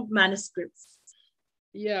improve manuscripts?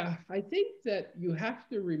 Yeah, I think that you have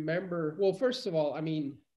to remember, well, first of all, I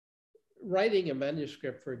mean, writing a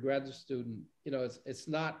manuscript for a graduate student, you know, it's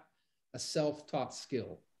not a self-taught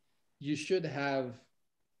skill. You should have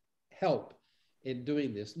help in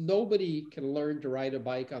doing this. Nobody can learn to ride a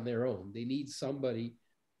bike on their own. They need somebody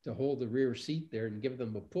to hold the rear seat there and give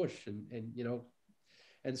them a push, and you know,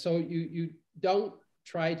 and so you don't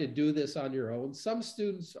try to do this on your own. Some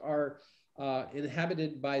students are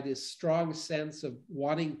inhabited by this strong sense of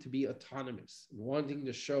wanting to be autonomous, wanting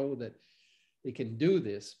to show that they can do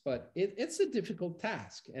this, but it's a difficult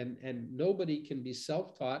task, and nobody can be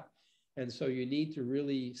self-taught. And so you need to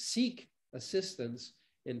really seek assistance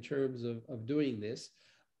in terms of doing this.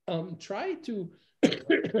 Try to,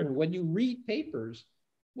 when you read papers,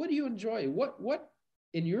 what do you enjoy? What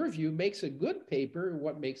in your view makes a good paper, and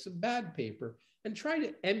what makes a bad paper? And try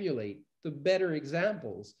to emulate the better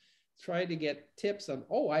examples. Try to get tips on,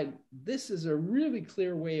 this is a really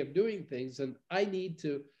clear way of doing things, and I need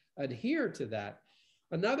to adhere to that.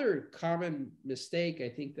 Another common mistake I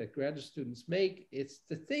think that graduate students make is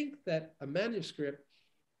to think that a manuscript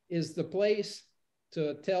is the place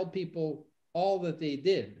to tell people all that they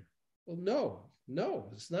did. Well, no,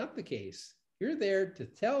 it's not the case. You're there to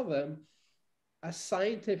tell them a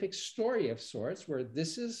scientific story of sorts, where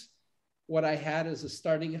this is what I had as a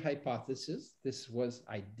starting hypothesis. This was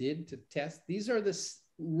I did to test. These are the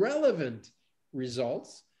relevant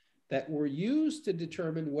results that were used to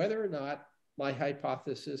determine whether or not my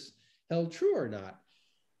hypothesis held true or not.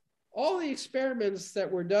 All the experiments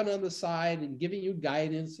that were done on the side and giving you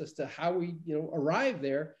guidance as to how we, you know, arrive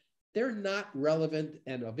there, they're not relevant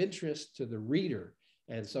and of interest to the reader.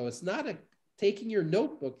 And so it's not taking your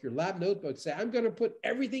notebook, your lab notebook, say, I'm going to put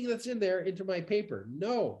everything that's in there into my paper.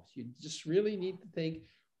 No, you just really need to think,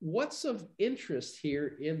 what's of interest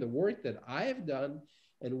here in the work that I have done,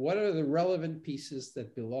 and what are the relevant pieces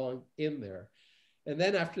that belong in there? And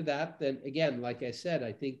then after that, then again, like I said,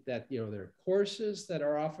 I think that, you know, there are courses that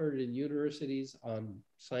are offered in universities on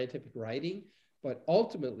scientific writing, but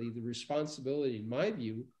ultimately the responsibility, in my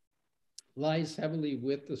view, lies heavily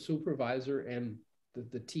with the supervisor and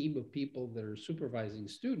the team of people that are supervising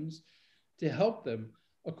students to help them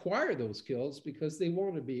acquire those skills, because they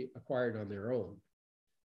won't be acquired on their own.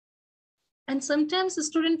 And sometimes the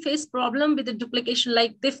student face problem with the duplication,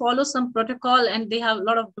 like they follow some protocol and they have a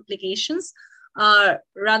lot of duplications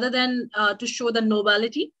rather than to show the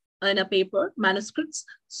novelty in a paper, manuscripts.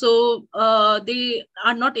 So they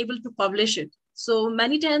are not able to publish it. So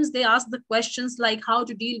many times they ask the questions like how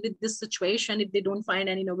to deal with this situation if they don't find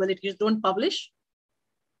any novelties, don't publish.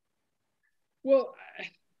 Well,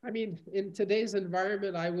 I mean, in today's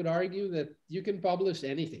environment, I would argue that you can publish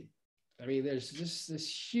anything. I mean, there's just this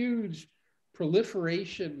huge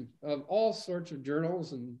proliferation of all sorts of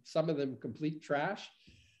journals, and some of them complete trash.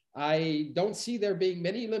 I don't see there being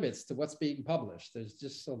many limits to what's being published. There's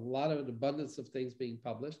just a lot of an abundance of things being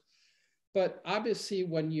published. But obviously,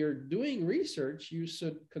 when you're doing research, you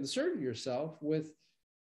should concern yourself with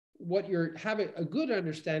what you're having a good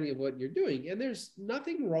understanding of what you're doing. And there's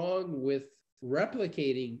nothing wrong with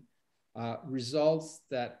replicating results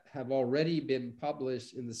that have already been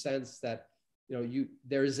published, in the sense that, you know,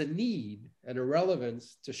 there is a need and a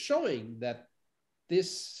relevance to showing that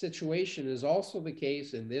this situation is also the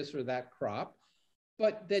case in this or that crop.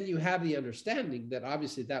 But then you have the understanding that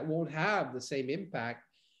obviously that won't have the same impact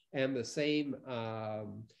and the same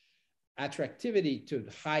attractivity to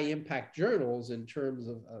high impact journals in terms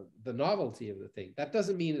of the novelty of the thing. That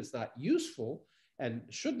doesn't mean it's not useful and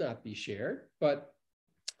should not be shared, but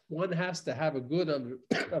one has to have a good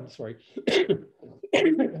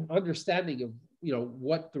understanding of, you know,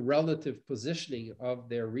 what the relative positioning of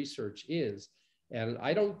their research is. And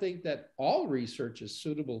I don't think that all research is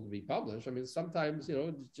suitable to be published. I mean, sometimes, you know,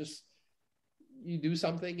 it's just you do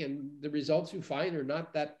something and the results you find are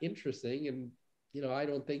not that interesting. And, you know, I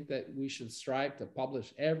don't think that we should strive to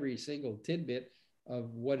publish every single tidbit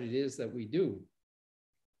of what it is that we do.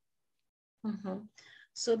 Mm-hmm.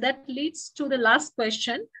 So that leads to the last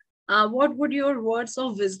question. What would your words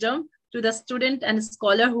of wisdom to the student and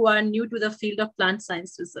scholar who are new to the field of plant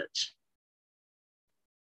science research?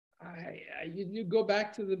 You go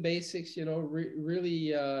back to the basics, you know,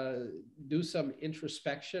 really do some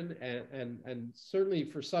introspection, and certainly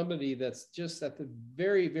for somebody that's just at the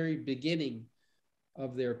very, very beginning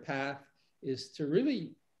of their path, is to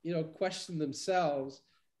really, you know, question themselves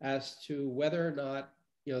as to whether or not,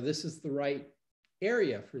 you know, this is the right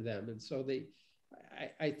area for them. And so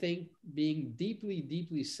I think being deeply,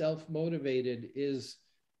 deeply self-motivated is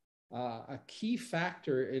a key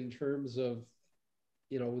factor in terms of,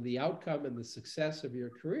 you know, the outcome and the success of your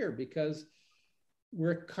career, because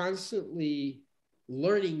we're constantly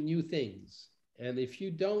learning new things. And if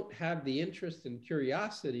you don't have the interest and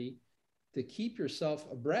curiosity to keep yourself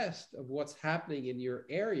abreast of what's happening in your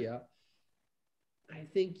area, I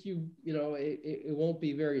think it won't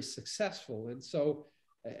be very successful. And so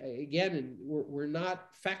again, we're not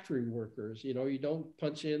factory workers. You know, you don't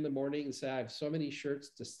punch in the morning and say, I have so many shirts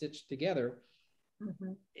to stitch together.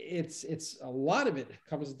 Mm-hmm. It's a lot of it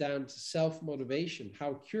comes down to self-motivation,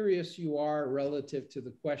 how curious you are relative to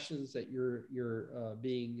the questions that you're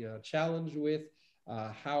being challenged with,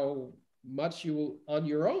 how much you will on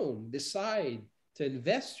your own decide to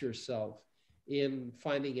invest yourself in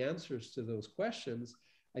finding answers to those questions.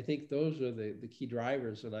 I think those are the key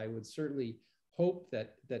drivers, and I would certainly hope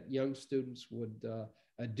that young students would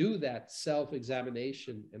do that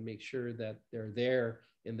self-examination and make sure that they're there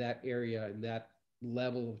in that area and that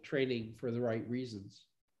level of training for the right reasons.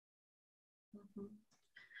 Mm-hmm.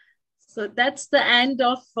 So that's the end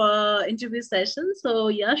of interview session. So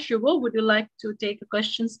yeah, Shubho, would you like to take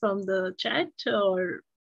questions from the chat or?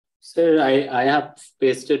 Sir, I have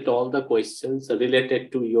pasted all the questions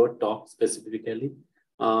related to your talk specifically.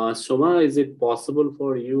 Shoma, is it possible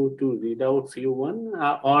for you to read out few one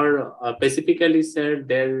or specifically, sir,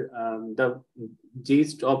 there the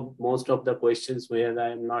gist of most of the questions where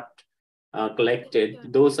I am not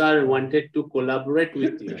collected, those are wanted to collaborate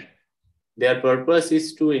with you. Their purpose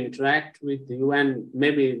is to interact with you, and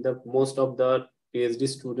maybe the most of the PhD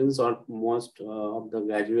students or most of the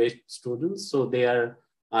graduate students. So they are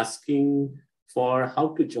asking for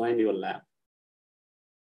how to join your lab.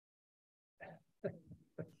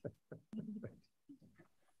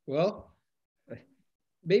 Well,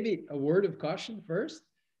 maybe a word of caution first.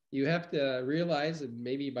 You have to realize that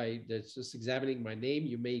maybe by just examining my name,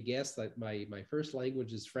 you may guess that my first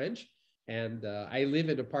language is French. And I live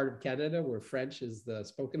in a part of Canada where French is the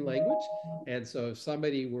spoken language. And so if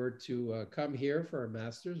somebody were to come here for a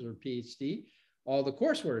master's or PhD, all the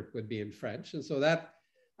coursework would be in French. And so that,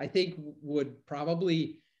 I think, would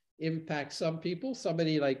probably impact some people.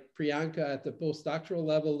 Somebody like Priyanka at the postdoctoral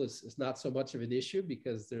level is not so much of an issue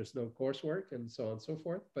because there's no coursework and so on and so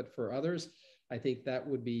forth. But for others, I think that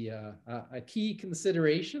would be a key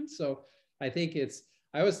consideration. So I think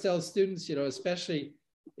I always tell students, especially,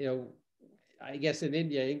 I guess in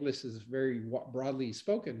India, English is very broadly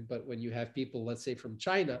spoken, but when you have people, let's say from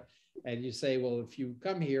China, and you say, well, if you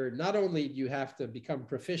come here, not only do you have to become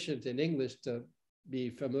proficient in English to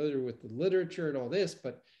be familiar with the literature and all this,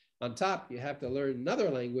 but on top, you have to learn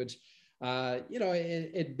another language.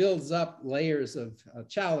 It builds up layers of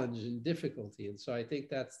challenge and difficulty. And so I think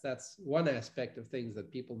that's one aspect of things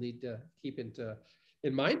that people need to keep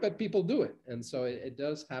in mind, but people do it. And so it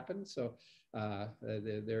does happen. So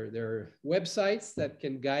there are websites that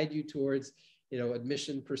can guide you towards,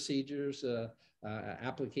 admission procedures,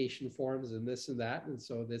 application forms and this and that. And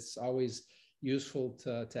so it's always useful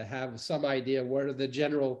to have some idea what are the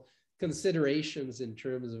general considerations in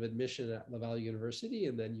terms of admission at Laval University.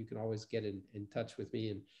 And then you can always get in touch with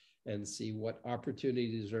me and see what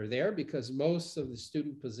opportunities are there, because most of the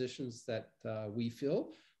student positions that we fill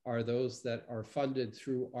are those that are funded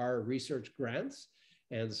through our research grants.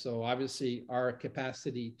 And so obviously our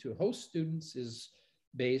capacity to host students is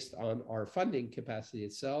based on our funding capacity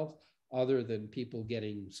itself, other than people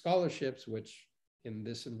getting scholarships, which in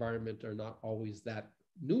this environment are not always that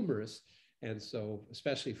numerous. And so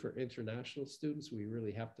especially for international students, we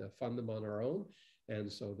really have to fund them on our own.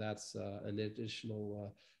 And so that's an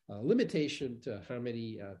additional limitation to how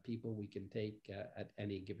many people we can take at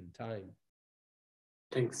any given time.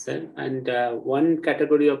 Thanks, sir. And one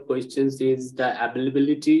category of questions is the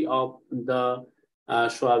availability of the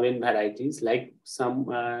soybean varieties, like some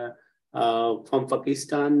from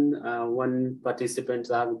Pakistan. One participant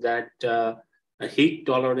asked that heat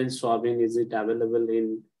tolerant soybean, is it available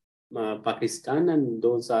in Pakistan? And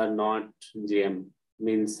those are not GM,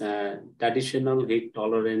 means traditional heat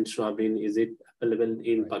tolerant soybean, is it available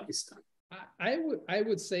in Pakistan? I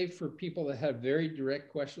would say for people that have very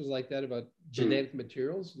direct questions like that about genetic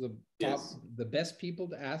materials, the best people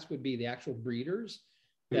to ask would be the actual breeders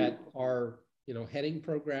that are, heading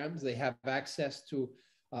programs. They have access to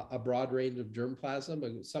a broad range of germplasm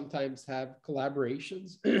and sometimes have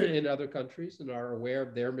collaborations in other countries and are aware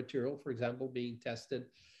of their material, for example, being tested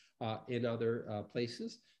in other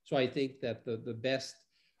places. So I think that the best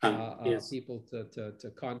people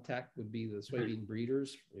to contact would be the soybean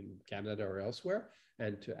breeders in Canada or elsewhere,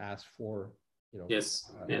 and to ask for, Yes.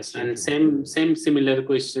 And similar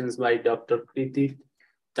questions by Dr. Kriti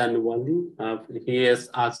Tanwali. He is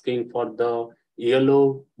asking for the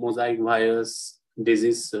yellow mosaic virus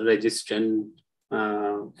disease resistant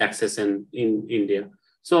access in India.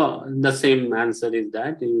 So the same answer is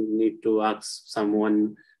that you need to ask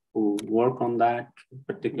someone who work on that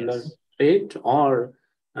particular trait, or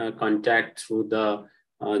contact through the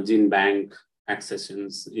gene bank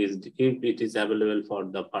accessions, if it is available for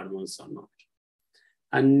the farmers or not.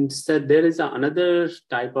 And so there is another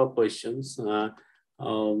type of questions.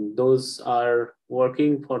 Those are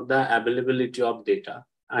working for the availability of data.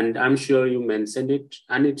 And I'm sure you mentioned it,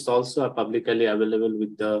 and it's also publicly available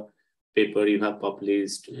with the paper you have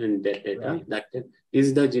published in that data. That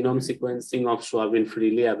is the genome sequencing of soybean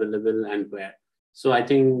freely available and where. So I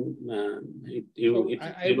think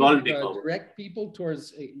it all be covered. Direct people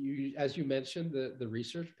towards, as you mentioned, the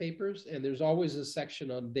research papers, and there's always a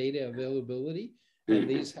section on data availability, and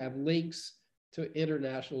these have links to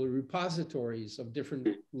international repositories of different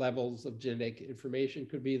levels of genetic information.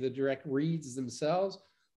 Could be the direct reads themselves,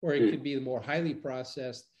 or it could be the more highly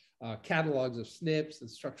processed catalogs of SNPs and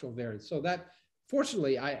structural variants. So that,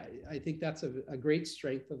 fortunately, I think that's a great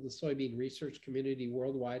strength of the soybean research community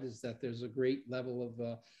worldwide, is that there's a great level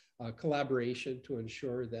of collaboration to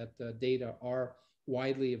ensure that data are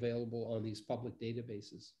widely available on these public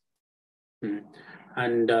databases.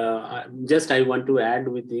 And I want to add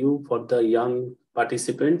with you for the young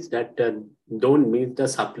participants that don't meet the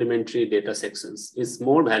supplementary data sections. It's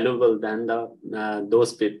more valuable than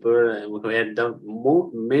those paper where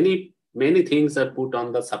many things are put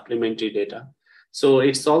on the supplementary data. So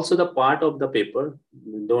it's also the part of the paper.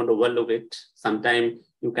 Don't overlook it. Sometimes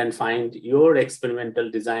you can find your experimental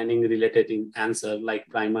designing related answer, like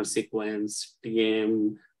primer sequence,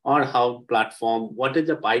 TM, or how platform, what is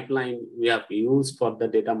the pipeline we have used for the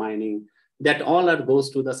data mining. That all goes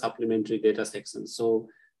to the supplementary data section. So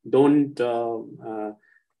don't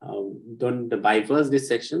don't bypass these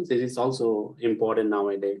sections. It is also important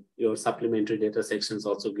nowadays. Your supplementary data sections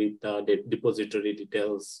also give the depository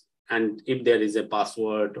details. And if there is a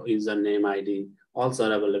password, username, ID, also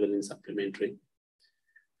are available in supplementary.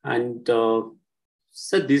 And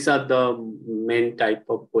so these are the main type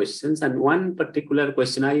of questions. And one particular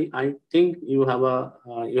question, I think you have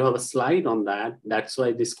a slide on that. That's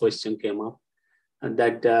why this question came up. And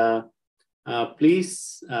that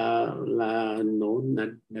please no,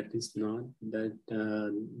 that is not that.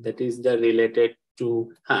 That is the related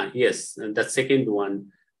to yes, the second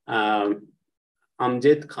one.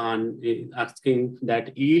 Amjad Khan is asking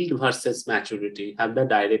that yield versus maturity have the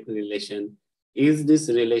direct relation. Is this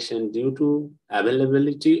relation due to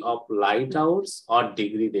availability of light hours or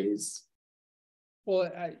degree days? Well,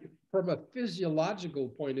 from a physiological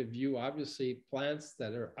point of view, obviously plants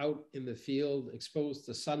that are out in the field exposed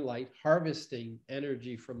to sunlight, harvesting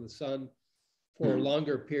energy from the sun for a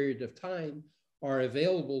longer period of time are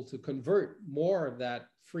available to convert more of that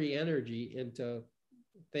free energy into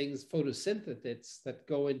things, photosynthetics that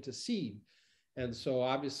go into seed. And so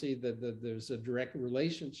obviously there's a direct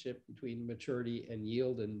relationship between maturity and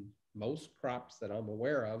yield in most crops that I'm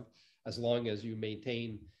aware of, as long as you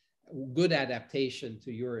maintain good adaptation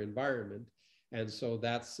to your environment. And so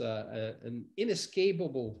that's an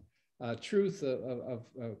inescapable truth of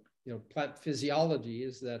plant physiology,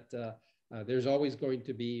 is that there's always going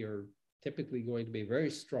to be, or typically going to be, a very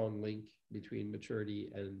strong link between maturity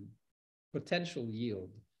and potential yield.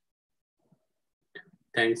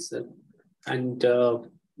 Thanks. And that's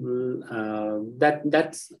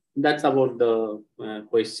about the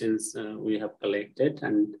questions we have collected,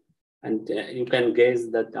 and you can guess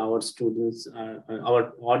that our students,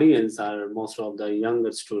 our audience are most of the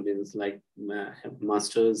younger students, like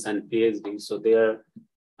masters and PhD. So they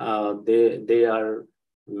are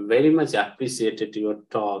very much appreciated your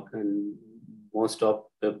talk, and most of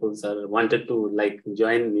people wanted to like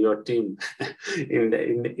join your team in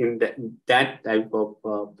that type of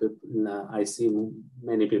people. I see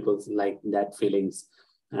many people like that feelings.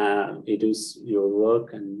 It is your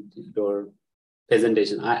work and your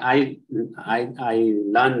presentation. I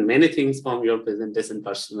learned many things from your presentation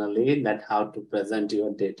personally, that how to present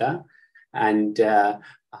your data and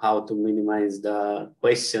how to minimize the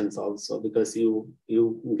questions also, because you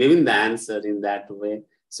giving the answer in that way.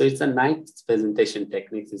 So it's a nice presentation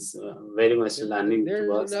technique. It's very much learning.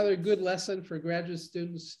 There's another good lesson for graduate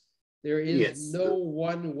students. There is no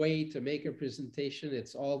one way to make a presentation.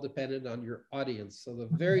 It's all dependent on your audience. So the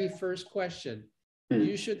very first question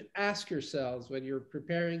you should ask yourselves when you're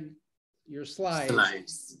preparing your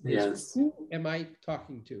slides is, who am I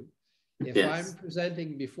talking to? If I'm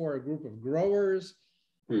presenting before a group of growers,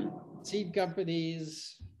 seed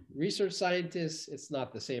companies, research scientists, it's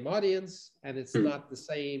not the same audience, and it's not the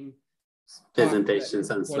same presentations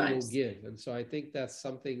and one slides. Will give. And so I think that's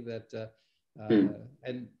something that,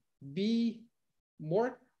 and be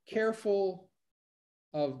more careful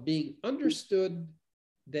of being understood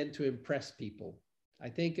than to impress people. I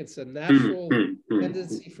think it's a natural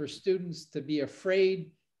tendency for students to be afraid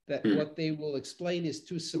that what they will explain is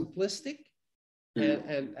too simplistic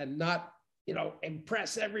and not,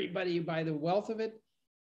 impress everybody by the wealth of it.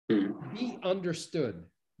 Be understood.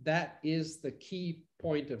 That is the key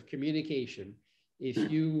point of communication. If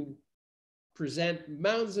you present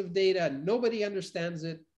mounds of data and nobody understands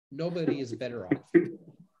it, nobody is better off.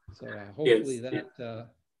 So hopefully that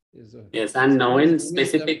is a and now in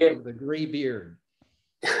specific of the gray beard.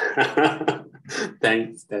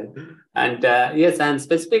 Thanks. And and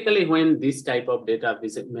specifically when this type of data,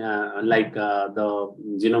 like the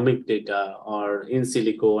genomic data or in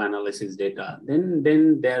silico analysis data,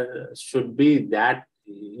 then there should be that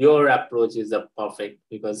your approach is a perfect,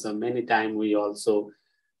 because many times we also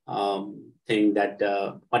think that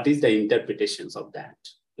what is the interpretations of that,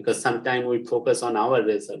 because sometimes we focus on our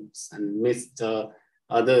results and miss the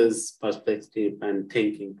others' perspective and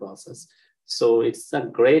thinking process. So it's a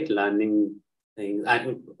great learning thing.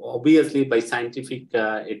 Obviously, by scientific,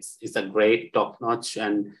 it's a great top-notch,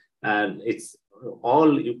 and it's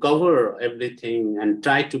all, you cover everything and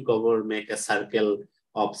try to cover, make a circle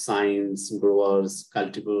of science, growers,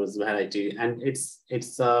 cultivars, variety, and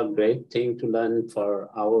it's a great thing to learn for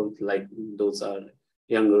our, like, those are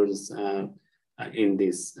youngers in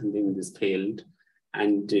this field.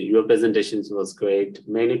 And your presentations was great.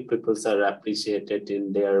 Many people are appreciated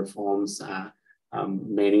in their forms.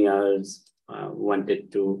 Many others wanted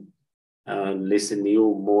to listen to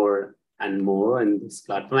you more and more in this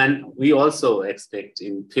platform. And we also expect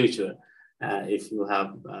in future, if you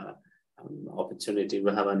have opportunity,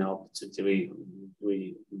 we have an opportunity.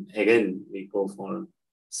 We go for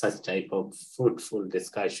such type of fruitful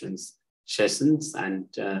discussions sessions, and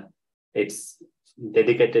it's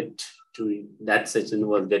dedicated to, that session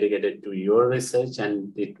was dedicated to your research,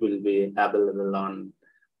 and it will be available on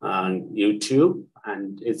YouTube,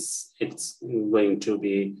 and it's going to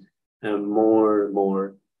be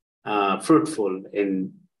more fruitful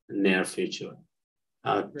in near future.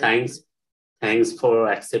 Thanks for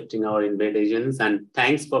accepting our invitations, and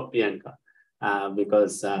thanks for Priyanka,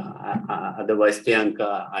 because otherwise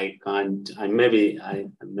Priyanka, I'm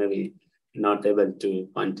maybe not able to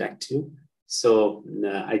contact you. So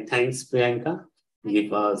I thanks Priyanka.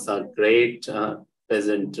 Give us a great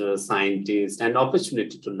presenter, scientist, and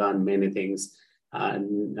opportunity to learn many things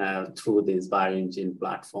through this Bioingene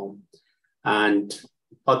platform. And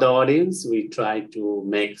for the audience, we try to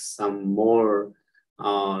make some more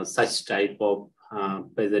such type of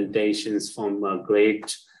presentations from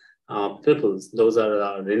great people. Those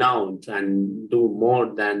are renowned and do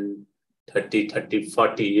more than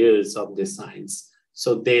 40 years of this science.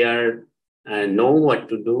 So they are know what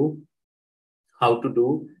to do, how to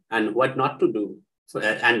do, and what not to do.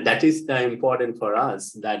 And that is the important for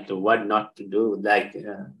us, that what not to do, like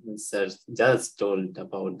Sir just told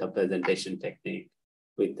about the presentation technique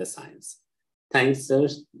with the science. Thanks, sir.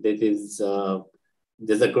 This is a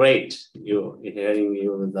great, hearing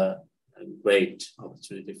you is a great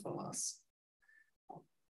opportunity for us.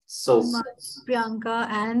 So much, Priyanka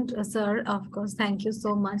and sir, of course, thank you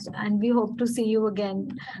so much. And we hope to see you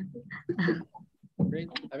again. Great.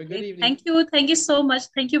 Have a good evening. Thank you. Thank you so much.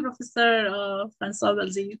 Thank you, Professor François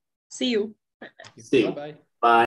Belzile. See you. See you. Bye-bye.